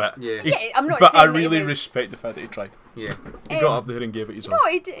little bit. Yeah. Yeah, I'm not But saying I that he really was- respect the fact that he tried. yeah. He got up there and gave it his all. No,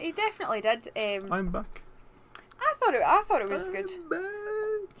 he definitely did. I'm back. I thought it was good.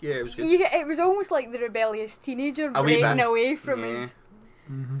 Yeah, it was good. Yeah, it was almost like the rebellious teenager A wee breaking bit. away from Yeah. his.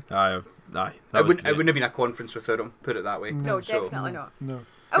 Aye. That It was wouldn't, great. it wouldn't have been a conference without him, put it that way. No, So- definitely not. No.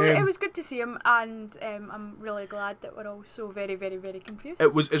 It Um, was good to see him, and I'm really glad that we're all so very, very, very confused.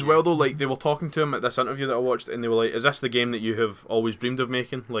 It was as well though. Like they were talking to him at this interview that I watched, and they were like, "Is this the game that you have always dreamed of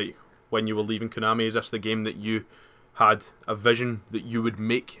making? Like when you were leaving Konami, is this the game that you had a vision that you would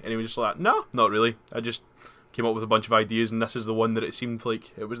make?" And he was just like, "No, not really. I just came up with a bunch of ideas, and this is the one that it seemed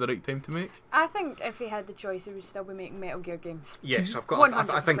like it was the right time to make." I think if he had the choice, he would still be making Metal Gear games. Yes, of course. I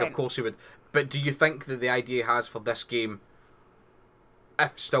think, of 100%. course, he would. But do you think that the idea he has for this game,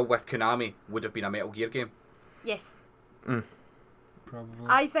 if still with Konami, would have been a Metal Gear game? Yes. Probably.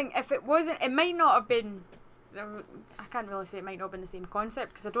 I think if it wasn't, it might not have been. I can't really say it might not have been the same concept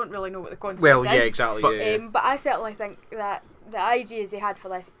because I don't really know what the concept Well, is. yeah, exactly. But- yeah. But I certainly think that the ideas they had for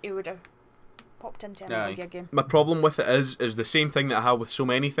this, it would have popped into a Metal Aye. Gear game. My problem with it is the same thing that I have with so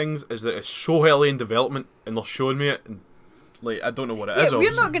many things, is that it's so early in development, and they're showing me it, and like I don't know what it Yeah, is. we're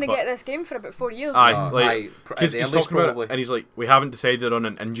obviously, not going to but- get this game for about 4 years. Aye, No, like, aye, at Because the he's earliest, talking about probably. it, and he's like, "We haven't decided on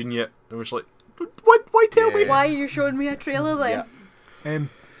an engine yet," and we're just like, "Why tell me?" Yeah. Why are you showing me a trailer then? Yeah.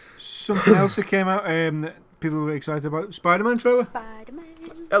 Something else that came out that people were excited about: Spider-Man trailer. Spider-Man.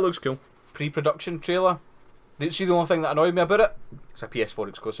 It looks cool. Pre-production trailer. Did you see the only thing that annoyed me about it? It's a PS4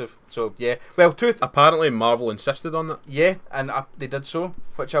 exclusive. So yeah, well, Apparently, Marvel insisted on that. yeah, and they did so,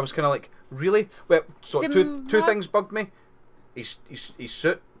 which I was kind of like, really? Well, so two Mar- things bugged me. His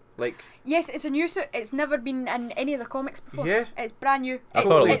suit, like, Yes, it's a new suit. It's never been in any of the comics before. Yeah. It's brand new. I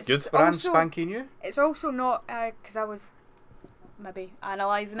thought it it's looked good. brand also- spanking new. It's also not because I was maybe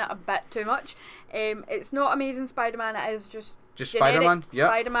analysing it a bit too much. It's not Amazing Spider-Man. It is just Just generic Spider-Man. Yeah.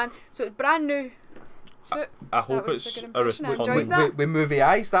 Spider-Man. So it's brand new suit. I hope was a it's good a impression, I return. enjoyed that. With movie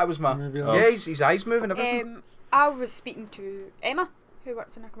eyes, that was my. Movie Yeah, eyes. his eyes moving. Everything. I was speaking to Emma, who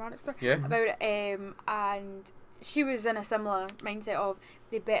works in a comic store, Yeah. about it, and she was in a similar mindset of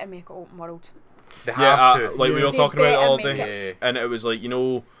they better make it open world. They Yeah, have to. like we were They talking about it all better make day, Yeah. and it was like, you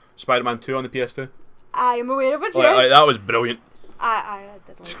know, Spider-Man 2 on the PS2. I am aware of it. Like, Yes. that was brilliant. I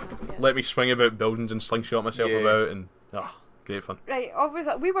did like that. Yeah. Let me swing about buildings and slingshot myself Yeah. about, and great fun. Right,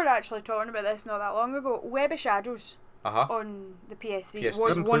 obviously, we were actually talking about this not that long ago. Web of Shadows on the PS3 PS3.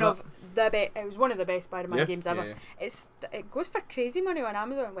 was Didn't one play of it was one of the best Spider-Man Yeah. games ever. Yeah. It goes for crazy money on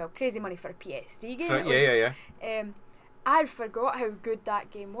Amazon. Well, crazy money for a PS3 game. For- at yeah. least. I forgot how good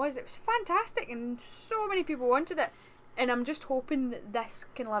that game was. It was fantastic, and so many people wanted it. And I'm just hoping that this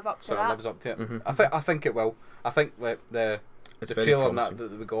can live up to So it that. lives up to it. Mhm. I think it will. I think like the It's the very trailer and promising.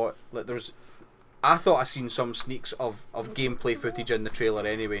 that we got, like there's. I thought I seen some sneaks of gameplay footage in the trailer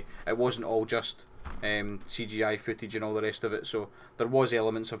anyway. It wasn't all just CGI footage and all the rest of it. So there was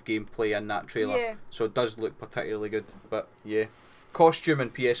elements of gameplay in that trailer. Yeah. So it does look particularly good. But yeah, costume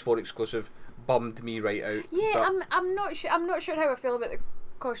and PS4 exclusive bummed me right out. Yeah, but I'm not sure. I'm not sure how I feel about the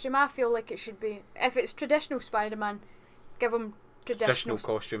costume. I feel like it should be, if it's traditional Spider-Man, give him Traditional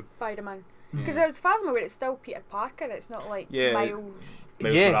costume. Spider-Man. Yeah. Because it's Phasma where it's still Peter Parker. It's not like Yeah. Miles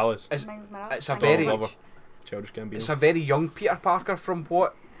Yeah. Morales. Miles Morales. It's a Thank you very- very Lover. much. Childish Gambino. It's a very young Peter Parker from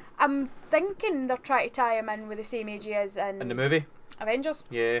what I'm thinking they're trying to tie him in with the same age he is in in the movie. Avengers.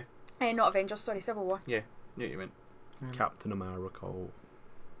 Yeah. Not Avengers, sorry, Civil War. Knew what you meant. Captain America.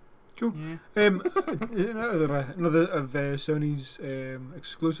 Cool. Yeah. Another of Sony's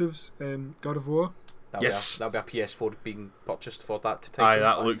exclusives, God of War. Yes. That'll be a PS4 being purchased for that Aye, title.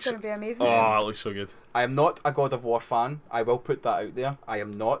 that It's looks. going to be amazing. Oh, that looks so good. I am not a God of War fan. I will put that out there. I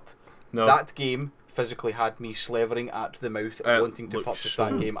am not. No. That game physically had me slavering at the mouth, wanting to looks purchase so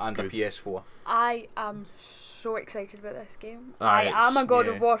that game and a good. PS4. I am so excited about this game. Aye, I am a God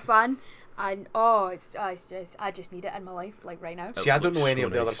yeah. of War fan, and I just need it in my life, like right now. See, I don't looks know any so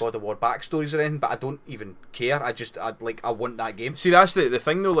of the other nice. God of War backstories or anything, but I don't even care. I want that game. See, that's the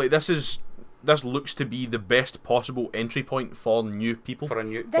thing though. Like, this looks to be the best possible entry point for new people. For a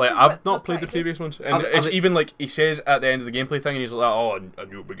new. This Like, is I've what not they're played the trying to do. previous ones, and Are they- it's even like he says at the end of the gameplay thing, and he's like, "Oh, a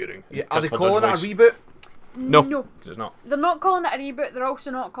new beginning." Yeah, are they Christopher calling it a Judge voice. reboot? No. No, It's not. they're not calling it a reboot. They're also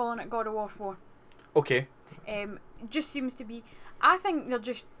not calling it God of War 4. Okay. It just seems to be. I think they're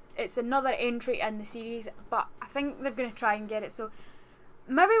just. It's another entry in the series, but I think they're going to try and get it. So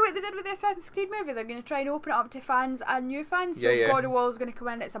maybe what they did with the Assassin's Creed movie, they're going to try and open it up to fans and new fans. So Yeah, yeah. God of War is going to come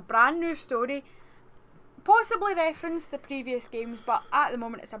in. It's a brand new story. Possibly reference the previous games, but at the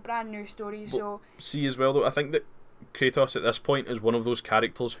moment it's a brand new story. So See as well though, I think that Kratos at this point is one of those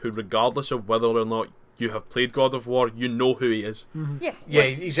characters who, regardless of whether or not you have played God of War, you know who he is. yes, Yeah,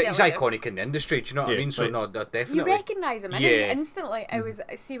 yes, he's certainly do. iconic in the industry. Do you know what I Yeah, mean? So like- no, definitely. You recognise him, and Yeah. instantly I was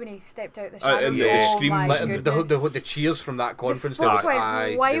see when he stepped out the And shadows. the oh scream, my like, goodness. The cheers from that conference, they folks went, went aye,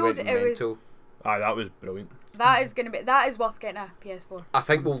 they wild, went it was- mental. Aye, that was brilliant. That is worth getting a PS4. I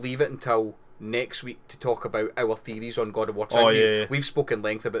think we'll leave it until next week to talk about our theories on God of War. 'Cause Oh, I mean, yeah. We've spoken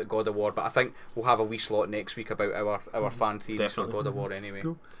length about God of War, but I think we'll have a wee slot next week about our fan theories Definitely. for God of War anyway.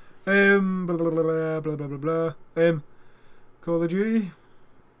 Cool. Blah blah blah blah blah blah blah. Call of Duty.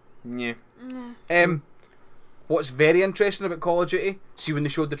 Yeah. What's very interesting about Call of Duty, see when they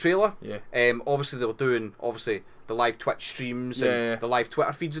showed the trailer, Yeah. obviously they were doing the live Twitch streams Yeah. and the live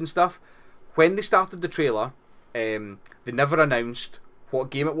Twitter feeds and stuff. When they started the trailer, they never announced what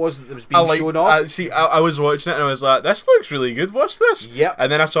game it was that was being shown off. I was watching it and I was like, this looks really good, what's this? Yep.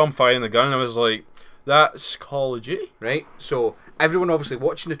 And then I saw him firing the gun and I was like, that's Call of Duty? Right? So everyone obviously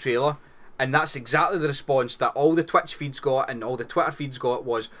watching the trailer, and that's exactly the response that all the Twitch feeds got and all the Twitter feeds got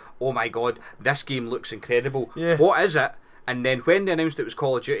was, oh my god, this game looks incredible. Yeah. What is it? And then when they announced it was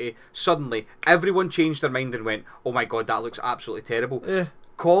Call of Duty, suddenly everyone changed their mind and went, oh my god, that looks absolutely terrible. Yeah.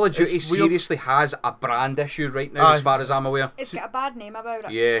 Call of Duty It's weird. seriously has a brand issue right now, as Aye. far as I'm aware. It's got a bad name about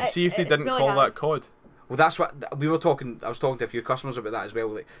it. Yeah. See if they didn't really call has. that COD. Well, that's what we were talking. I was talking to a few customers about that as well.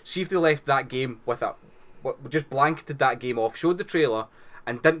 Like, see if they left that game with just blanketed that game off, showed the trailer,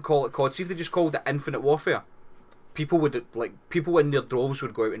 and didn't call it COD. See if they just called it Infinite Warfare. People in their droves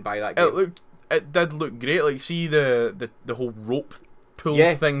would go out and buy that game. It did look great. Like, see the whole rope pull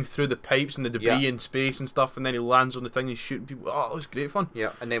Yeah. thing through the pipes and the debris Yeah. in space and stuff, and then he lands on the thing and he's shooting people. Oh, it was great fun.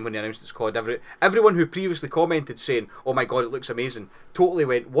 Yeah, and then when they announced it's COD, everyone who previously commented saying, "Oh my god, it looks amazing," totally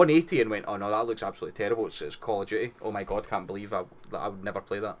went 180 and went, "Oh no, that looks absolutely terrible. It's Call of Duty. Oh my god, can't believe that I would never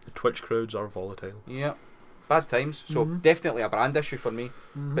play that." The Twitch crowds are volatile. Yeah, bad times. So definitely a brand issue for me.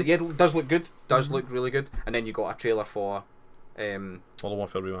 But yeah, it does look good. Does look really good. And then you got a trailer for Modern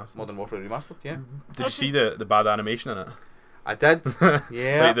Warfare Remastered. Modern Warfare Remastered. Yeah, Did you see the bad animation in it? I did.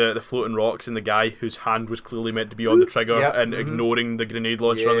 Yeah. Like the floating rocks and the guy whose hand was clearly meant to be on the trigger Yeah. and ignoring the grenade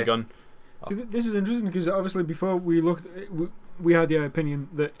launcher on the Yeah. gun. See, this is interesting because obviously before we looked, we had the opinion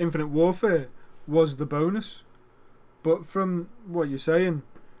that Infinite Warfare was the bonus, but from what you're saying,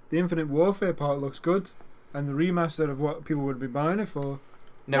 the Infinite Warfare part looks good, and the remaster of what people would be buying it for.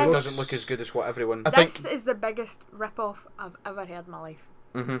 No, it Looks- doesn't look as good as what everyone. I think- This is the biggest rip-off I've ever heard in my life.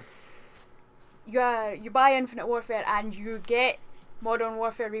 Mm-hmm. You buy Infinite Warfare and you get Modern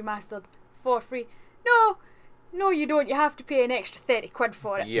Warfare Remastered for free. No, you don't. You have to pay an extra 30 quid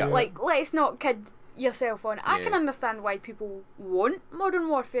for it. Yeah. Like, let's not kid yourself on. I Yeah. can understand why people want Modern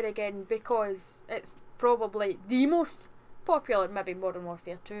Warfare again because it's probably the most popular. Maybe Modern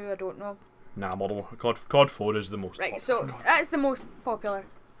Warfare 2, I don't know. Nah, COD 4 is the most. Right, popular. so that's the most popular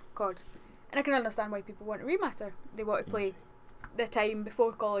COD. And I can understand why people want a remaster. They want to play the time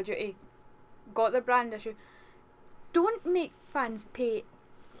before Call of Duty got their brand issue. Don't make fans pay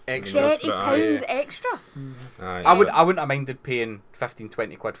Extra. Just £30 for it, aye, yeah. extra. Aye, I wouldn't have minded paying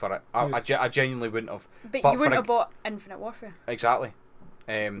 15-20 quid for it. I Yes. genuinely wouldn't have. But But you for wouldn't a- have bought Infinite Warfare. Exactly.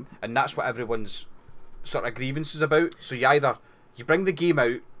 And that's what everyone's sort of grievances about. So you either you bring the game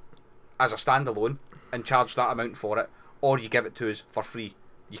out as a standalone and charge that amount for it, or you give it to us for free.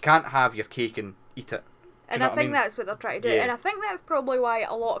 You can't have your cake and eat it. And I think that's what they're trying to do. Yeah. And I think that's probably why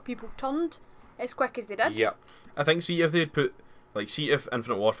a lot of people turned as quick as they did. Yeah. I think, see if they'd put, like, see if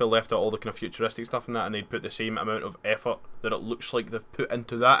Infinite Warfare left out all the kind of futuristic stuff in that, and they'd put the same amount of effort that it looks like they've put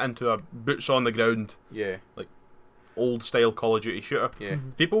into that, into a boots on the ground, Yeah. old style Call of Duty shooter. Yeah.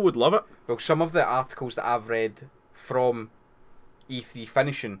 People would love it. Well, some of the articles that I've read from E3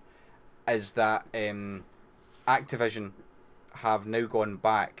 finishing is that Activision have now gone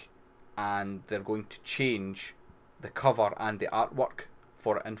back and they're going to change the cover and the artwork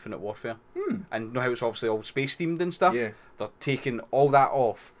for Infinite Warfare. And you know how it's obviously all space themed and stuff? Yeah. They're taking all that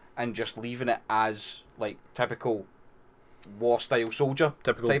off and just leaving it as like typical war style soldier.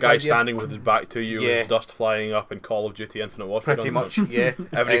 Typical type guy idea. standing with his back to you Yeah. with dust flying up in Call of Duty Infinite Warfare. Pretty on much, yeah.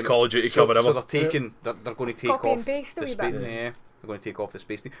 Every Call of Duty cover so ever. they're taking, they're going to take Copy off and paste a the wee space. bit. Yeah, they're going to take off the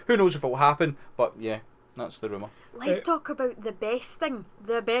space thing. Who knows if it will happen? But yeah, that's the rumour. Let's talk about the best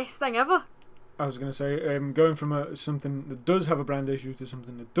thing ever. I was going to say, going from something that does have a brand issue to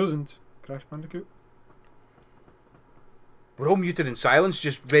something that doesn't, Crash Bandicoot. We're all muted in silence,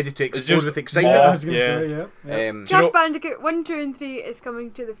 just ready to explode just with Yeah, I excitement. was going to say, yeah. Do you Crash know- Bandicoot 1, 2 and 3 is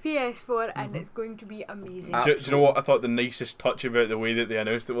coming to the PS4 and it's going to be amazing. Ah. Do you know what I thought the nicest touch about the way that they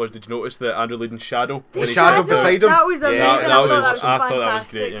announced it was? Did you notice the Andrew Leading shadow? The when he shadow said that? beside him. That was amazing. Yeah, That, I that thought was, that was I thought that was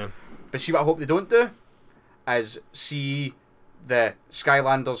fantastic. great, yeah. But see what I hope they don't do is see the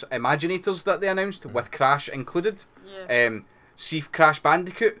Skylanders Imaginators that they announced with Crash included. Yeah. See if Crash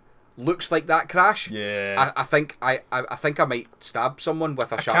Bandicoot looks like that Crash. Yeah. I think I might stab someone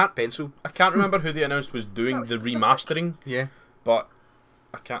with a sharp can't- pencil. I can't remember who they announced was doing That was the specific. remastering, Yeah. but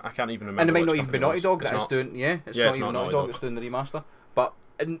I can't even remember. And it might which not even be company it Naughty was. Dog It's that is not. doing. Yeah, it's Yeah, not it's even not Naughty Naughty Dog Dog. that's doing the remaster. But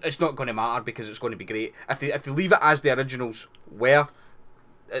it's not going to matter because it's going to be great. If they leave it as the originals were,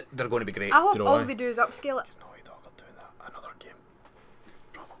 they're going to be great. I hope Do you know all why? they do is upscale it. Naughty Dog are doing that another game,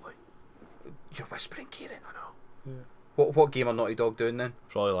 probably. You're whispering, Kieran. I know. Yeah. What game are Naughty Dog doing then?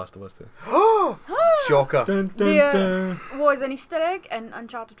 Probably Last of Us 2. Shocker. Dun, dun, There dun. was an Easter egg in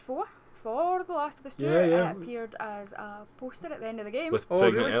Uncharted 4 for The Last of Us 2 Yeah, yeah. and it appeared as a poster at the end of the game With Oh,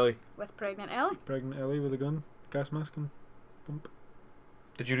 Pregnant really? Ellie. with pregnant Ellie. Pregnant Ellie with a gun, gas mask and bump.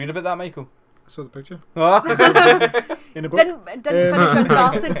 Did you read about that, Michael? I saw the picture. I In a book. Didn't finish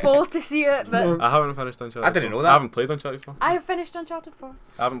Uncharted 4 to see it, but No. I haven't finished Uncharted. I didn't 4. know that. I haven't played Uncharted 4. I have finished Uncharted 4.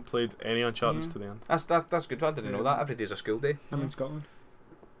 I haven't played any Uncharted Mm. to the end. That's good. I didn't know that. Every day's a school day. I'm in Scotland.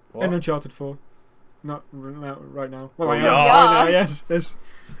 What? In Uncharted 4. Not right now. Well, Oh, I am yeah. right now, yes. Yes.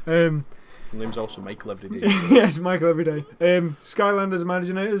 My name's also Michael every day. Yes, Michael every day. Skylanders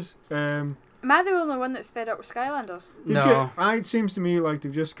Imaginators. Am I the only one that's fed up with Skylanders? No. It seems to me like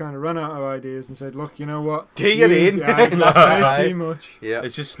they've just kind of run out of ideas and said, look, you know what? Do your own. Yeah, that's pretty much. Yeah.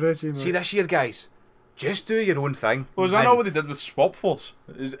 It's just. Pretty much. See this year, guys. Just do your own thing. Well, is that And- not what they did with Swap Force?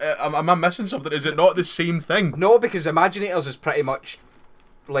 Am I missing something? Is it not the same thing? No, because Imaginators is pretty much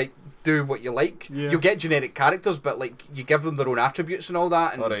like do what you like. Yeah. You'll get generic characters, but like you give them their own attributes and all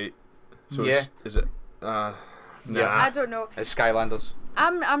that. And Alright. So Yeah. is it? Nah. I don't know. it's Skylanders.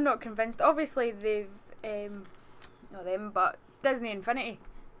 I'm not convinced. Obviously they've not them, but Disney Infinity.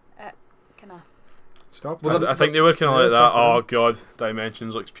 Kind of. Stop. Well, I think they were kind of Yeah, like that. stop Oh them. god,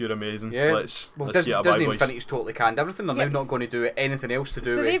 Dimensions looks pure amazing. Yeah. Let's Well, get a Disney bye boys. Infinity's totally canned everything. They're Yes. now not going to do anything else to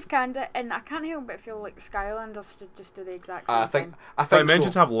do So with. they've canned it, and I can't help but feel like Skylanders should just do the exact same I think. thing. I think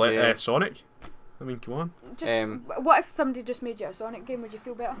Dimensions so. have Yeah. Sonic. I mean, come on. Just, what if somebody just made you a Sonic game? Would you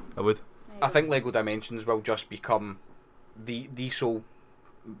feel better? I would. There you I go. think Lego Dimensions will just become the sole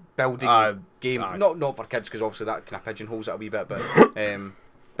building game. aye. Not for kids because obviously that kind of pigeonholes it a wee bit, but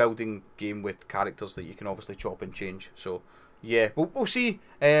building game with characters that you can obviously chop and change. So yeah, we'll see.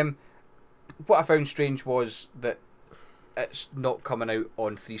 What I found strange was that it's not coming out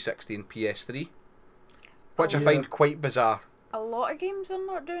on 360 and PS3, which Oh, I yeah. find quite bizarre. A lot of games are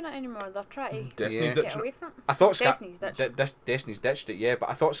not doing it anymore. They're trying to Destiny's Yeah. ditching get it. away from it. I thought Destiny's ditched. Destiny's ditched it, yeah, but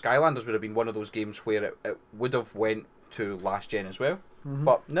I thought Skylanders would have been one of those games where it would have went to last gen as well. Mhm.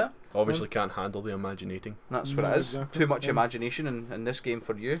 But no, Obviously can't handle the imaginating. that's what No, it is. exactly, Too much yeah. imagination in this game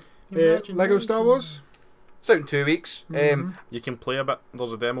for you. Lego Star Wars. It's out in 2 weeks. Mhm. You can play a bit.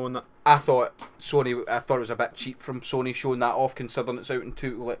 There's a demo in that. I thought it was a bit cheap from Sony showing that off, considering it's out in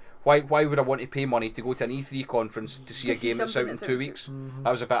 2. Like, why would I want to pay money to go to an E3 conference to see To a see game that's out something in that's 2 out in weeks? Mhm. That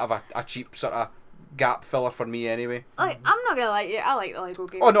was a bit of a cheap sort of gap filler for me anyway. Like, I'm not gonna lie to you. I like the Lego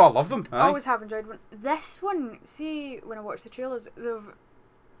games. Oh no, I love them. I Aye. always have enjoyed one. This one, see, when I watch the trailers,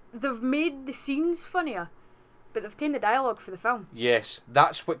 they've made the scenes funnier. but they've taken the dialogue for the film. Yes,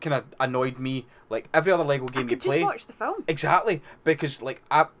 that's what kind of annoyed me. Like every other Lego game I you could play, just watch the film. exactly, because like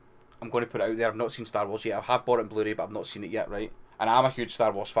I'm going to put it out there. I've not seen Star Wars yet. I have bought it in Blu-ray, but I've not seen it yet. Right, and I'm a huge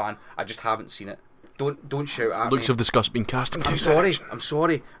Star Wars fan. I just haven't seen it. Don't shout at Looks me. of disgust being cast in I'm case sorry. I'm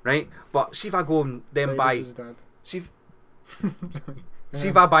sorry. Right, but see if I go and then buy. Davis' dad. See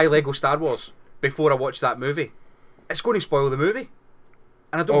if I buy Lego Star Wars before I watch that movie, it's going to spoil the movie,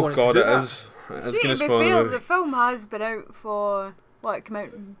 and I don't Oh want god, it to do it that. is. It's See, going to to be spoil the fair, movie. the film has been out for what, come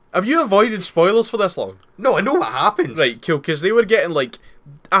out in Have you avoided spoilers for this long? No, I know what happens. Right, cool, because they were getting like...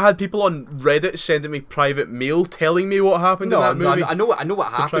 I had people on Reddit sending me private mail telling me what happened in that movie. I know what try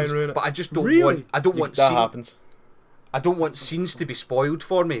and happens, ruin it. but I just don't Really? want. I don't want that scene- happens. I don't want scenes to be spoiled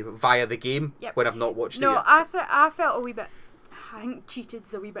for me via the game Yep. when I've not watched it No, yet. I felt a wee bit. I think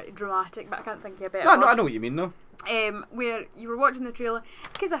cheated's a wee bit dramatic, but I can't think of a better No, word. I know what you mean though. Where you were watching the trailer,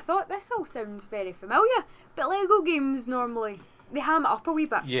 because I thought this all sounds very familiar, but Lego games normally they ham it up a wee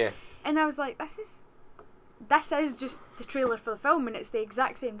bit, Yeah, and I was like, this is just the trailer for the film, and it's the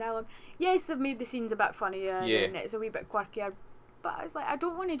exact same dialogue. Yes, they've made the scenes a bit funnier, Yeah. and it's a wee bit quirkier, but I was like, I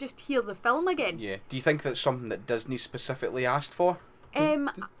don't want to just hear the film again. yeah. Do you think that's something that Disney specifically asked for, So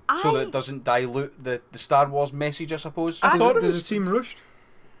so that it doesn't dilute the Star Wars message? I suppose. I thought it Does was- it seem rushed?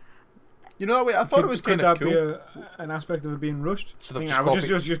 You know, I thought it was Could kind of that cool. be an aspect of it being rushed? So they've I just think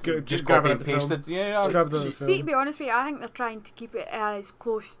I would copied- just grab copy it and at the film. pasted. Yeah, Just grab it at the See, to film. be honest with you, I think they're trying to keep it as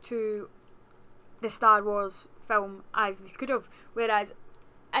close to the Star Wars film as they could have. Whereas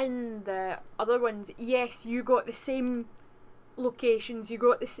in the other ones, yes, you got the same locations, you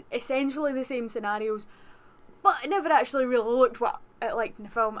got essentially the same scenarios, but it never actually really looked what it liked in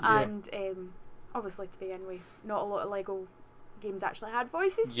the film. Yeah. And obviously, to begin with, not a lot of Lego games actually had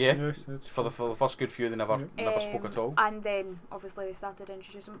voices. yeah. Yes, that's For the first good few, they never spoke at all. And then obviously they started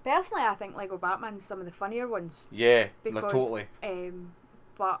introducing. Personally, I think Lego Batman's some of the funnier ones. Yeah, no, Because, totally.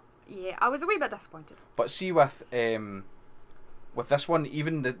 But yeah, I was a wee bit disappointed. But see, with this one,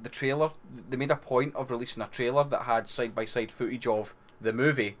 even the trailer, they made a point of releasing a trailer that had side by side footage of the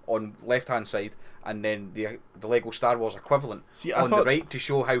movie on left hand side, and then the Lego Star Wars equivalent See, I on the thought, right to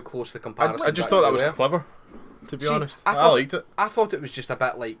show how close the comparison. I just thought that was clever, to be See, honest. I I thought- liked it. I thought it was just a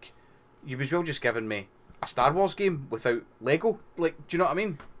bit like you was well just giving me a Star Wars game without Lego. Like, do you know what I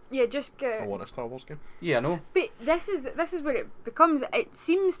mean? Yeah, just I want a Star Wars game. Yeah, I know. But this is where it becomes. It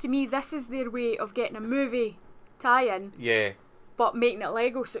seems to me this is their way of getting a movie tie-in, Yeah, but making it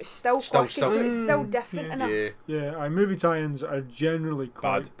Lego, so it's still Still- quirky, still- so it's still different yeah. enough. yeah. Yeah, movie tie-ins are generally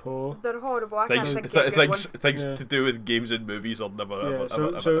quite Bad. poor. They're horrible. I can't Things, think of a good things, one. things Yeah. to do with games and movies are never, Yeah, ever, so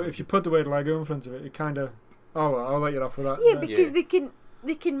ever, so ever if you put the word Lego in front of it, it kind of. Oh well, I'll let you off with that. Yeah, then. because Yeah.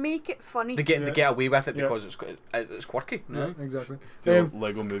 they can make it funny. They get Yeah. they get away with it Yeah. because it's quirky. Yeah, exactly. do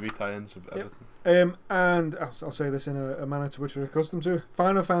Lego movie tie-ins of Yep. everything. And I'll say this in a manner to which we're accustomed to.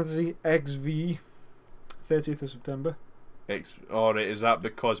 Final Fantasy XV, 30th of September. Right, is that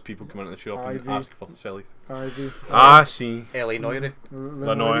because people come into the shop and IV. ask for silly? IV. Ah, see. L.A. Noire.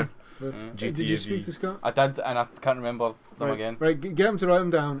 Lenoir. Mm. Did you speak to Scott? I did, and I can't remember them Right, again. Right, get him to write them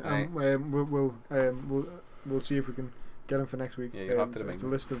down, Right. and we'll see if we can get them for next week. Yeah, you'll have to so remind it's a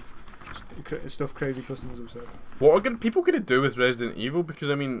me. list of stuff crazy customers have said. What are people going to do with Resident Evil? Because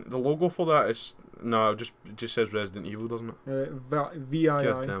I mean, the logo for that is it just says Resident Evil, doesn't it? VII.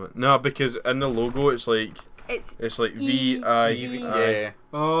 God damn it! No, because in the logo it's like It's VI. Yeah,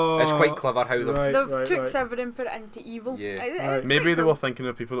 Oh, it's quite clever how they've. right, they've right, took right. Severin and put it into evil. Yeah. It's Maybe quite they cool. were thinking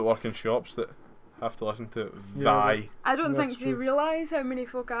of people that work in shops that have to listen to Yeah, Vi. I don't That's think they true. realise how many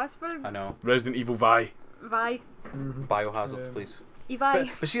folk ask for I know. Resident Evil Vi. Vi. Mhm. Biohazard, Yeah. please. Evi.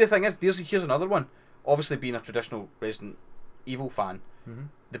 But see, the thing is, here's another one. Obviously, being a traditional Resident Evil fan, Mhm.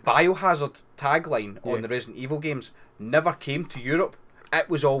 the Biohazard tagline Yeah. on the Resident Evil games never came to Europe. It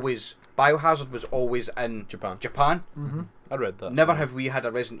was always Biohazard was always in Japan. Mhm. I read that. Never have we had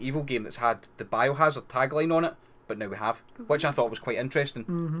a Resident Evil game that's had the Biohazard tagline on it, but now we have, which I thought was quite interesting.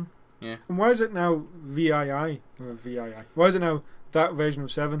 Mhm. Yeah. And why is it now VII? Or VII? Why is it now that version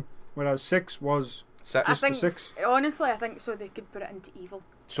of 7, whereas 6 was So, I just the think 6? honestly, I think so they could put it into evil.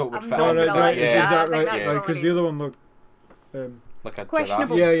 so it would I'm fit not in gonna with lie, that, yeah, Is yeah. I that think right? that's Right, the because only- the other one looked. Like a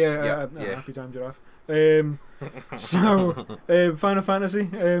Questionable. giraffe. Yeah, Yeah. happy time giraffe. So, Final Fantasy.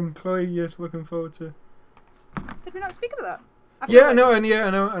 Chloe, you're looking forward to. Did we not speak about that? I feel Yeah,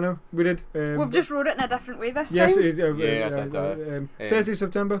 like I know. We did. We've just wrote it in a different way this Yes, time. Yeah, I did, 30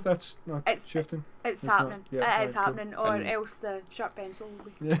 September. That's not It's- shifting. It's not- happening. yeah, It is right, cool. happening, or And- else the sharp pencil will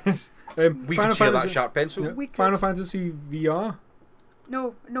be. Yes. We could share that sharp pencil. Yeah. We could. Final Fantasy VR.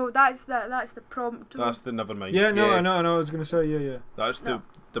 No, that's the prompt. That's the never mind. Yeah, no, Yeah. I know. I was gonna say, yeah. That's No.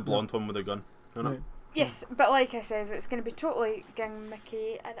 the blonde one with the gun. No. Right. Yes, but like I says, it's going to be totally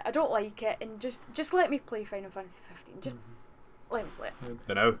gimmicky, and I don't like it. And just let me play Final Fantasy 15. Just let me play it.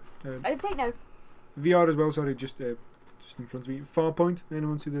 I know. Right now. VR as well. Sorry, just in front of me. Farpoint.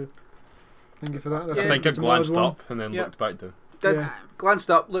 Anyone see the thingy for that? That's I think I that's a Mars glanced one. up and then looked back down. Did Yeah. glanced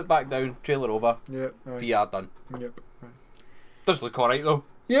up, looked back down, trailer over, Yeah. Right. VR done. Yep. Right. Does look alright though.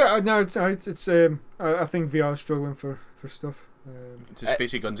 Yeah. No. It's. I think VR is struggling for stuff. It's a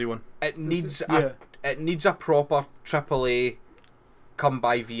spacey gunsy one. It needs yeah. it needs a proper AAA come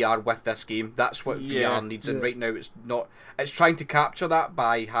by VR with this game. That's what Yeah, VR needs, and yeah. right now it's not. It's trying to capture that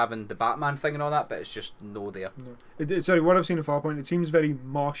by having the Batman thing and all that, but it's just no there. No. Sorry, what I've seen of Farpoint, it seems very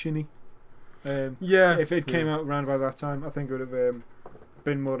Martian-y. Yeah. If it came out around by that time, I think it would have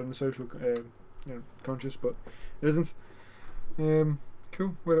been more than the social, conscious, but it isn't.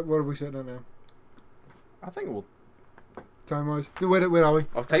 Cool. Where are we sitting at now? I think we'll. Time-wise, where are we?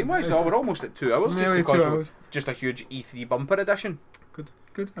 Oh, time wise, we're almost at 2 hours, just Nearly because 2 of hours. just a huge E3 bumper edition. Good.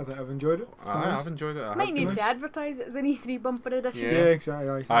 I think I've enjoyed it. I've enjoyed it. Might need nice. to advertise it as an E3 bumper edition. Yeah. Yeah,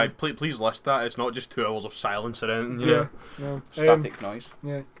 exactly. Aye, please list that. It's not just 2 hours of silence or anything. You know? No. Static noise.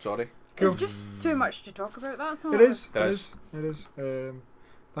 Yeah. Sorry. Cool. It's just too much to talk about. That's all. It is. There It is. is.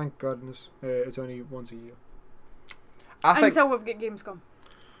 Thank goodness. It's only once a year. I think Until we've got Gamescom.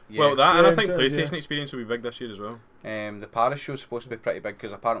 Well, that and Yeah, I think so, PlayStation yeah. Experience will be big this year as well. the Paris show's supposed to be pretty big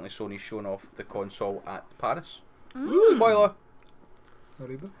because apparently Sony's shown off the console at Paris. Mm. Spoiler.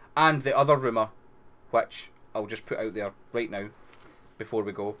 Not either. And the other rumour, which I'll just put out there right now, before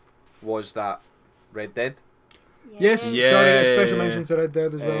we go, was that Red Dead. Yes. Yeah. Sorry, a special mention to Red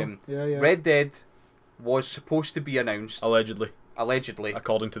Dead as well. Um, Yeah. Red Dead was supposed to be announced, Allegedly, allegedly,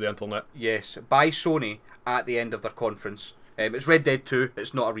 according to the internet. yes, by Sony at the end of their conference. It's Red Dead 2,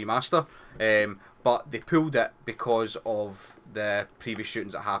 it's not a remaster, but they pulled it because of the previous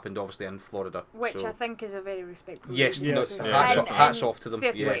shootings that happened, obviously, in Florida. Which So- I think is a very respectable. Yes, reason no, to do hats it. off- hats off to them,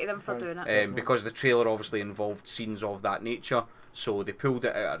 Fair yeah. play to them for Right. doing it. because the trailer obviously involved scenes of that nature, so they pulled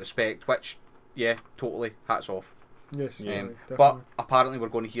it out of respect, which, yeah, totally, hats off. Yes. Yeah. Definitely. But apparently we're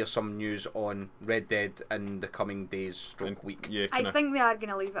going to hear some news on Red Dead in the coming days, stroke week. Yeah, I kinda, think they are going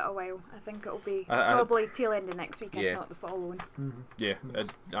to leave it a while. I think it'll be I- probably tail end of next week, Yeah. if not the following. yeah.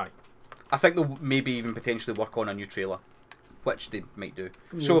 Aye. I think they'll maybe even potentially work on a new trailer, which they might do.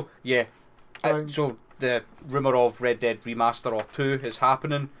 So, yeah. So the rumour of Red Dead Remaster or 2 is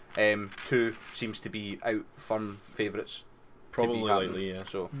happening. 2 seems to be out firm favourites. Probably happening. likely, yeah.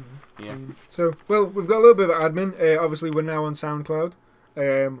 So, yeah. So, well, we've got a little bit of admin. Obviously, we're now on SoundCloud.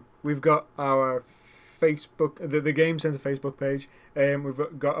 We've got our Facebook, the Game Centre Facebook page.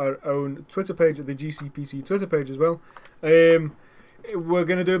 We've got our own Twitter page, the GCPC Twitter page as well. We're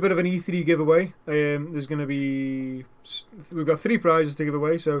going to do a bit of an E3 giveaway. There's going to be... We've got 3 prizes to give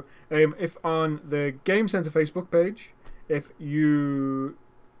away. So, if on the Game Centre Facebook page, if you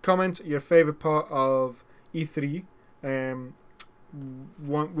comment your favourite part of E3,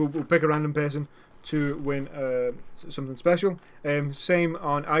 we'll pick a random person to win something special. Same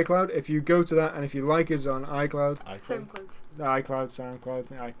on iCloud. If you go to that and if you like us on iCloud, SoundCloud.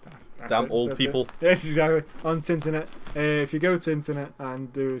 SoundCloud. Damn old people. Yes, exactly. On Tinternet. If you go to Internet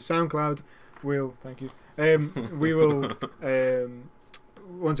and do SoundCloud, thank you. We will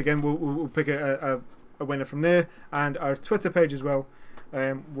once again we'll pick a winner from there, and our Twitter page as well.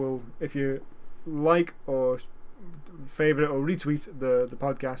 Will, if you like or favourite or retweet the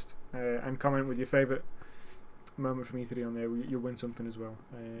podcast and comment with your favourite moment from E3 on there, you'll win something as well.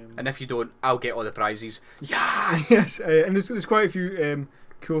 And if you don't, I'll get all the prizes. Yes! Yes, and there's quite a few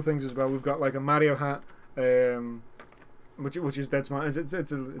cool things as well. We've got like a Mario hat, which is dead smart. It's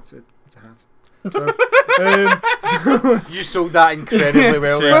a hat. So, You sold that incredibly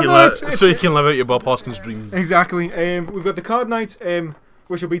well. So, there. you, Well, no, can it's- so you can live out your Bob Hoskins dreams. exactly. We've got the card night,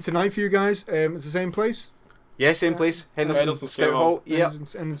 which will be tonight for you guys. It's the same place. Yeah, same place. Henderson Henderson Scout Scout Hall. Yeah.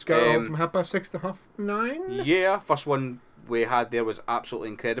 And it's got Um, from 6:30 to 9:30. Yeah, first one we had there was absolutely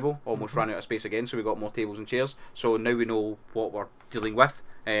incredible. Almost ran out of space again, so we got more tables and chairs. So now we know what we're dealing with.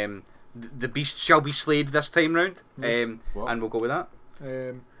 The beast shall be slayed this time round, Yes. What? and we'll go with that.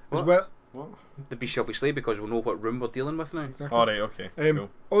 As What? well. What? The beast shall be slayed because we'll know what room we're dealing with now. Exactly. Alright, okay. Cool.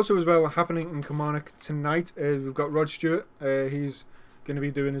 Also, as well, happening in Kilmarnock tonight, we've got Rod Stewart. He's going to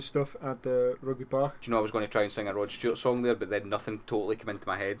be doing his stuff at the rugby park. Do you know I was going to try and sing a Rod Stewart song there, but then nothing totally came into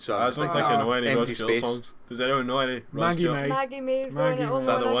my head. So I I was don't like, think I know any Rod empty Stewart space. songs. Does anyone know any Rod Maggie Stewart? May. Maggie May's the Maggie only Is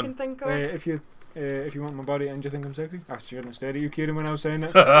that the one I one? can think of. If you want my body and you think I'm sexy, I shouldn't stare at you, Kieran, when I was saying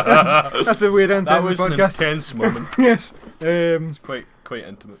that. That's a weird end to That end the was an podcast. intense moment. Yes. It's quite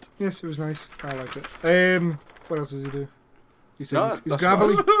intimate. Yes, it was nice. I liked it. What else does he do? He's that's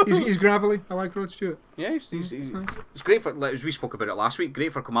gravelly. He's gravelly. I like Rod Stewart. Yeah, he's Nice. it's great for, like, as we spoke about it last week,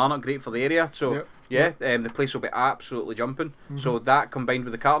 great for Kilmarnock, great for the area. So the place will be absolutely jumping. So that combined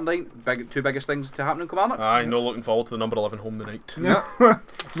with the Carton night, two biggest things to happen in Kilmarnock. Aye, no looking forward to the number 11 home tonight.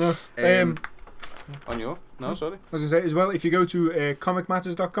 No. On you? No, sorry. As I say as well, if you go to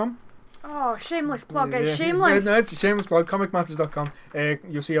comicmatters.com. Oh, shameless plug, Yeah. shameless. No, it's a shameless plug. Comicmatters.com.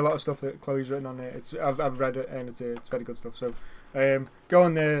 You'll see a lot of stuff that Chloe's written on there. I've read it and it's very good stuff. So go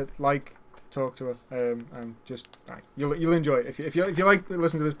on there, talk to her, and just you'll enjoy it. If you like to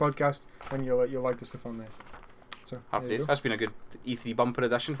listen to this podcast, then you'll like the stuff on there. So Happy there you days. go. That's been a good E3 bumper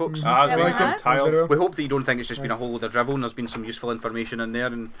edition, folks. Mhm. Ah, it's Yeah, been we good have. tiled. We hope that you don't think it's just been a whole load of dribble and there's been some useful information in there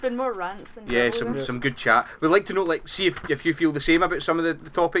and It's been more rants than yeah, dribble, though. some good chat. We'd like to know, see if you feel the same about some of the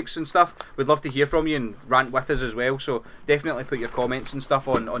topics and stuff. We'd love to hear from you and rant with us as well. So definitely put your comments and stuff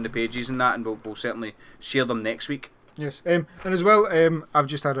on the pages and that, and we'll certainly share them next week. Yes, and as well, I've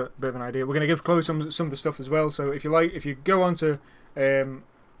just had a bit of an idea. We're going to give Chloe some of the stuff as well. So if you go on to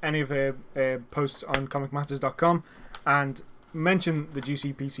any of her posts on comicmatters.com and mention the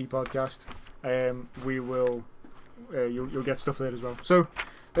GCPC podcast, we will you'll get stuff there as well. So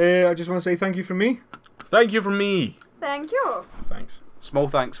I just want to say thank you from me. Thank you from me. Thank you. Thanks. Small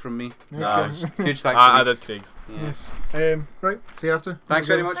thanks from me. Nah, Okay. Huge thanks. I from me. did Craig's. Yeah. Yes. Right. See you after. Thanks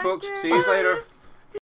very much, Thank folks. you. See you later.